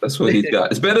 well, That's what he's got.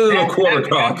 It's better than a quarter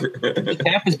cock.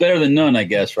 half is better than none, I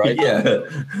guess, right? Yeah.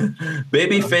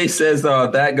 Babyface says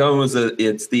that gun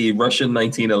it's the Russian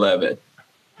 1911.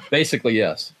 Basically,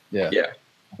 yes. Yeah. Yeah.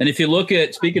 And if you look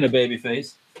at, speaking of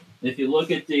Babyface, if you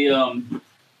look at the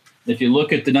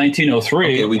 1903,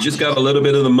 Okay, we just got a little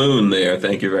bit of the moon there.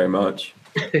 Thank you very much.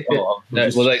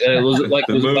 was like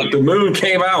The moon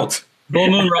came out. full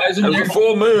moon rising. It was a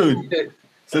full moon.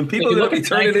 Some people are going to be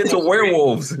turning into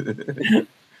werewolves.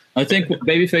 I think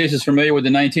Babyface is familiar with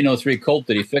the 1903 Colt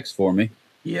that he fixed for me.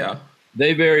 Yeah.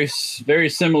 They very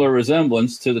similar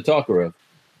resemblance to the Tokarev.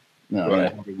 No,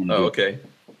 Right. yeah, Oh, okay.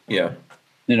 Yeah.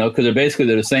 because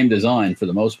they're the same design for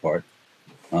the most part.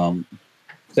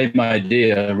 Same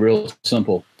idea, real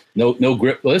simple. No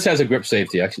grip. Well, this has a grip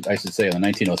safety. I should say the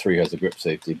 1903 has a grip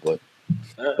safety, but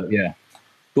yeah,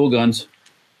 cool guns.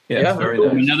 Yeah. Very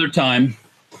cool. nice. Another time.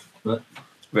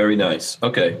 Very nice.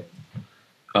 Okay.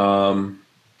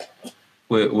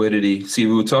 Where did he see?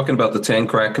 We were talking about the 10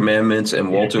 crack commandments,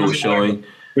 and Walter was showing.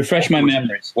 Refresh my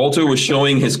memories. Walter was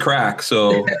showing his crack.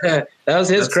 So That was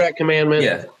his crack commandment.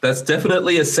 yeah, that's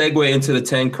definitely a segue into the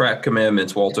 10 crack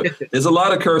commandments, Walter. There's a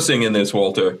lot of cursing in this,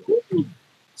 Walter.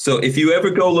 So if you ever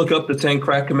go look up the 10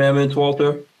 crack commandments,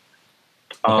 Walter,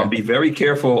 be very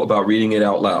careful about reading it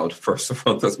out loud. First of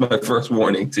all, that's my first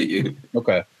warning to you.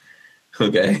 Okay.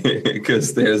 Okay,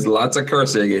 because there's lots of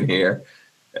cursing in here.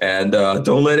 And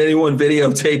don't let anyone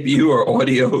videotape you or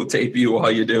audio tape you while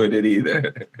you're doing it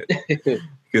either,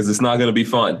 because it's not going to be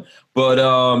fun. But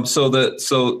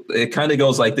so it kind of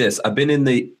goes like this. I've been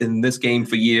in this game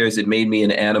for years. It made me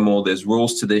an animal. There's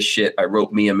rules to this shit. I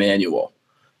wrote me a manual,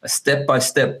 a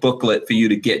step-by-step booklet for you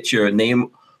to get your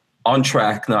name on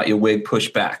track, not your wig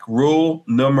pushed back. Rule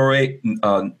numero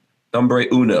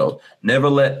uno: never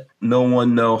let no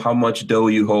one know how much dough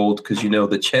you hold, because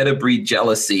the cheddar breed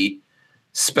jealousy.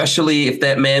 Especially if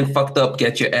that man fucked up,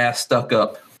 get your ass stuck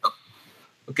up.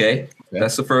 Okay?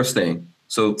 That's the first thing.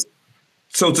 So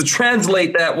to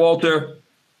translate that, Walter,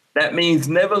 that means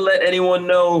never let anyone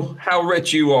know how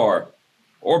rich you are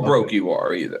or broke you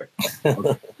are either.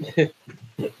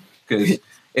 Because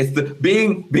it's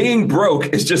being broke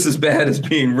is just as bad as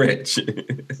being rich.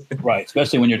 Right.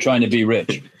 Especially when you're trying to be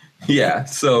rich. Yeah.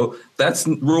 So that's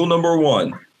rule number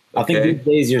one. I think these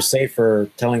days you're safer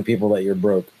telling people that you're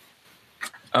broke.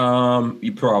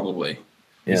 You probably.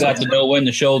 You got to know when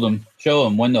to show them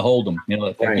when to hold them.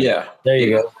 Right. Yeah. There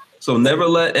you go. So never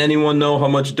let anyone know how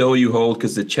much dough you hold,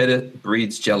 because the cheddar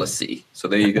breeds jealousy. So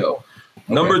there you go.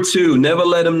 Number two, never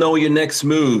let them know your next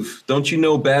move. Don't you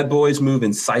know bad boys move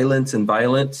in silence and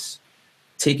violence?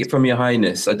 Take it from your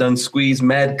highness. I done squeeze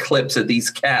mad clips at these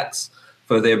cats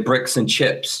for their bricks and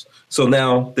chips. So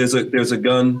now there's a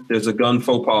gun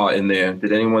faux pas in there.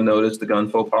 Did anyone notice the gun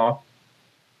faux pas?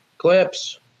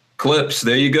 Clips.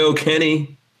 There you go,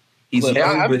 Kenny. He's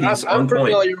young, but he's I'm on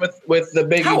point. familiar with the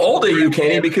Biggie. How old are you,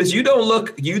 Kenny? Because you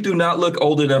do not look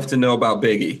old enough to know about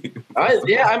Biggie.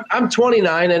 I'm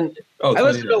 29, and I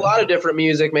listen to a 29. lot of different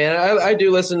music, man. I do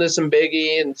listen to some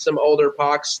Biggie and some older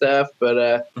Pac stuff, but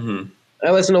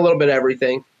I listen to a little bit of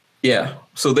everything. Yeah.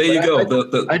 So there you go.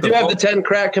 I do have the 10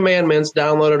 crack commandments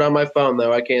downloaded on my phone,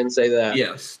 though. I can say that.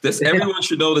 Yes. Everyone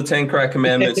should know the 10 crack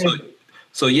commandments.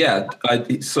 So yeah,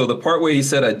 so the part where he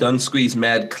said I done squeeze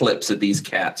mad clips at these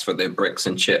cats for their bricks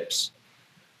and chips.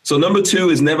 So number 2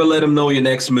 is never let them know your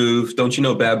next move. Don't you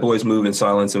know bad boys move in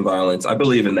silence and violence? I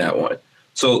believe in that one.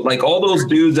 So like all those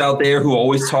dudes out there who are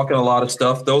always talking a lot of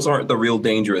stuff, those aren't the real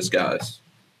dangerous guys.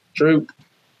 True.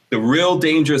 The real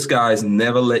dangerous guys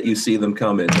never let you see them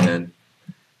coming, man.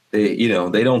 They, you know,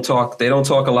 they don't talk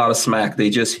a lot of smack. They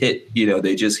just hit, you know,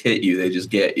 they just hit you. They just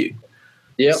get you.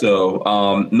 Yeah.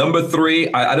 So number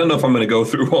 3, I don't know if I'm going to go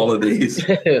through all of these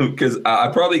because I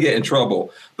probably get in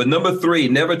trouble. But number 3,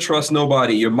 never trust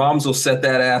nobody. Your moms will set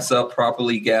that ass up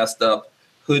properly, gassed up,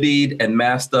 hoodied and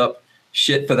masked up.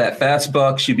 Shit for that fast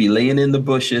buck. She'd be laying in the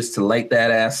bushes to light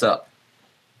that ass up.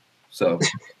 So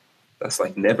that's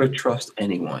like never trust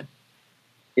anyone.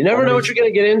 You never know what you're going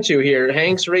to get into here.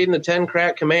 Hank's reading the 10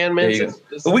 crack commandments.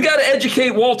 But we got to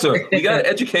educate Walter. We got to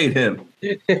educate him.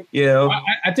 You know,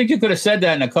 I think you could have said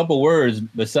that in a couple words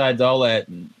besides all that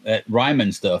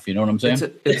rhyming stuff. You know what I'm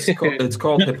saying? It's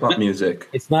called hip hop music.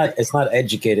 It's not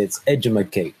educate. It's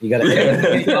edumacate. You got to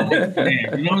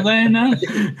educate. You know what I'm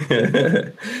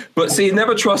saying? But see,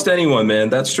 never trust anyone, man.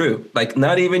 That's true. Like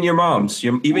not even your moms.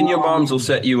 Even your moms will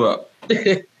set you up.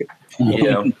 You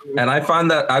know, and I found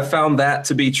that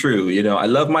to be true. You know, I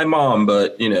love my mom,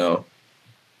 but you know,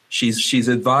 she's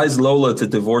advised Lola to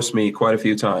divorce me quite a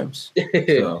few times.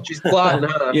 So, she's plotting,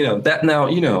 huh? You know, that now,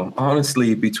 you know,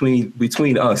 honestly,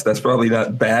 between us, that's probably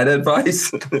not bad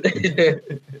advice.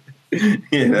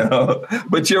 You know,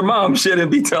 but your mom shouldn't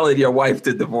be telling your wife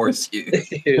to divorce you.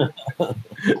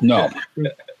 No.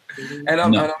 And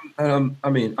I'm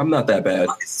not that bad.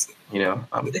 You know,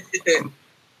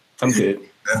 I'm good.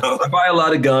 I buy a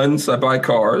lot of guns. I buy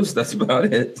cars. That's about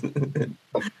it.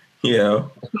 You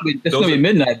know, it's gonna be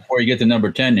midnight before you get to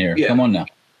number 10 here. Yeah. Come on now.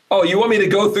 Oh, you want me to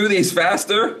go through these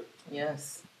faster?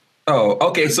 Yes. Oh,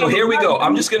 okay. So here we go.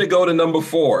 I'm just going to go to number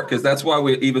 4 because that's why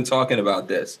we're even talking about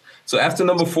this. So after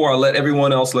number 4, I'll let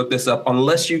everyone else look this up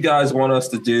unless you guys want us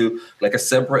to do like a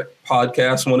separate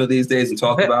podcast one of these days and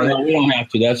talk about it. We don't have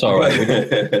to. That's all right.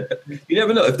 You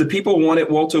never know. If the people want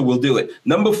it, Walter, we'll do it.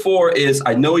 Number 4 is,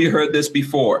 I know you heard this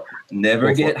before,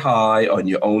 never get high on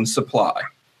your own supply.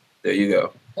 There you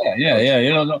go.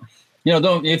 Yeah.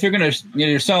 Don't if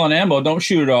you're selling ammo, don't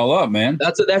shoot it all up, man.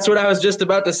 That's what I was just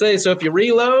about to say. So if you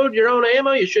reload your own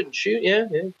ammo, you shouldn't shoot.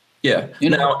 Yeah.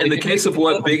 Now, in the case of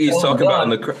what Biggie's talking about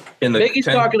in the Biggie's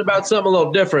talking about something a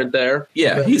little different there.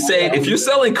 Yeah, he's saying if you're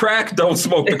selling crack, don't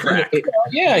smoke the crack.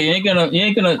 Yeah, you ain't gonna.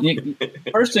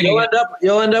 First thing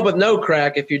you'll end up with no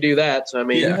crack if you do that. So I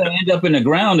mean, you're gonna end up in the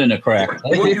ground in a crack.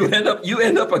 Well, you end up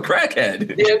a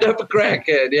crackhead. You end up a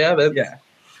crackhead. Yeah.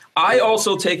 I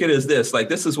also take it as this. Like,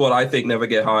 this is what I think. Never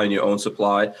get high on your own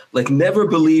supply. Like, never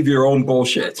believe your own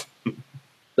bullshit.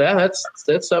 Yeah, that's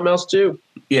something else too.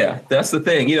 Yeah, that's the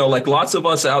thing. You know, like lots of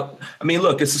us out. I mean,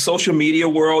 look, it's a social media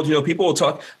world. You know, people will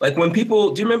talk. Like when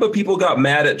people, do you remember people got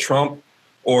mad at Trump,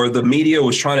 or the media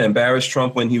was trying to embarrass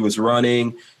Trump when he was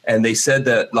running, and they said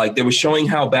that like they were showing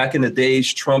how back in the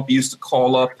days Trump used to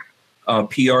call up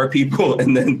PR people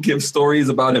and then give stories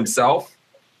about himself.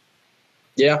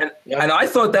 Yeah. And I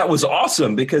thought that was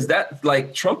awesome because that,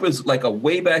 like, Trump is like a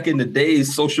way back in the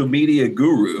days social media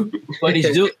guru. But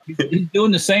he's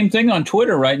doing the same thing on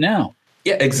Twitter right now.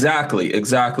 Yeah, exactly.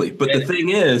 But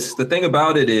the thing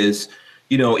about it is,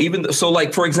 you know, even so,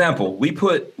 like, for example,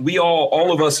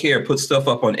 all of us here put stuff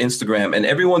up on Instagram and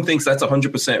everyone thinks that's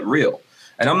 100% real.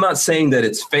 And I'm not saying that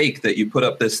it's fake that you put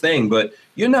up this thing, but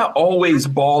you're not always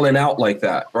balling out like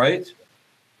that, right?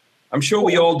 I'm sure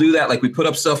we all do that. Like we put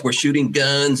up stuff, we're shooting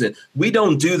guns, and we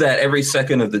don't do that every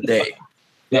second of the day.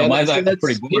 Yeah, that's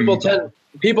pretty boring.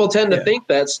 People tend to think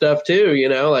that stuff too, you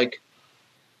know, like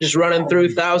just running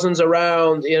through thousands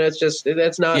around, you know,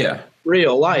 that's not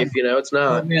real life, you know, it's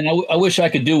not. Man, I wish I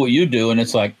could do what you do. And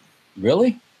it's like,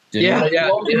 really? You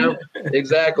know,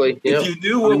 exactly. If you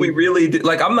knew what we really did,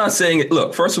 like, I'm not saying it.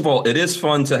 Look, first of all, it is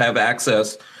fun to have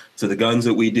access to the guns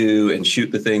that we do and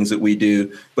shoot the things that we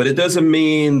do. But it doesn't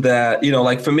mean that, you know,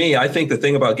 like for me, I think the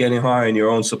thing about getting high on your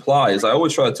own supply is I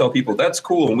always try to tell people that's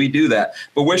cool and we do that,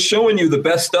 but we're showing you the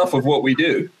best stuff of what we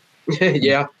do.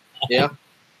 Yeah. You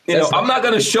know, I'm not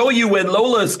going to show you when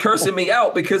Lola is cursing me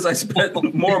out because I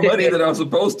spent more money than I was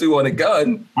supposed to on a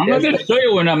gun. I'm not going to show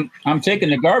you when I'm taking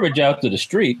the garbage out to the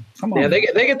street. Come on. Yeah, they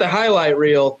get the highlight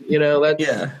reel, you know.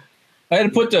 I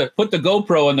had to put the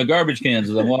GoPro in the garbage cans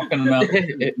as I'm walking them out.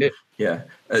 Yeah.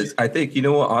 I think, you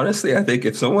know what, honestly, I think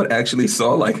if someone actually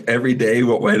saw like every day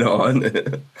what went on,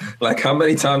 like how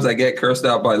many times I get cursed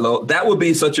out by Lola, that would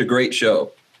be such a great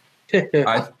show.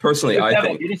 I personally, I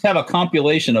think you just have a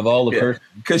compilation of all the curse.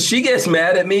 because she gets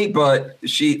mad at me, but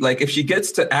she like if she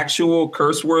gets to actual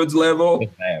curse words level,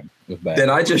 It's bad. then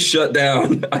I just shut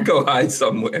down. I go hide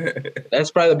somewhere.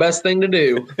 That's probably the best thing to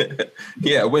do.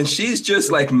 Yeah, when she's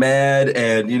just like mad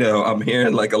and I'm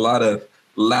hearing like a lot of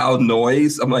loud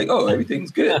noise, I'm like, oh,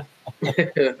 everything's good.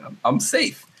 I'm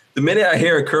safe. The minute I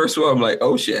hear a curse word, I'm like,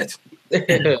 oh shit.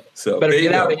 So Better there you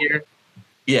get out go. of here.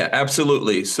 Yeah,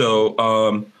 absolutely.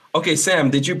 So, okay, Sam,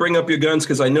 did you bring up your guns?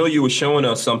 Because I know you were showing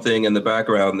us something in the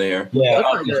background there. Yeah,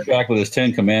 I'll keep track with his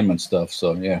 10 Commandments stuff.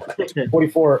 So yeah,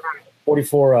 44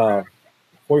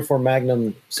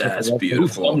 Magnum. That's Ooh,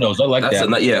 beautiful. thumb nose. I like That's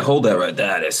that. yeah, hold that right.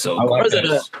 That is so I like Was it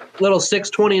gorgeous. a little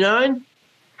 629?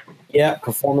 Yeah,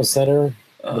 Performance Center.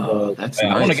 Oh, that's I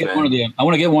want to nice, get man. one of the. I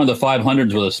want to get one of the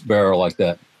 500s with a barrel like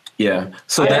that. Yeah.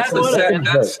 So I that's had the one set. and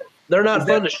That's They're not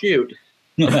fun to shoot.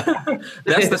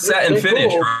 the satin They're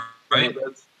finish, cool. right?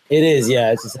 It is,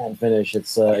 yeah. It's a satin finish.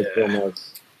 It's real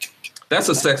nice. That's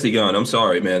a sexy gun. I'm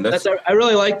sorry, man. That's I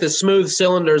really like the smooth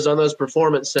cylinders on those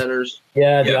performance centers.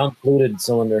 Yeah, the Yeah. unfluted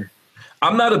cylinder.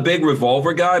 I'm not a big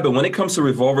revolver guy, but when it comes to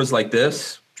revolvers like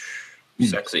this,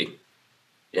 sexy.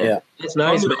 Yeah. It's If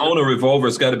I'm nice. gonna Man. own a revolver,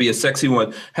 it's got to be a sexy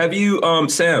one. Have you,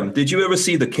 Sam? Did you ever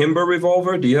see the Kimber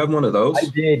revolver? Do you have one of those? I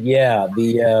did, yeah.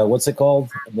 The what's it called?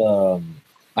 The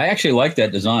I actually like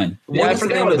that design. Yeah, I What is the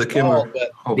forgot name what of the it's Kimber? called,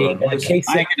 but Hold the on. What is it? K6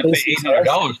 I ain't gonna pay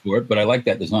 $800 for it, but I like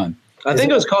that design. I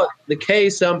think it was called the K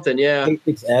something. Yeah,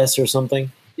 K6S or something.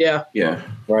 yeah, Yeah.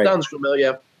 Right. sounds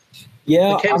familiar.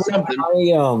 Yeah, The K something.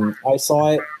 I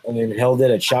saw it and held it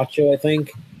at SHOT Show, I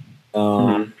think.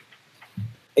 Mhm.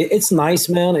 It's nice,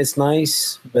 man. It's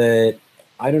nice, but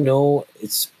I don't know.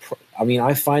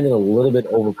 I find it a little bit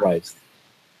overpriced.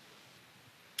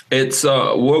 It's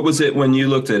what was it when you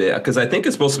looked at it? Because I think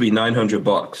it's supposed to be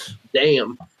 $900.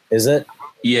 Damn. Is it?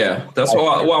 Yeah, that's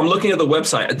why. Well, I'm looking at the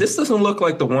website. This doesn't look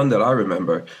like the one that I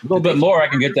remember. A little bit more, I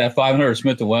can get that 500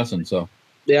 Smith & Wesson. So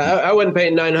Yeah, I wouldn't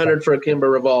pay $900 for a Kimber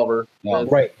revolver. No.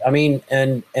 Right. I mean,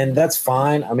 and that's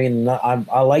fine. I mean,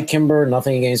 I like Kimber.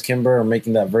 Nothing against Kimber. I'm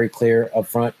making that very clear up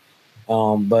front.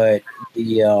 But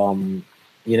the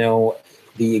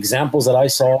the examples that I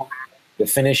saw, the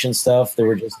finish and stuff, they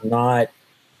were just not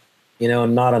a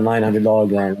 $900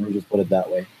 gun. Let me just put it that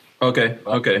way. Okay.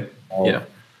 Yeah.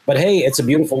 But hey, it's a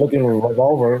beautiful looking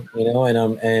revolver,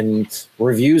 and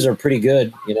reviews are pretty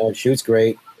good. It shoots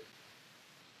great,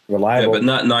 Yeah, reliable. but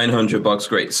not $900.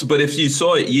 Great. So, but if you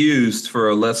saw it used for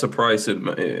a lesser price,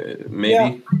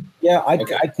 maybe. Yeah,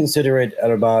 Okay. I'd consider it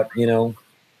at about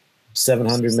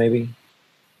 700 maybe.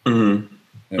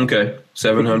 Mm-hmm. Okay.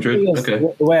 700. Because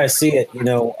Okay. The way I see it,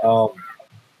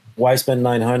 why spend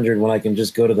 900 when I can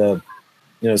just go to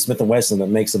the Smith & Wesson that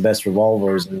makes the best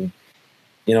revolvers and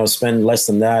spend less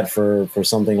than that for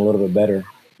something a little bit better.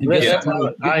 That's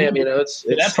how I am. It's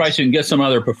at that price, you can get some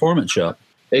other performance shop.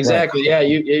 exactly. Yeah,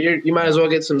 you might as well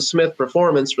get some Smith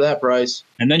Performance for that price.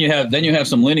 And then you have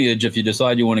some lineage. If you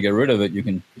decide you want to get rid of it, you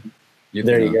can.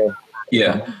 There you go.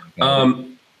 Yeah.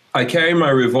 I carry my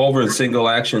revolver in single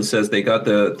action. Says they got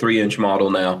the 3-inch model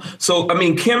now. So I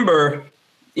mean, Kimber,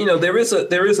 there is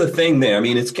a thing there. I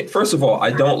mean, it's first of all,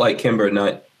 I don't like Kimber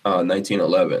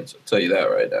 1911s. I'll tell you that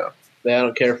right now. Yeah, I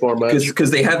don't care for much. Because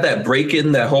they had that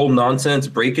break-in, that whole nonsense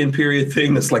break-in period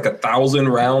thing that's like 1,000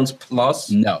 rounds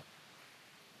plus.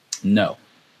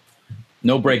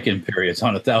 No break-in periods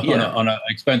on Yeah. on an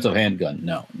expensive handgun.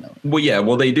 No. Well, yeah,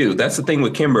 well they do. That's the thing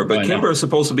with Kimber. But I know. Kimber is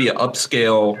supposed to be an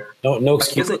upscale. No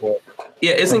excuse Isn't- for it.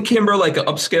 Yeah, isn't Kimber like an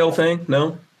upscale thing?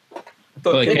 No. I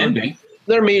thought Well, it Kimber- can be.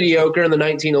 They're mediocre in the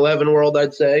 1911 world,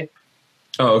 I'd say.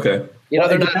 Oh, okay.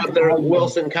 They're not up there with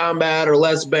Wilson Combat or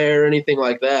Les Bear or anything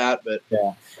like that. But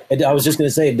I was just going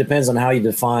to say it depends on how you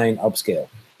define upscale.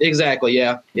 exactly,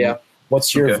 yeah.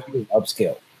 What's your Okay. view of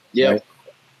upscale? Yeah. Right.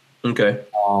 Okay.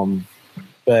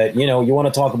 But you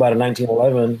want to talk about a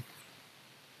 1911.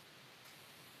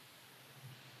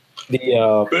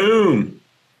 The Boom.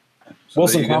 So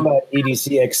Wilson there you go. Combat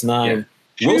EDC X9.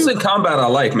 Wilson Combat I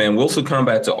like, man. Wilson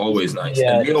Combats are always nice.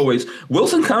 Yeah. And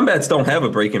Wilson Combats don't have a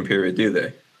break-in period, do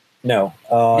they? No,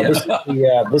 this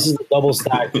is the double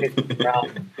stack 15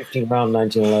 round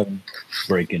 1911.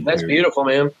 Break-in. That's period. beautiful,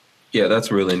 man. Yeah,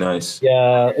 that's really nice.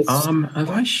 Yeah, it's Have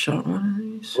I shot one of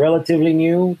these? relatively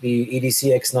new. The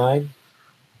EDC X9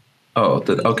 Oh,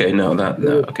 okay. No,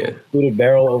 okay. fluted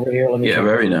barrel over here. Let me Yeah,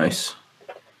 very nice.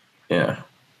 Yeah,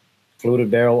 fluted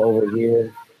barrel over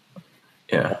here.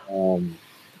 yeah.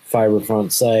 Fiber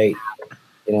front sight.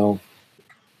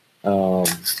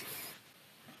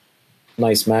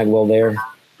 Nice magwell there.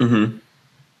 Mm-hmm.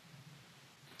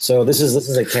 So this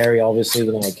is a carry, obviously,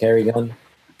 a carry gun.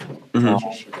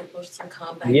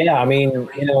 Yeah, I mean,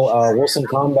 Wilson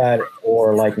Combat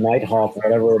or like Nighthawk,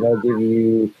 whatever, they'll give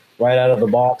you right out of the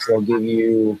box. They'll give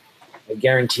you a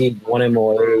guaranteed 1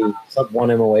 MOA, sub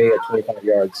 1 MOA at 25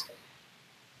 yards.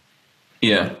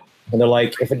 Yeah. And they're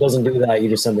like, if it doesn't do that, you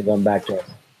just send the gun back to us.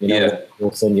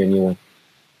 We'll send you a new one.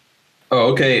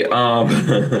 Oh, okay.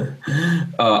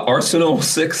 Arsenal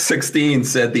 616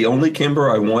 said the only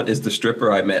Kimber I want is the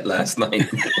stripper I met last night.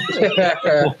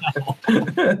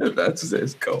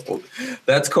 That's cold.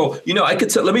 That's cold. I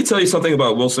could let me tell you something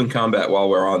about Wilson Combat while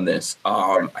we're on this.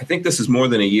 I think this is more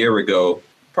than a year ago,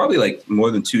 probably like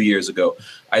more than 2 years ago.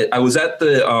 I was at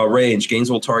the range,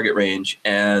 Gainesville Target Range,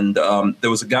 and there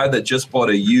was a guy that just bought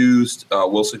a used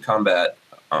Wilson Combat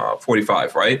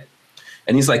 45, right?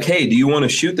 And he's like, hey, do you want to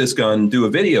shoot this gun, do a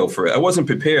video for it? I wasn't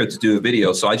prepared to do a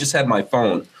video, so I just had my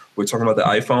phone. We're talking about the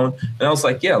iPhone. And I was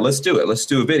like, yeah, let's do it. Let's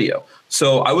do a video.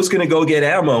 So I was going to go get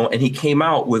ammo, and he came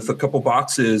out with a couple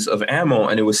boxes of ammo,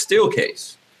 and it was steel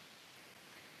case.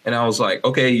 And I was like,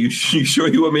 okay, you sure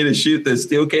you want me to shoot this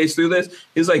steel case through this?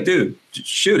 He's like, dude,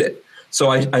 shoot it.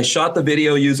 So I shot the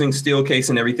video using steel case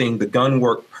and everything. The gun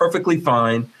worked perfectly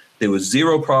fine. There was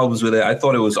zero problems with it. I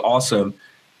thought it was awesome.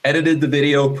 Edited the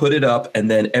video, put it up, and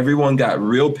then everyone got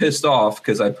real pissed off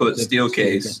because I put steel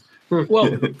case through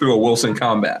a Wilson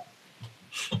Combat.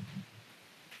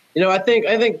 I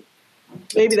think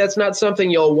maybe that's not something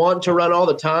you'll want to run all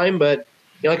the time, but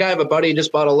like I have a buddy who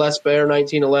just bought a Les Baer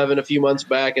 1911 a few months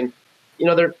back, and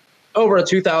they're over a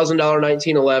 $2,000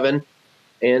 1911.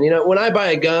 And when I buy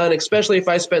a gun, especially if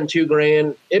I spend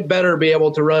 $2,000, it better be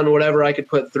able to run whatever I could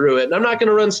put through it. And I'm not going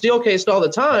to run steel cased all the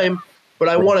time, but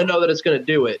I want to know that it's going to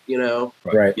do it,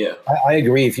 Right. Yeah. I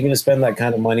agree. If you're going to spend that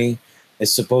kind of money,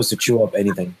 it's supposed to chew up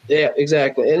anything. Yeah,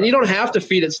 exactly. And you don't have to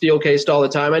feed it steel cased all the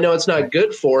time. I know it's not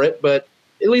good for it, but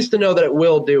at least to know that it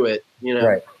will do it,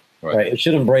 Right. It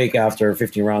shouldn't break after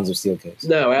 15 rounds of steel case.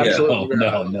 No, absolutely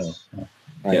No.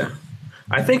 Right. Yeah.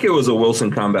 I think it was a Wilson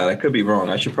Combat. I could be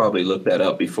wrong. I should probably look that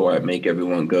up before I make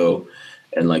everyone go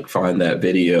and find that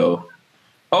video.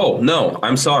 Oh, no,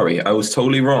 I'm sorry. I was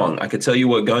totally wrong. I could tell you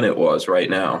what gun it was right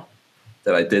now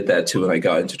that I did that to and I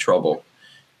got into trouble.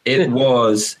 It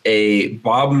was a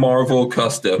Bob Marvel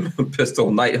custom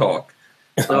pistol Nighthawk.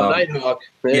 Nighthawk.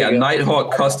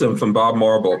 Nighthawk custom from Bob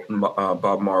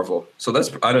Marvel. So that's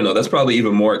probably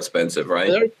even more expensive, right?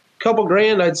 They're a couple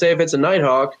grand, I'd say, if it's a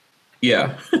Nighthawk.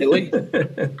 Yeah. At least.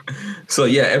 So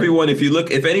yeah, everyone,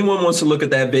 if anyone wants to look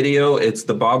at that video, it's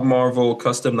the Bob Marvel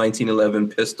custom 1911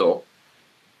 pistol.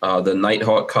 The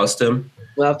Nighthawk custom.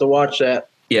 We'll have to watch that.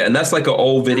 Yeah, and that's like an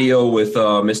old video with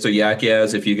Mr. Yak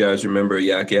Yaz, if you guys remember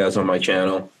Yak Yaz on my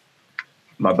channel,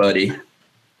 my buddy.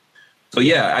 So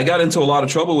yeah, I got into a lot of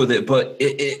trouble with it, but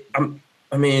it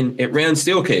ran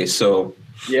steel case. So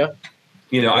yeah,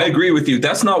 I agree with you.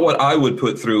 That's not what I would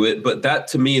put through it, but that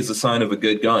to me is a sign of a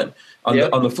good gun.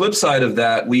 On the flip side of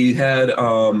that, we had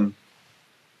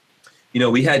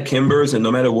we had Kimbers, and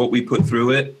no matter what we put through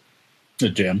it, a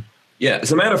jam. Yeah,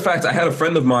 as a matter of fact, I had a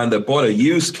friend of mine that bought a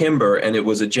used Kimber, and it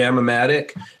was a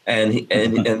Jam-O-Matic, and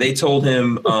they told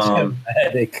him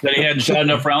that he hadn't shot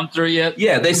enough rounds through it yet.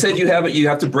 Yeah, they said you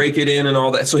have to break it in and all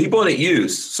that. So he bought it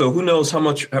used. So who knows how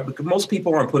much? Most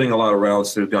people aren't putting a lot of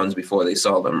rounds through guns before they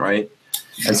sell them, right?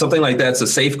 And something like that's a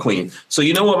safe clean. So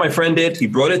you know what my friend did? He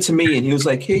brought it to me, and he was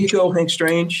like, "Here you go, Hank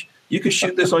Strange. You can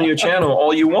shoot this on your channel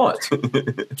all you want."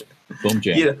 Boom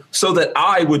jam. Yeah, so that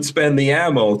I would spend the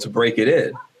ammo to break it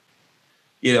in.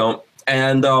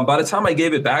 And by the time I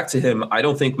gave it back to him, I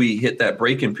don't think we hit that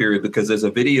break-in period because there's a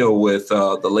video with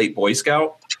the late Boy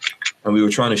Scout, and we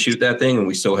were trying to shoot that thing, and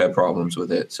we still had problems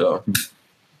with it. So,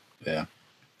 yeah.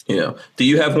 Do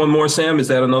you have one more, Sam? Is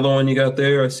that another one you got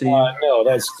there? I see. No,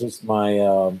 that's just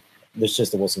my. That's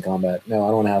just the Wilson Combat. No, I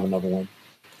don't have another one.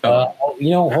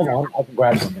 Hold on. I can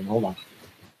grab something. Hold on.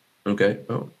 Okay.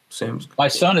 Oh, Sam's. My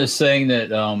son is saying that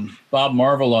Bob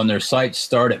Marvel on their site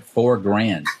start at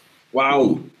 $4,000.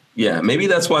 Wow. Yeah, maybe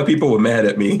that's why people were mad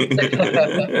at me.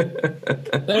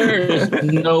 There's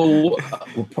no,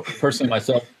 personally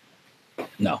myself,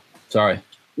 no, sorry.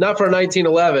 Not for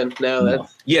 1911. No.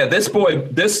 Yeah, this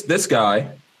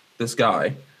guy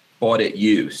bought it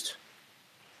used.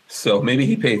 So maybe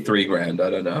he paid $3,000. I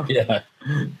don't know. Yeah.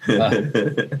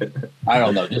 I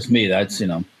don't know. Just me. That's,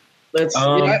 That's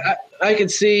I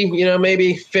could see,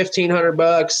 maybe $1,500,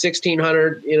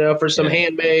 $1,600, for some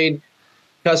handmade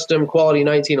custom quality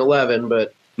 1911,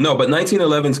 but no, but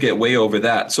 1911s get way over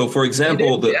that. So for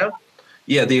example, the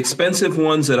expensive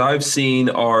ones that I've seen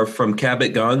are from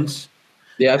Cabot Guns.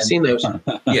 Yeah, I've seen those.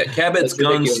 Yeah, Cabot's That's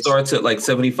gun ridiculous. starts at like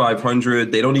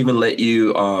 7,500. They don't even let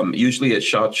you. Usually at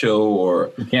SHOT Show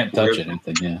or You can't touch it.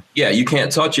 Anything. Yeah. yeah, you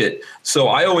can't touch it. So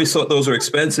I always thought those were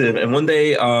expensive. And one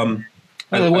day, The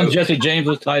one Jesse James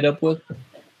was tied up with.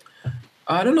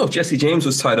 I don't know if Jesse James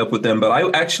was tied up with them, but I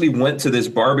actually went to this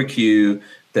barbecue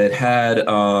that had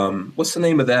what's the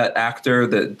name of that actor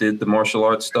that did the martial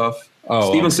arts stuff?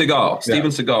 Oh, Steven Seagal. yeah. Steven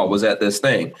Seagal was at this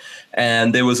thing.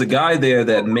 And there was a guy there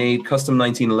that made custom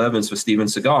 1911s for Steven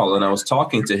Seagal. And I was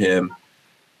talking to him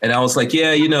and I was like,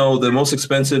 yeah, you know, the most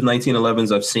expensive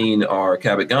 1911s I've seen are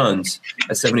Cabot guns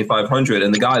at 7,500.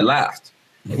 And the guy laughed.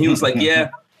 And he was like,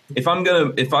 yeah, if I'm gonna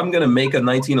make a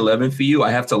 1911 for you, I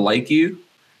have to like you.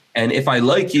 And if I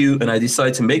like you and I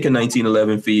decide to make a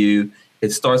 1911 for you,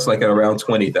 it starts like at around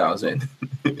 20,000.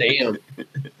 Damn.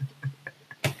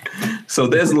 So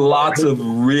there's lots of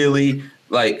really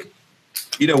like,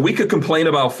 you know, we could complain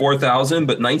about 4,000,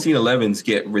 but 1911s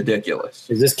get ridiculous.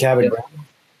 Is this Cabot?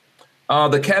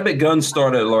 The Cabot guns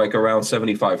start at like around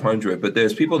 7,500, but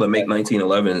there's people that make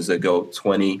 1911s that go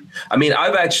 20. I mean,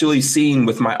 I've actually seen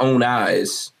with my own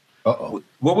eyes. Uh-oh.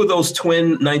 What were those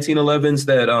twin 1911s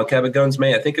that Cabot guns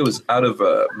made? I think it was out of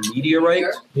Meteorite.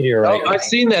 Meteorite. Oh, I've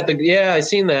seen that. Yeah, I've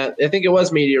seen that. I think it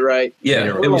was Meteorite. Yeah,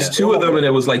 it was two of them, and it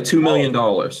was like $2 million.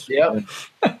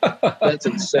 Yep. That's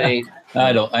insane.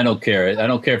 I don't care. I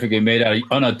don't care if it get made out of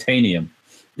unobtainium.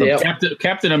 From Yep.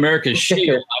 Captain America's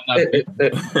shield. I'm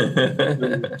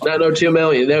not, Not no 2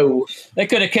 million. No. they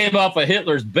could have came off of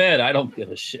Hitler's bed. I don't give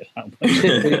a shit.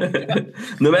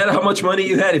 No matter how much money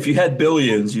you had, if you had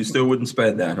billions, you still wouldn't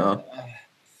spend that, huh?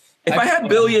 If I had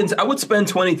billions, I would spend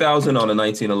 20,000 on a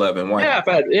 1911. Why?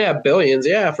 Yeah, billions.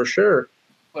 Yeah, for sure.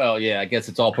 Well, yeah, I guess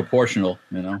it's all proportional,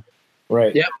 you know.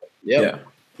 Right. Yep. Yep.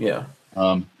 Yeah.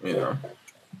 Yeah.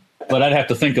 But I'd have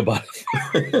to think about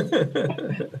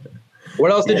it. What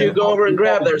else did you go over and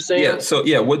grab there, Sam? Yeah. So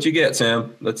yeah, what'd you get,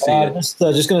 Sam? Let's see it. Just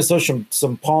gonna search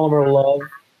some polymer love,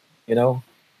 you know.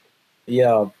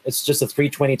 Yeah, it's just a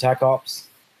 320 TAC Ops.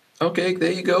 Okay,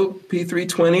 there you go.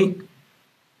 P320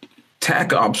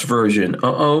 TAC Ops version.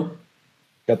 Got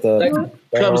the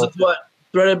Comes with what?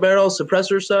 Threaded barrel,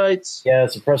 suppressor sights. yeah,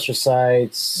 suppressor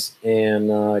sights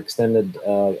and extended.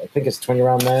 I think it's 20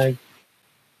 round mag.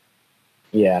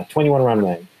 Yeah, 21 round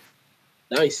mag.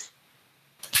 Nice.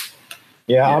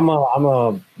 Yeah, I'm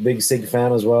a big SIG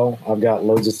fan as well. I've got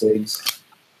loads of SIGs.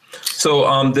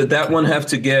 So did that one have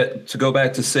to go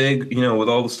back to SIG? You know, with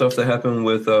all the stuff that happened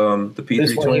with the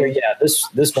This one here, P320. yeah,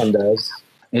 this one does.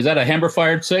 Is that a hammer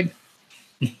fired SIG?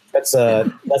 That's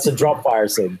a drop fire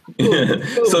SIG.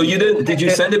 So you did you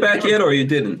send it back yet, or you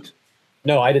didn't?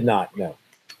 No, I did not. No.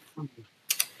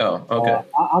 Oh, okay.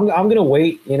 I'm gonna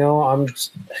wait. You know,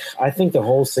 I think the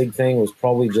whole SIG thing was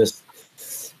probably just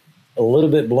a little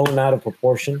bit blown out of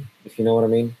proportion, if you know what I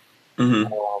mean.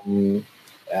 Mm-hmm.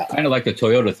 Kind of like the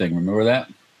Toyota thing. Remember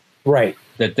that? Right.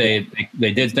 That they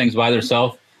did things by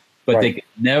themselves, but they could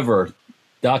never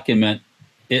document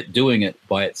it doing it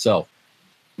by itself.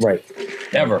 Right.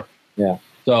 Ever. Yeah.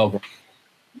 So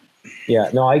Yeah.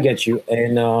 No, I get you,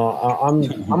 and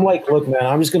I'm like, look, man,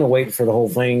 I'm just gonna wait for the whole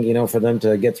thing, you know, for them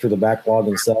to get through the backlog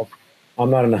and stuff. I'm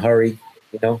not in a hurry,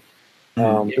 you know.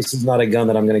 This is not a gun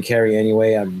that I'm going to carry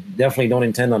anyway. I definitely don't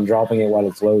intend on dropping it while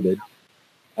it's loaded.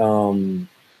 And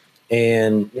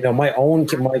you know, my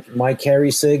carry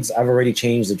SIGs, I've already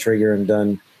changed the trigger and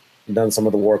done some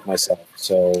of the work myself.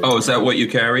 So Is that what you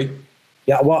carry?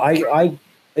 yeah, well, I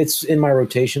it's in my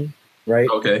rotation, right?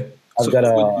 Okay. I've got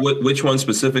which one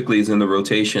specifically is in the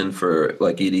rotation for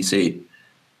like EDC?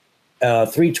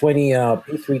 320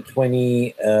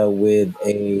 P320 with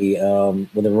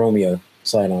a Romeo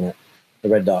sign on it, the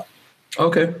red dot.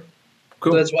 Okay.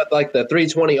 Cool. So that's what, like the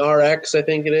 320 RX, I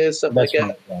think it is, something That's like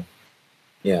that. right,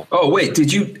 yeah. Oh wait,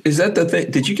 is that the thing?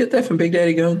 Did you get that from Big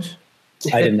Daddy Guns?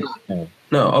 I didn't know.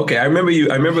 No. Okay. I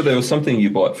remember there was something you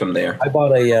bought from there. I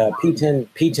bought a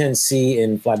P10C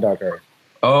in flat dark earth.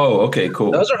 Oh, okay,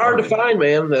 cool. Those are hard to find,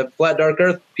 man. The flat dark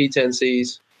earth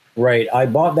P10Cs. Right. I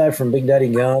bought that from Big Daddy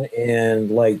Gun, and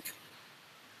like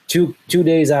two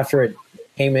days after it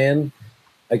came in,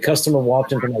 a customer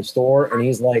walked into my store and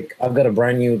he's like, I've got a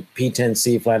brand new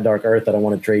P10C flat dark earth that I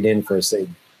want to trade in for a SIG.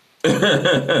 You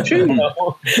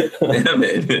know? Damn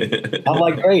it. I'm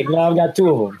like, great, now I've got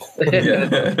two of them.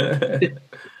 Yeah.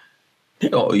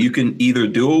 Oh, you can either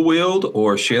dual wield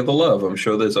or share the love. I'm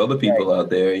sure there's other people out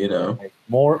there, you know.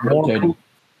 More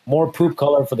poop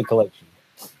color for the collection.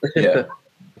 Yeah.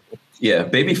 Yeah.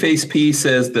 Babyface P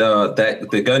says that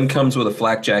the gun comes with a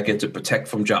flak jacket to protect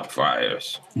from drop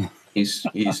fires. He's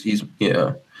you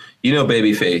know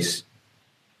Babyface.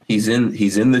 He's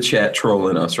in the chat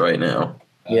trolling us right now.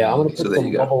 Yeah, I'm gonna put so there some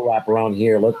you go. bubble wrap around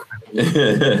here. Look.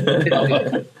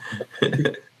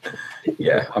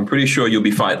 Yeah, I'm pretty sure you'll be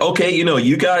fine. Okay,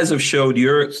 you guys have showed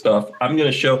your stuff. I'm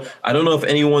going to show. I don't know if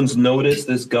anyone's noticed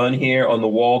this gun here on the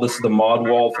wall. This is the mod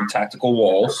wall from Tactical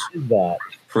Walls. What is that?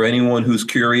 For anyone who's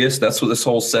curious, that's what this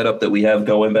whole setup that we have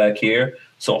going back here.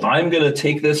 So I'm going to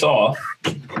take this off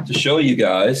to show you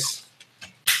guys.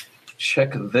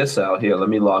 Check this out here. Let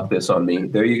me lock this on me.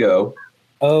 There you go.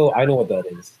 Oh, I know what that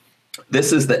is.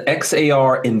 This is the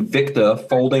XAR Invicta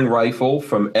folding rifle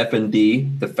from F&D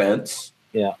Defense.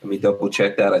 Yeah. Let me double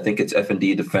check that. I think it's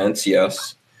F&D Defense.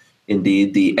 Yes,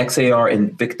 indeed. The XAR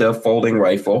Invicta folding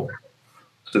rifle.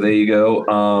 So there you go.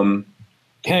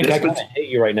 Hank, I kind of hate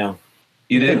you right now.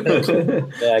 You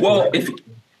do? Yeah, Well, if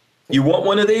you want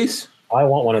one of these, I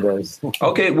want one of those.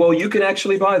 okay, well, you can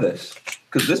actually buy this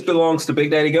because this belongs to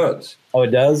Big Daddy Guns. Oh,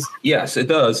 it does? Yes, it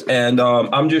does. And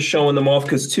I'm just showing them off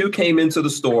because 2 came into the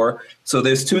store. So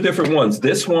there's 2 different ones.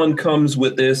 This one comes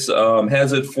with this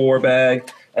Hazard 4 bag.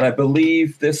 And I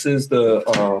believe this is the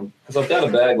because I've got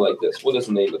a bag like this. What is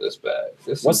the name of this bag?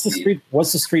 What's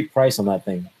the street price on that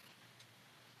thing?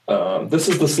 This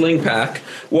is the sling pack.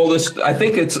 Well, I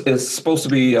think it's supposed to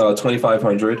be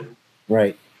 2,500.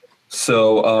 Right.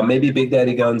 So maybe Big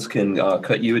Daddy Guns can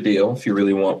cut you a deal if you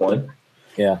really want one.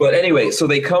 Yeah. But anyway, so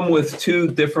they come with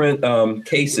 2 different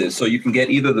cases. So you can get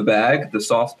either the bag, the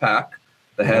soft pack,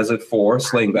 the Hazard 4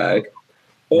 sling bag,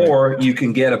 or you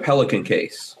can get a Pelican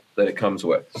case that it comes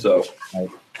with. So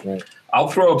right. I'll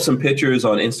throw up some pictures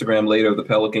on Instagram later of the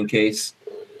Pelican case.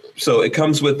 So it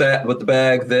comes with that, with the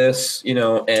bag, this,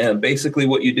 and basically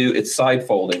what you do, it's side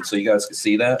folding. So you guys can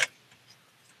see that.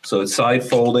 So it's side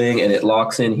folding and it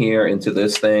locks in here into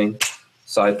this thing.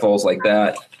 Side folds like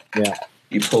that. Yeah.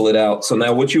 You pull it out. So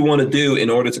now what you want to do in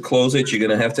order to close it, you're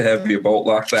going to have your bolt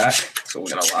lock back. So we're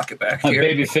going to lock it back here.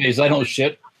 Babyface, I don't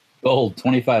shit. Gold,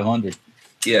 2,500.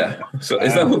 Yeah. So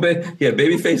is that what?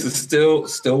 Babyface is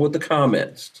still with the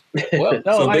comments. Well,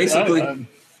 no, So basically,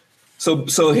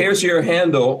 so here's your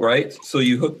handle, right? So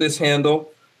you hook this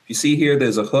handle. You see here,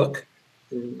 there's a hook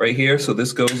right here. So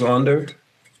this goes under.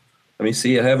 Let me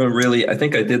see. I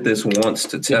think I did this once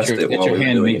to test it. Get your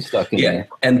hand meat stuck in there.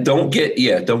 And don't get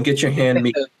your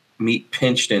hand meat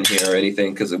pinched in here or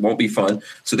anything because it won't be fun.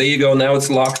 So there you go. Now it's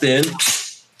locked in,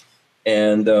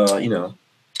 and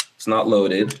it's not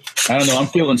loaded. I don't know. I'm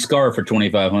feeling scarred for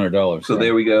 $2,500. So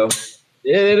there we go.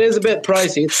 It is a bit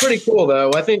pricey. It's pretty cool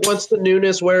though. I think once the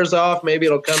newness wears off, maybe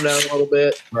it'll come down a little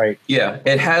bit. Right. Yeah.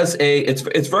 It has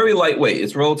it's very lightweight.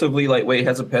 It's relatively lightweight. It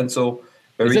has a pencil.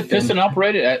 Is it piston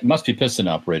operated? It must be piston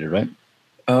operated, right?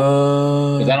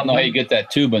 Because I don't know how you get that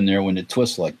tube in there when it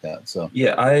twists like that. So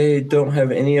yeah, I don't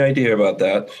have any idea about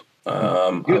that.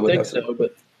 You would think so,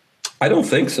 but I don't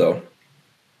think so.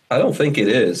 I don't think it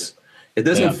is. It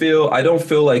doesn't feel. I don't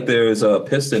feel like there's a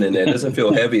piston in there. It doesn't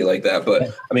feel heavy like that.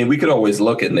 But I mean, we could always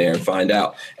look in there and find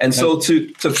out. And so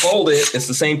to fold it, it's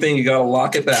the same thing. You got to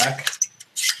lock it back.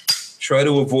 Try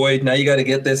to avoid. Now you got to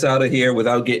get this out of here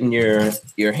without getting your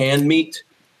hand meat.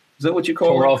 Is that what you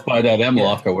call tore it? off by that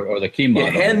M-lock or the key mod. Yeah,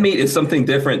 hand meat is something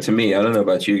different to me. I don't know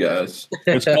about you guys.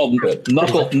 It's called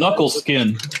knuckle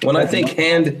skin. When I think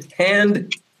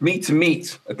hand meat to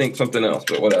meat, I think something else,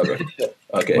 but whatever.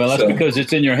 Okay. Well, that's because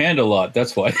it's in your hand a lot.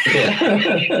 That's why.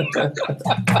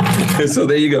 So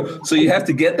there you go. So you have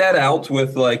to get that out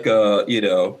with like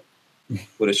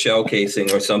with a shell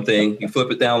casing or something. You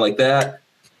flip it down like that,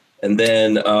 and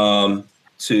then you're gonna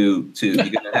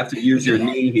have to use your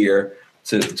knee here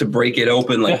to break it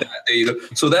open like that. There you go.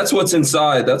 So that's what's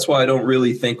inside. That's why I don't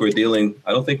really think we're dealing.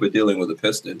 I don't think we're dealing with a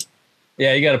piston.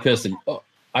 Yeah, you got a piston. Oh,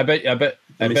 I bet it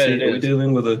We're is.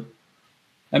 dealing with a.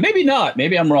 Maybe not.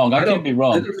 Maybe I'm wrong. I could be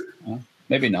wrong.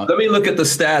 Maybe not. Let me look at the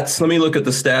stats. Let me look at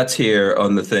the stats here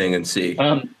on the thing and see.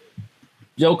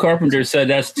 Joe Carpenter said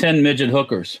that's 10 midget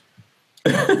hookers.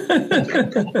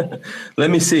 Let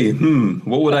me see.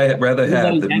 What would I rather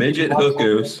have? The midget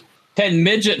hookers. 10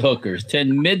 midget hookers.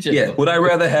 10 midget. Yeah. Hookers. Would I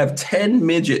rather have 10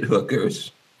 midget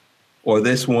hookers or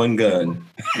this one gun?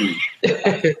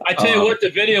 I tell you what, the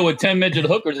video with 10 midget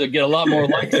hookers would get a lot more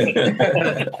likes.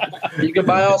 you can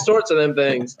buy all sorts of them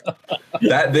things.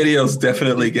 That video's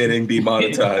definitely getting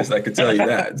demonetized. I can tell you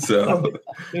that. So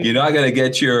you're not going to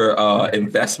get your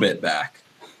investment back.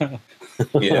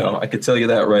 I can tell you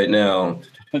that right now.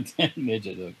 10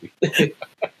 midget hookers.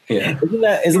 Yeah.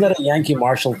 Isn't that a Yankee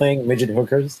Marshall thing, midget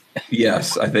hookers?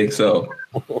 Yes, I think so.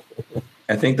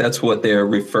 I think that's what they're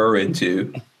referring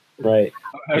to. Right.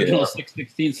 Original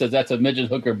 616 says that's a midget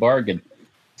hooker bargain.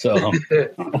 So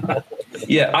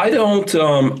Yeah, I don't.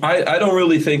 I don't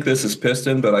really think this is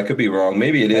piston, but I could be wrong.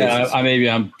 Maybe it is. Yeah, maybe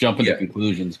I'm jumping Yeah. to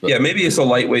conclusions, but Yeah, maybe it's a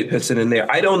lightweight piston in there.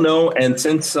 I don't know. And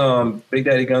since Big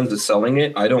Daddy Guns is selling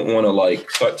it, I don't want to like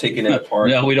start taking it apart.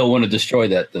 no, we don't want to destroy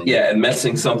that thing. Yeah, and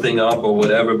messing something up or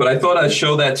whatever. But I thought I'd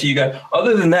show that to you guys.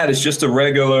 Other than that, it's just a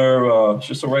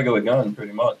regular gun,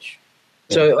 pretty much.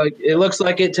 So like it looks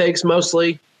like it takes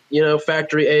mostly,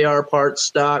 factory AR parts,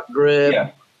 stock, grip, Yeah,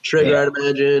 trigger, Yeah. I'd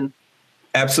imagine.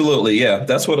 absolutely. Yeah,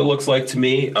 that's what it looks like to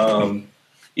me.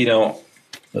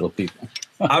 Little people.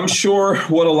 I'm sure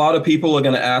what a lot of people are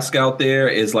going to ask out there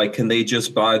is like, can they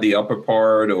just buy the upper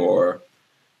part or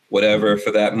whatever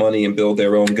for that money and build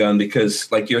their own gun? Because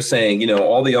like you're saying,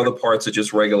 all the other parts are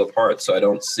just regular parts. So I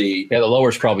don't see. Yeah, the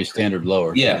lower's probably standard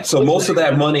lower. Yeah. So most of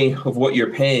that money of what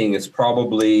you're paying is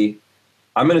probably,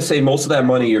 I'm going to say most of that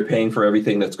money you're paying for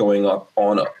everything that's going up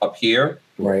here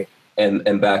Right.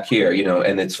 and back here,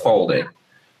 and it's folding.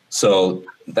 So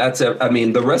that's it. I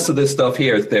mean, the rest of this stuff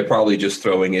here, they're probably just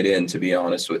throwing it in, to be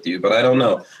honest with you. But I don't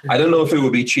know. I don't know if it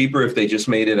would be cheaper if they just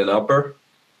made it an upper.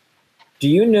 Do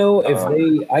you know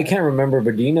if I can't remember,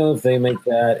 but do you know if they make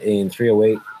that in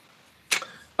 308?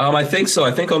 I think so.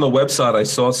 I think on the website I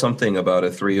saw something about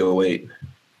a 308.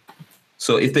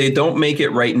 So if they don't make it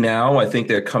right now, I think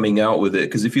they're coming out with it.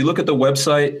 Because if you look at the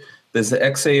website, there's the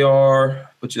XAR,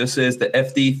 which this is the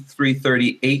FD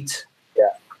 338.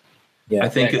 Yeah. I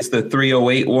think it's the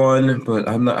 308 one, but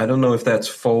I don't know if that's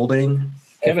folding.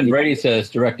 Kevin Brady says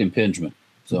direct impingement.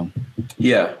 So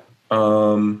Yeah.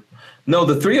 No,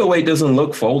 the 308 doesn't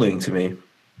look folding to me.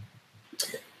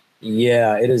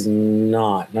 Yeah, it is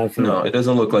not. Not from No, it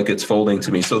doesn't look like it's folding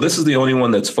to me. So this is the only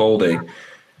one that's folding.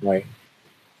 right.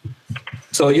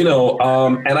 So,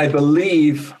 and I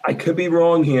believe, I could be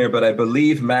wrong here, but I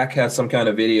believe Mac has some kind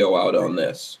of video out on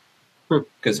this.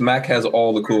 Because Mac has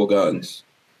all the cool guns.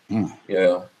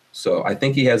 Yeah. So I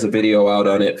think he has a video out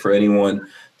on it for anyone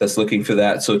that's looking for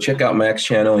that. So check out Mac's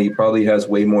channel. He probably has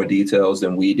way more details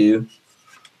than we do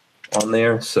on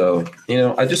there. So,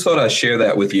 I just thought I'd share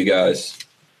that with you guys.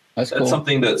 that's That's cool.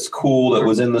 something that's cool that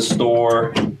was in the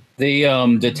store.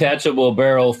 The detachable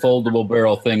barrel, foldable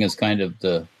barrel thing is kind of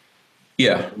the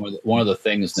Yeah. one of the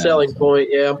things now. Selling point,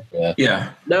 yeah. Yeah.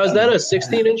 Now, is that a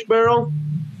 16-inch barrel?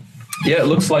 Yeah. It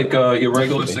looks like your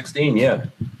regular 16. Yeah.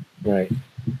 Right.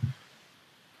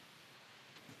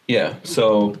 Yeah.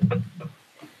 So,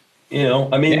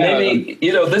 I mean, Yeah. maybe,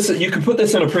 this, you could put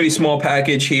this in a pretty small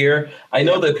package here. I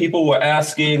know that people were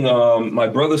asking, my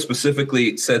brother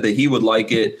specifically said that he would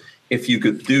like it if you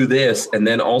could do this and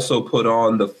then also put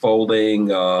on the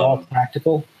folding. All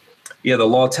practical. Yeah, the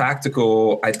Law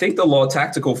Tactical. I think the Law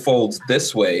Tactical folds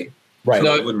this way. Right.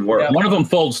 So it wouldn't work. One of them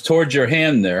folds towards your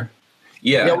hand there.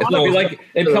 Yeah. Yeah, it It'd, folds-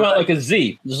 it'd come out like a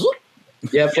Z. Zoop.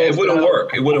 Yeah, it wouldn't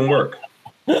work. It wouldn't work.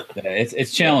 Yeah,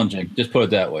 it's challenging. Just put it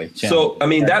that way. So, I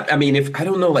mean, if I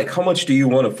don't know, like, how much do you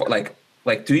want to,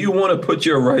 like, do you want to put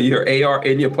your AR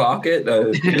in your pocket?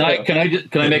 Can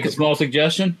I make a small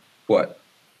suggestion? What?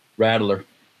 Rattler.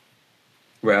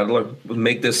 Rattler?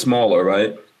 Make this smaller,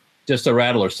 right? Just a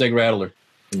rattler, SIG rattler.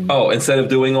 Oh, instead of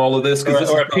doing all of this? This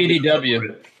Or is a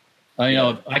PDW.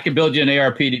 I can build you an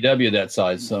AR PDW that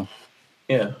size. So,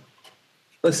 Yeah.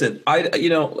 Listen,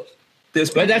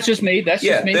 there's but that's just me. That's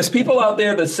just me. there's people out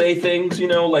there that say things,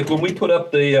 like when we put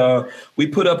up the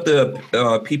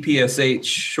PPSH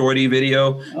shorty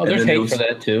video. Oh, there's hate for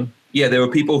that too. Yeah, there were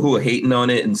people who were hating on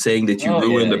it and saying that you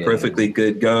ruined a perfectly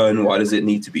good gun. Why does it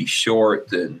need to be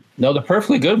short? And No, the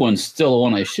perfectly good one's still the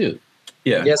one I shoot.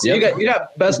 yeah, Yeah, so you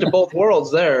got best of both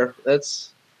worlds there. That's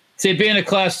See, being a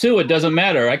class 2, it doesn't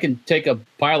matter. I can take a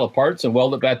pile of parts and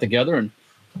weld it back together, and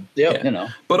yeah.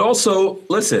 But also,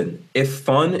 listen, if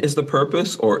fun is the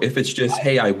purpose, or if it's just,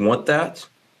 hey, I want that,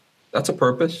 that's a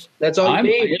purpose. That's all you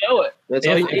need. That's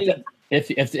all you if,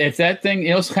 need. if that thing,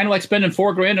 it's kind of like spending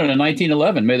 $4,000 on a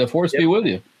 1911. May the force be with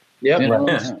you. Yep. You know,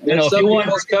 Yeah. It's if some you want,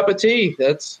 people's cup of tea.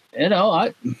 That's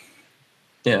I.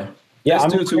 Yeah. Yeah,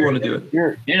 There's dudes who want to do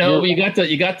it. You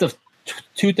got the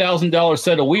 $2,000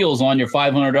 set of wheels on your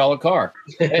 $500 car.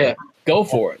 Hey, go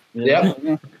for it.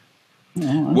 Yep.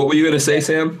 What were you going to say,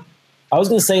 Sam? I was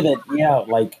gonna say that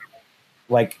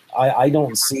I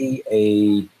don't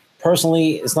see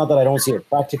personally. It's not that I don't see a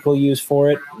practical use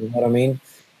for it. You know what I mean?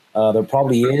 There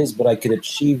probably is, but I could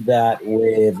achieve that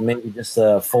with maybe just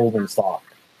a folding stock,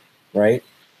 right?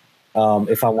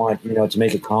 If I want, to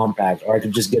make it compact, or I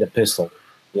could just get a pistol,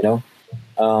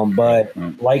 But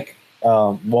like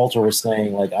Walter was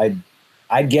saying, like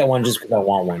I'd get one just because I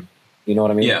want one. You know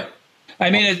what I mean? Yeah. I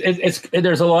mean,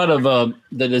 there's a lot of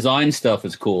the design stuff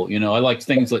is cool. I like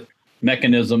things like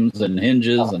mechanisms and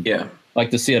hinges, and Yeah.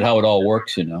 like to see how it all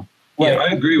works. Yeah,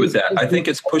 I agree with that. I think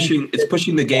it's pushing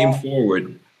the game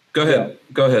forward. Go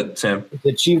ahead, Sam. To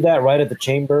achieve that right at the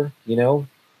chamber,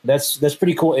 that's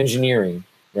pretty cool engineering,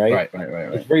 right?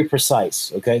 Right. It's very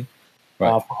precise, okay?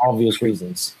 Right. For obvious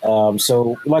reasons.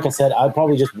 So, like I said, I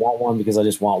probably just want one because I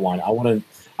just want one.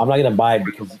 I'm not gonna buy it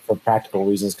for practical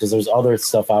reasons, because there's other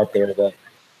stuff out there that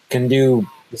can do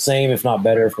the same, if not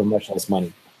better, for much less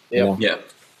money. Yeah.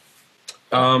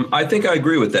 I think I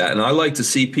agree with that, and I like to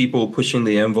see people pushing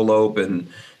the envelope and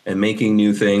making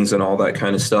new things and all that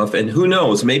kind of stuff. And who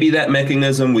knows, maybe that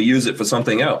mechanism, we use it for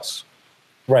something else.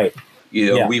 Right.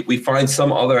 We find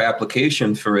some other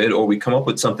application for it, or we come up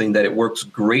with something that it works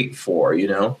great for,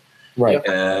 Right.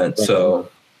 And so,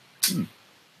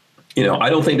 I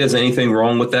don't think there's anything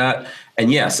wrong with that.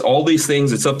 And yes, all these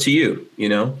things, it's up to you,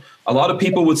 A lot of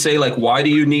people would say, like, why do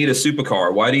you need a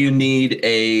supercar? Why do you need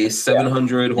a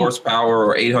 700 horsepower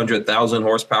or 800,000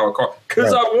 horsepower car?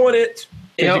 Because I want it.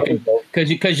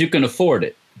 Because you can afford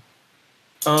it.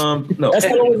 No, that's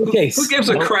not always the case. Who gives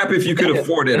a crap if you could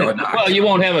afford it or not? Well, you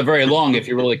won't have it very long if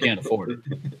you really can't afford it.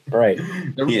 Right.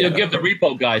 You'll give the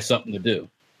repo guy something to do.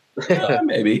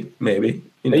 Maybe.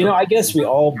 I guess we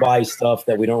all buy stuff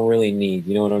that we don't really need.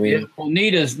 You know what I mean? Yeah. Well,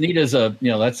 need is a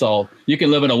that's all. You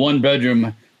can live in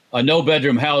a no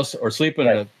bedroom house, or sleep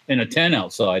in a tent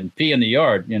outside and pee in the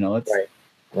yard. It's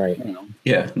right.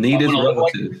 Yeah, need is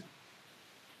relative.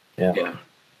 Yeah.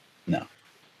 No.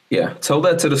 Yeah, tell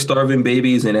that to the starving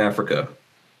babies in Africa.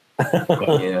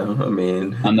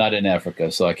 I'm not in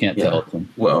Africa, so I can't tell it to them.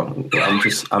 Well,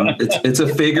 it's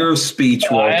a figure of speech,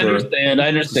 Walter. I understand.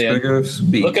 It's a figure of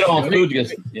speech. Look at all food.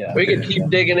 We could keep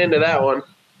digging into that one.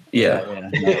 Yeah.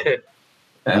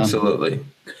 Absolutely.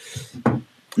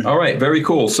 All right, very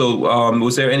cool. So,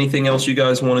 was there anything else you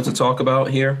guys wanted to talk about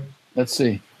here? Let's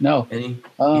see. No.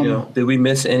 Did we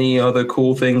miss any other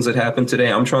cool things that happened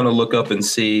today? I'm trying to look up and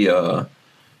see,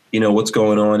 what's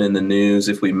going on in the news,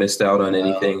 if we missed out on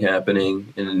anything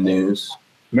happening in the news.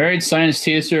 Married science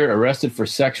teacher arrested for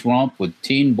sex romp with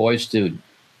teen boy student.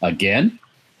 Again?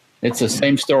 It's the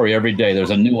same story every day. There's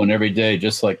a new one every day,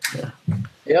 just like.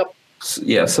 Yep.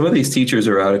 Yeah, some of these teachers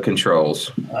are out of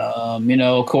controls.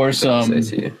 Of course.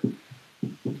 Yeah.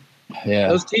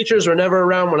 Those teachers were never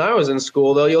around when I was in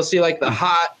school, though. You'll see like the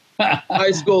hot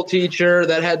high school teacher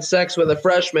that had sex with a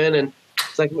freshman, and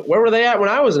it's like, where were they at when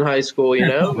I was in high school?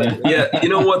 Yeah, you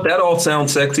know what? That all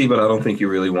sounds sexy, but I don't think you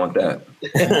really want that.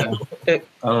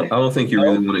 I don't think you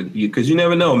really want to, because you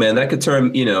never know, man. That could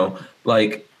turn,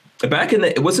 like. Back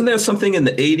wasn't there something in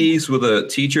the 80s with a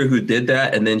teacher who did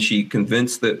that, and then she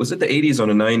convinced was it the 80s or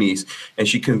the 90s, and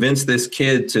she convinced this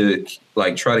kid to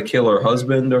like try to kill her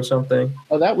husband or something?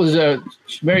 Oh, that was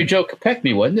Mary Jo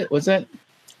Kopechne, wasn't it? Was that?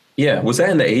 Yeah, was that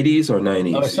in the 80s or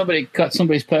 90s? Oh, somebody cut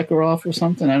somebody's pecker off or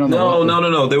something. I don't know.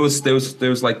 No. There was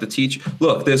like the teacher.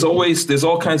 Look, there's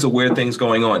all kinds of weird things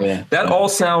going on. Yeah. That all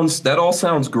sounds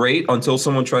great until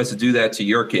someone tries to do that to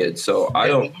your kid. So I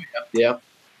don't. Yeah.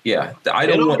 Yeah, I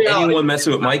don't want anyone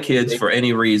messing with my kids for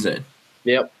any reason.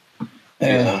 Yep.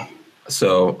 Yeah.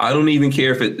 So I don't even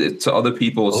care if it to other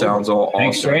people it sounds all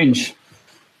awesome. Strange.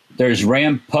 There's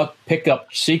Ram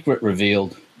pickup secret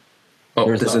revealed. Oh,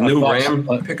 there's a new Ram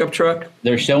pickup truck?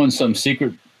 They're showing some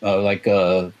secret, how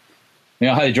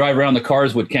they drive around the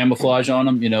cars with camouflage on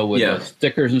them, with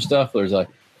stickers and stuff. I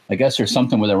guess there's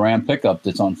something with a Ram pickup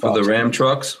that's on Fox. For the Ram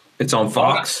trucks? It's on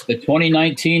Fox? The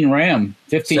 2019 Ram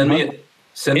 1500.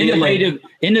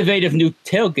 Innovative new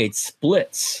tailgate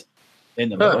splits in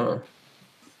the middle.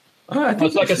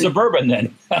 It's like a Suburban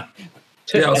then.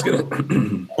 Yeah, I was gonna.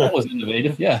 That was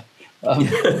innovative. Yeah. I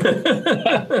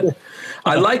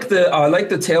like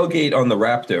the tailgate on the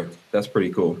Raptor. That's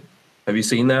pretty cool. Have you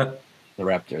seen that? The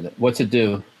Raptor. What's it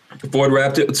do? The Ford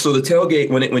Raptor. So the tailgate,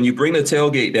 when you bring the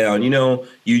tailgate down, you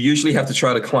usually have to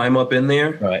try to climb up in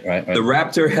there. Right. The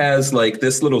Raptor has like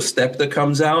this little step that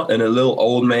comes out and a little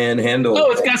old man handle. Oh,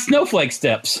 it's got snowflake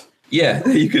steps. Yeah,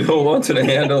 you can hold on to the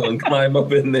handle and climb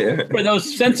up in there. For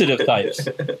those sensitive types.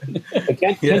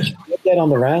 Can't you get that on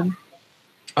the Ram?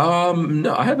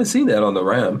 No, I haven't seen that on the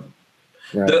Ram.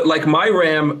 Right. Like my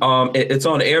Ram, it's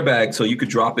on airbag, so you could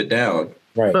drop it down.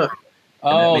 Right. Huh.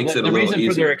 Oh, the reason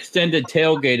for their extended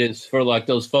tailgate is for like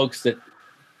those folks that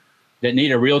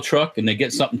need a real truck and they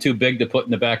get something too big to put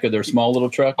in the back of their small little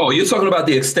truck. Oh, you're talking about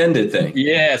the extended thing.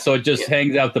 Yeah, so it just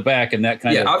hangs out the back and that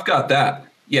kind of. Yeah, I've got that.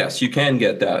 Yes, you can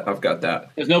get that. I've got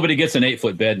that. Because nobody gets an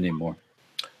 8-foot bed anymore.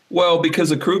 Well, because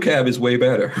the crew cab is way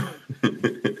better.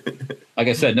 Like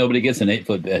I said, nobody gets an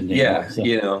 8-foot bed anymore. Yeah,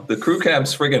 so. The crew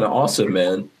cab's friggin' awesome,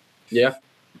 man. Yeah.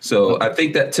 So I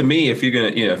think that to me, if you're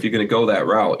gonna go that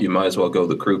route, you might as well go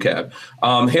the crew cab.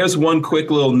 Here's one quick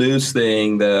little news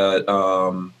thing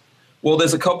that Well,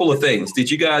 there's a couple of things. Did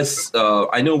you guys?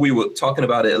 I know we were talking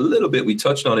about it a little bit. We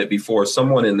touched on it before.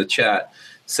 Someone in the chat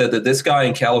said that this guy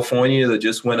in California that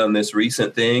just went on this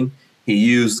recent thing, he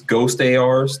used ghost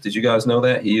ARs. Did you guys know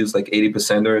that? He used like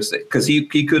 80%ers because he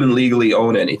couldn't legally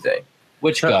own anything.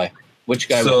 Which guy? Which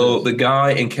guy? So the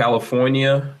guy in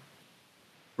California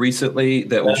recently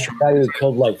that was the guy who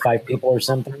killed like 5 people or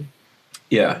something.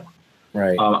 Yeah.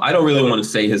 Right. I don't really want to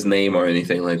say his name or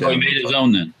anything like that. Oh, he made his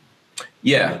own then.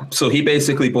 Yeah. So he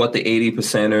basically bought the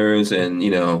 80%ers, and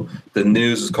the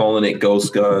news is calling it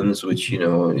ghost guns, which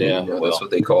that's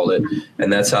what they call it,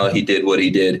 and that's how he did what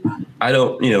he did. I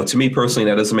don't, to me personally,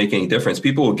 that doesn't make any difference.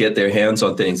 People will get their hands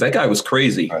on things. That guy was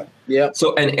crazy. Right. Yeah.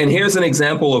 So and here's an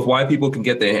example of why people can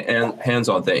get their hands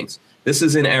on things. This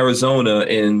is in Arizona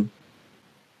in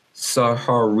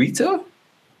Sahuarita,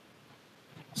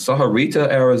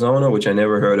 Arizona, which I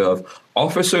never heard of.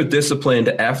 Officer disciplined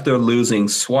after losing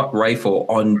SWAT rifle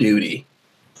on duty.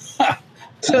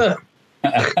 So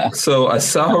a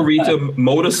Sahuarita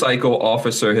motorcycle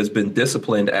officer has been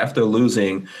disciplined after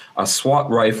losing a SWAT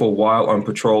rifle while on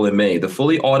patrol in May. The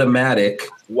fully automatic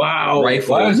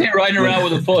rifle. Why was he riding around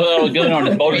with a full gun on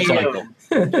his motorcycle?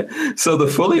 So the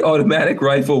fully automatic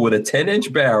rifle with a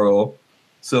 10-inch barrel,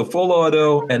 so full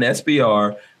auto and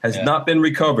SBR, has not been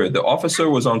recovered. The officer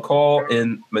was on call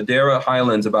in Madera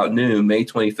Highlands about noon, May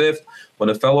 25th, when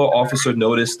a fellow officer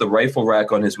noticed the rifle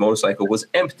rack on his motorcycle was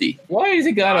empty. Why has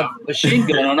he got a machine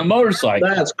gun on a motorcycle?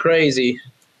 That's crazy.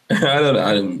 I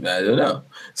don't know.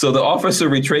 So the officer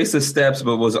retraced his steps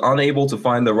but was unable to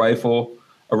find the rifle.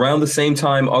 Around the same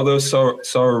time, other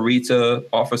Sahuarita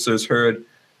officers heard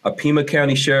a Pima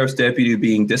County Sheriff's deputy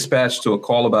being dispatched to a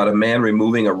call about a man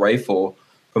removing a rifle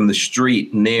from the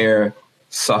street near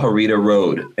Sahuarita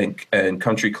Road and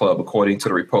Country Club, according to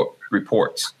the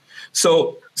reports.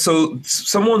 So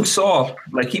someone saw,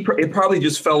 like, it probably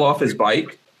just fell off his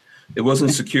bike. It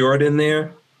wasn't secured in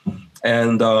there,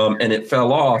 and it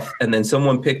fell off, and then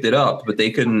someone picked it up, but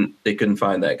they couldn't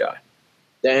find that guy.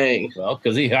 Dang. Well,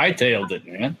 because he hightailed it,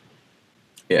 man.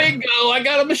 Yeah. Bingo! I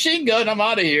got a machine gun. I'm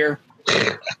out of here.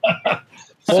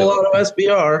 Full auto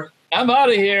SBR. I'm out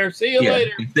of here. See you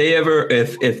later.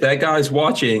 If that guy's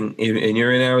watching and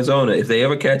you're in Arizona, if they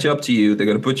ever catch up to you, they're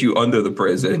going to put you under the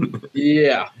prison.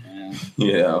 Yeah.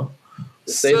 Yeah.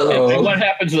 And what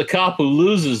happens to the cop who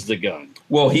loses the gun?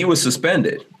 Well, he was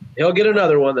suspended. He'll get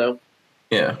another one though.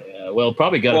 Yeah. Well,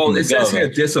 probably got. Well, it says here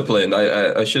disciplined.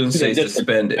 I shouldn't say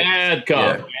suspended. Bad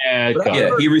cop. Yeah. Bad cop.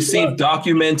 Yeah, he received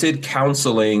documented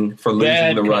counseling for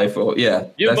losing the rifle. Yeah.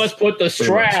 You must put the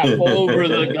strap over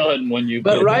the gun when you.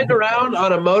 But riding around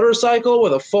on a motorcycle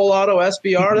with a full auto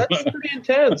SBR, that's pretty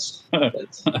intense.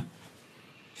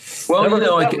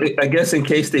 Well, I guess in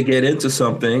case they get into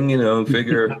something,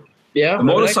 figure. Yeah. The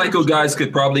motorcycle guys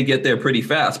could probably get there pretty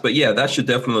fast, but yeah, that should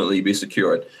definitely be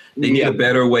secured. They need a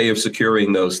better way of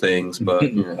securing those things, but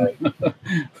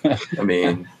I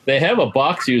mean, they have a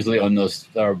box usually on those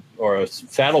or a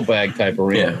saddlebag type of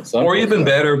ring. Yeah. Or even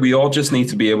better, we all just need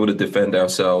to be able to defend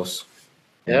ourselves.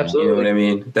 Yeah, absolutely. You know what I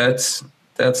mean? That's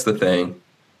the thing.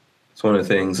 It's one of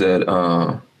the things that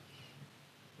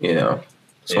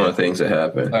it's one of the things that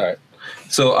happen. All right.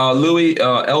 So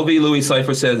LV Louis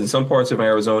Cypher says in some parts of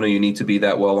Arizona you need to be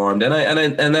that well armed,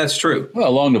 and that's true. Well,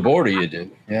 along the border you do.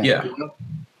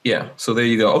 Yeah. So there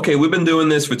you go. Okay, we've been doing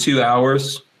this for 2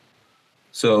 hours,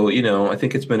 so I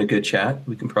think it's been a good chat.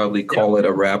 We can probably call it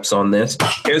a wraps on this.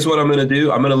 Here's what I'm going to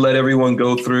do. I'm going to let everyone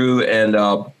go through and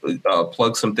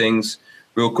plug some things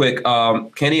real quick.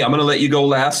 Kenny, I'm going to let you go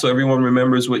last so everyone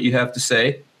remembers what you have to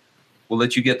say. We'll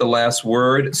let you get the last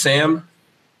word. Sam,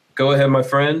 go ahead, my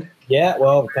friend. Yeah,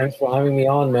 well, thanks for having me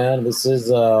on, man. This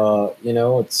is,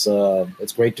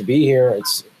 it's great to be here.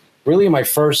 It's really my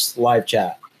first live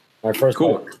chat, my first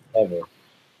cool ever.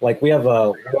 Like we have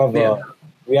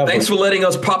Thanks for letting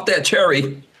us pop that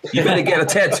cherry. You better get a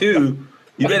tattoo.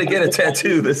 You better get a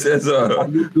tattoo that says,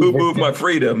 "Who moved my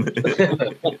freedom?"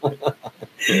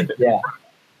 Yeah,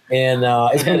 and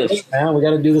it's been great, man. We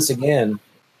got to do this again.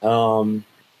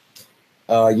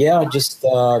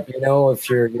 If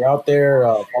you're out there,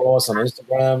 follow us on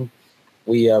Instagram.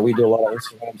 We do a lot of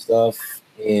Instagram stuff,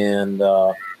 and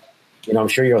I'm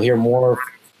sure you'll hear more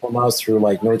from us through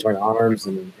like Military Arms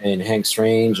and Hank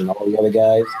Strange and all the other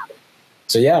guys.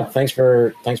 So yeah, thanks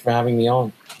for having me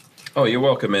on. Oh, you're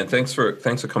welcome, man. Thanks for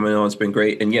coming on. It's been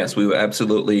great, and yes, we would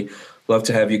absolutely love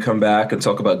to have you come back and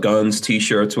talk about guns,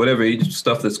 T-shirts, whatever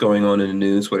stuff that's going on in the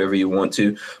news, whatever you want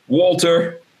to.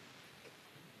 Walter.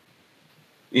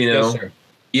 Yes, sir.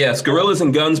 Yes, Gorillas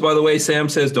and Guns, by the way, Sam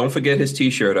says, don't forget his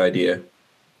T-shirt idea.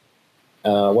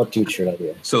 What T-shirt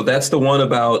idea? So that's the one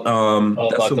about,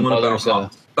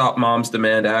 Stop Moms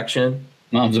Demand Action.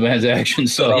 Moms Demand Action.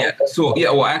 So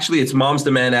well, actually, it's Moms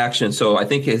Demand Action. So I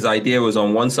think his idea was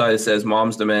on one side it says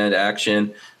Moms Demand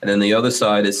Action, and then the other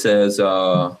side it says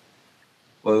what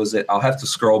was it? I'll have to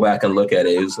scroll back and look at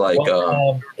it. It was like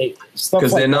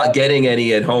because they're not getting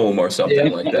any at home or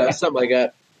something like that. Something like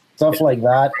that. Stuff like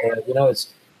that.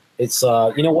 It's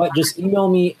you know what? Just email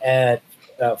me at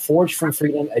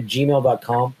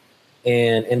forgefromfreedom@gmail.com,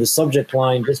 and in the subject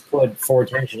line, just put "for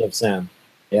attention of Sam."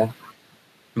 Yeah.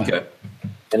 Okay.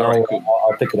 And All right,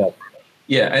 I'll pick it up.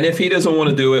 Yeah, and if he doesn't want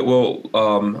to do it, well,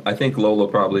 I think Lola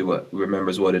probably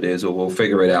remembers what it is, or we'll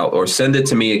figure it out, or send it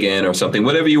to me again or something.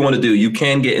 Whatever you want to do, you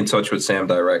can get in touch with Sam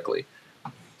directly.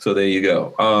 So there you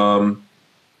go.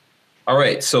 All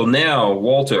right. So now,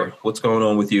 Walter, what's going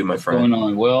on with you, my friend? What's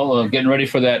going on? Well, getting ready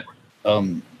for that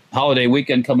holiday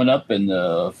weekend coming up, and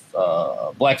the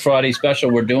Black Friday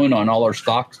special we're doing on all our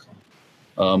stocks,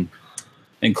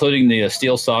 including the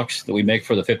steel stocks that we make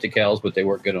for the 50 cals, but they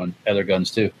work good on other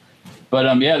guns too.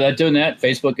 But doing that,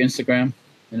 Facebook, Instagram,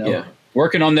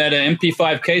 working on that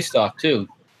MP5K stock too.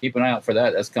 Keep an eye out for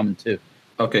that. That's coming too.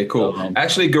 Okay, cool.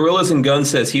 Actually, Gorillas and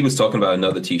Guns says he was talking about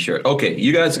another T-shirt. Okay,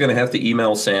 you guys are going to have to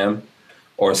email Sam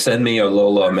or send me or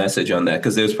Lola a message on that,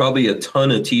 because there's probably a ton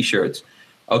of T-shirts.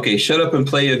 Okay, Shut Up and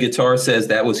Play Your Guitar says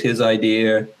that was his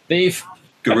idea. Thief.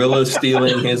 Gorilla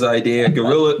stealing his idea.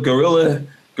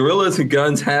 Gorillas and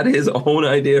Guns had his own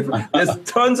idea. There's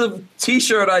tons of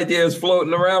T-shirt ideas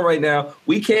floating around right now.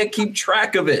 We can't keep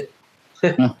track of it.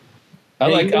 I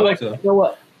like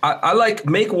what? I like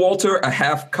make Walter a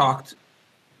half-cocked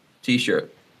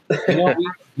T-shirt.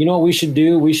 You know what we should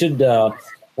do? We should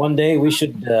one day we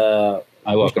should have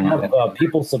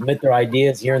people submit their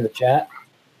ideas here in the chat,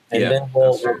 and then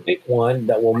we'll pick one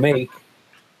that we'll make,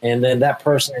 and then that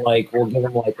person we'll give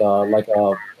them like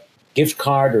a gift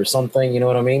card or something. You know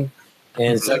what I mean?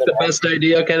 And it's like the best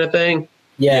idea kind of thing.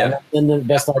 Yeah. And then the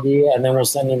best idea, and then we'll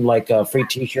send him like a free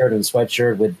T-shirt and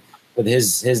sweatshirt with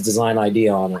his design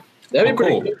idea on it. That'd be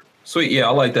pretty cool. Sweet. Yeah,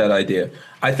 I like that idea.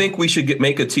 I think we should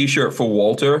make a T-shirt for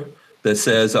Walter that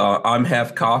says, I'm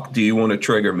half cocked. Do you want to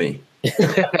trigger me?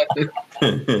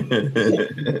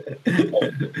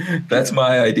 That's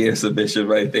my idea submission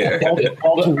right there.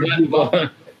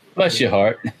 Bless your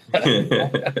heart.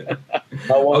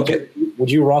 Okay.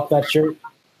 Would you rock that shirt?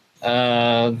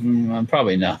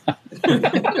 Probably not.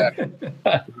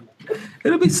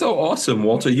 It'll be so awesome,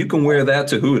 Walter. You can wear that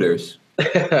to Hooters.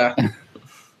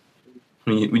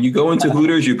 When you go into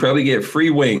Hooters, you probably get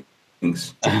free wings.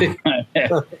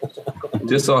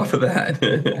 Just off of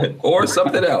that. Or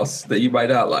something else that you might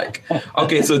not like.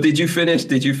 Okay, so did you finish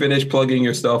plugging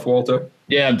your stuff, Walter?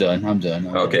 Yeah, I'm done.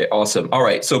 Okay, awesome. All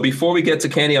right, so before we get to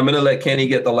Kenny, I'm going to let Kenny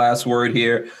get the last word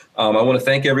here. I want to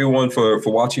thank everyone for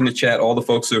watching the chat, all the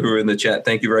folks who are in the chat.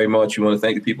 Thank you very much. We want to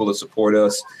thank the people that support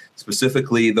us,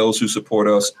 specifically those who support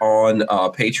us on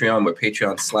Patreon. We're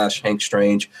Patreon/Hank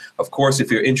Strange. Of course,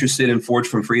 if you're interested in Forge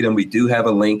from Freedom, we do have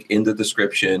a link in the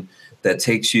description that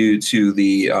takes you to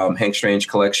the Hank Strange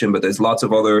collection, but there's lots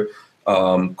of other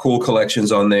cool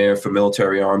collections on there for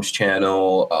Military Arms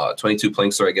Channel. 22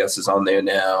 Plinkster, I guess, is on there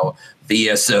now.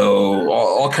 VSO,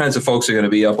 all kinds of folks are going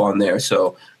to be up on there.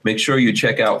 So make sure you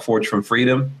check out Forge from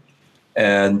Freedom.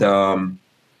 And, I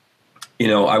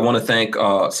want to thank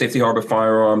Safety Harbor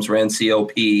Firearms, Rand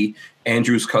CLP,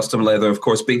 Andrews Custom Leather, of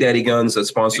course, Big Daddy Guns that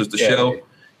sponsors the show.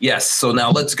 Yes, so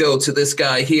now let's go to this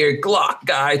guy here, Glock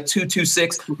Guy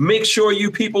 226. Make sure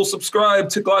you people subscribe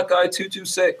to Glock Guy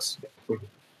 226.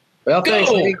 Well,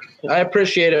 thanks, Hank. I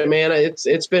appreciate it, man.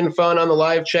 It's been fun on the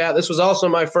live chat. This was also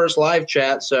my first live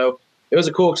chat, so it was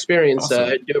a cool experience. Awesome.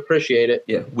 I do appreciate it.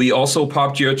 Yeah, we also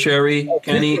popped your cherry,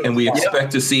 Kenny, and we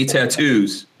expect to see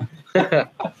tattoos.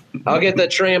 I'll get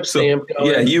that tramp stamp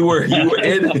going. Yeah, you were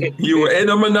in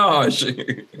a menage.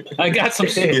 I got some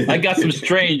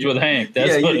strange with Hank.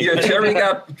 That's your cherry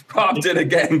got popped in a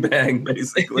gangbang,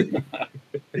 basically.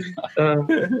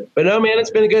 But no, man,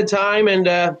 it's been a good time, and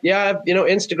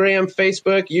Instagram,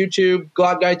 Facebook, YouTube,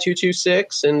 Glock Guy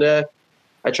 226, and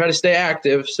I try to stay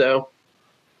active. So.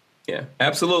 Yeah,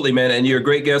 absolutely, man. And you're a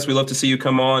great guest. We love to see you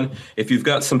come on. If you've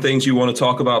got some things you want to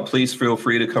talk about, please feel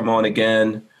free to come on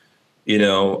again.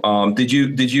 Did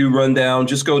you run down?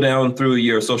 Just go down through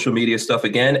your social media stuff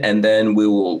again, and then we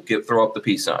will throw up the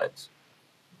peace signs.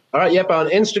 All right. Yep. On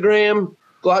Instagram,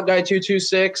 Glock Guy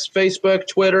 226, Facebook,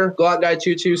 Twitter, Glock Guy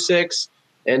 226,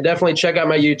 and definitely check out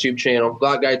my YouTube channel,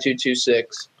 Glock Guy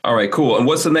 226. All right. Cool. And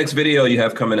what's the next video you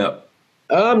have coming up?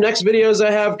 Next videos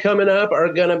I have coming up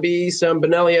are gonna be some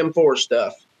Benelli M4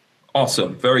 stuff.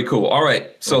 Awesome. Very cool. All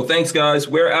right. So thanks, guys.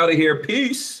 We're out of here.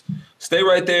 Peace. Stay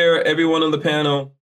right there, everyone on the panel.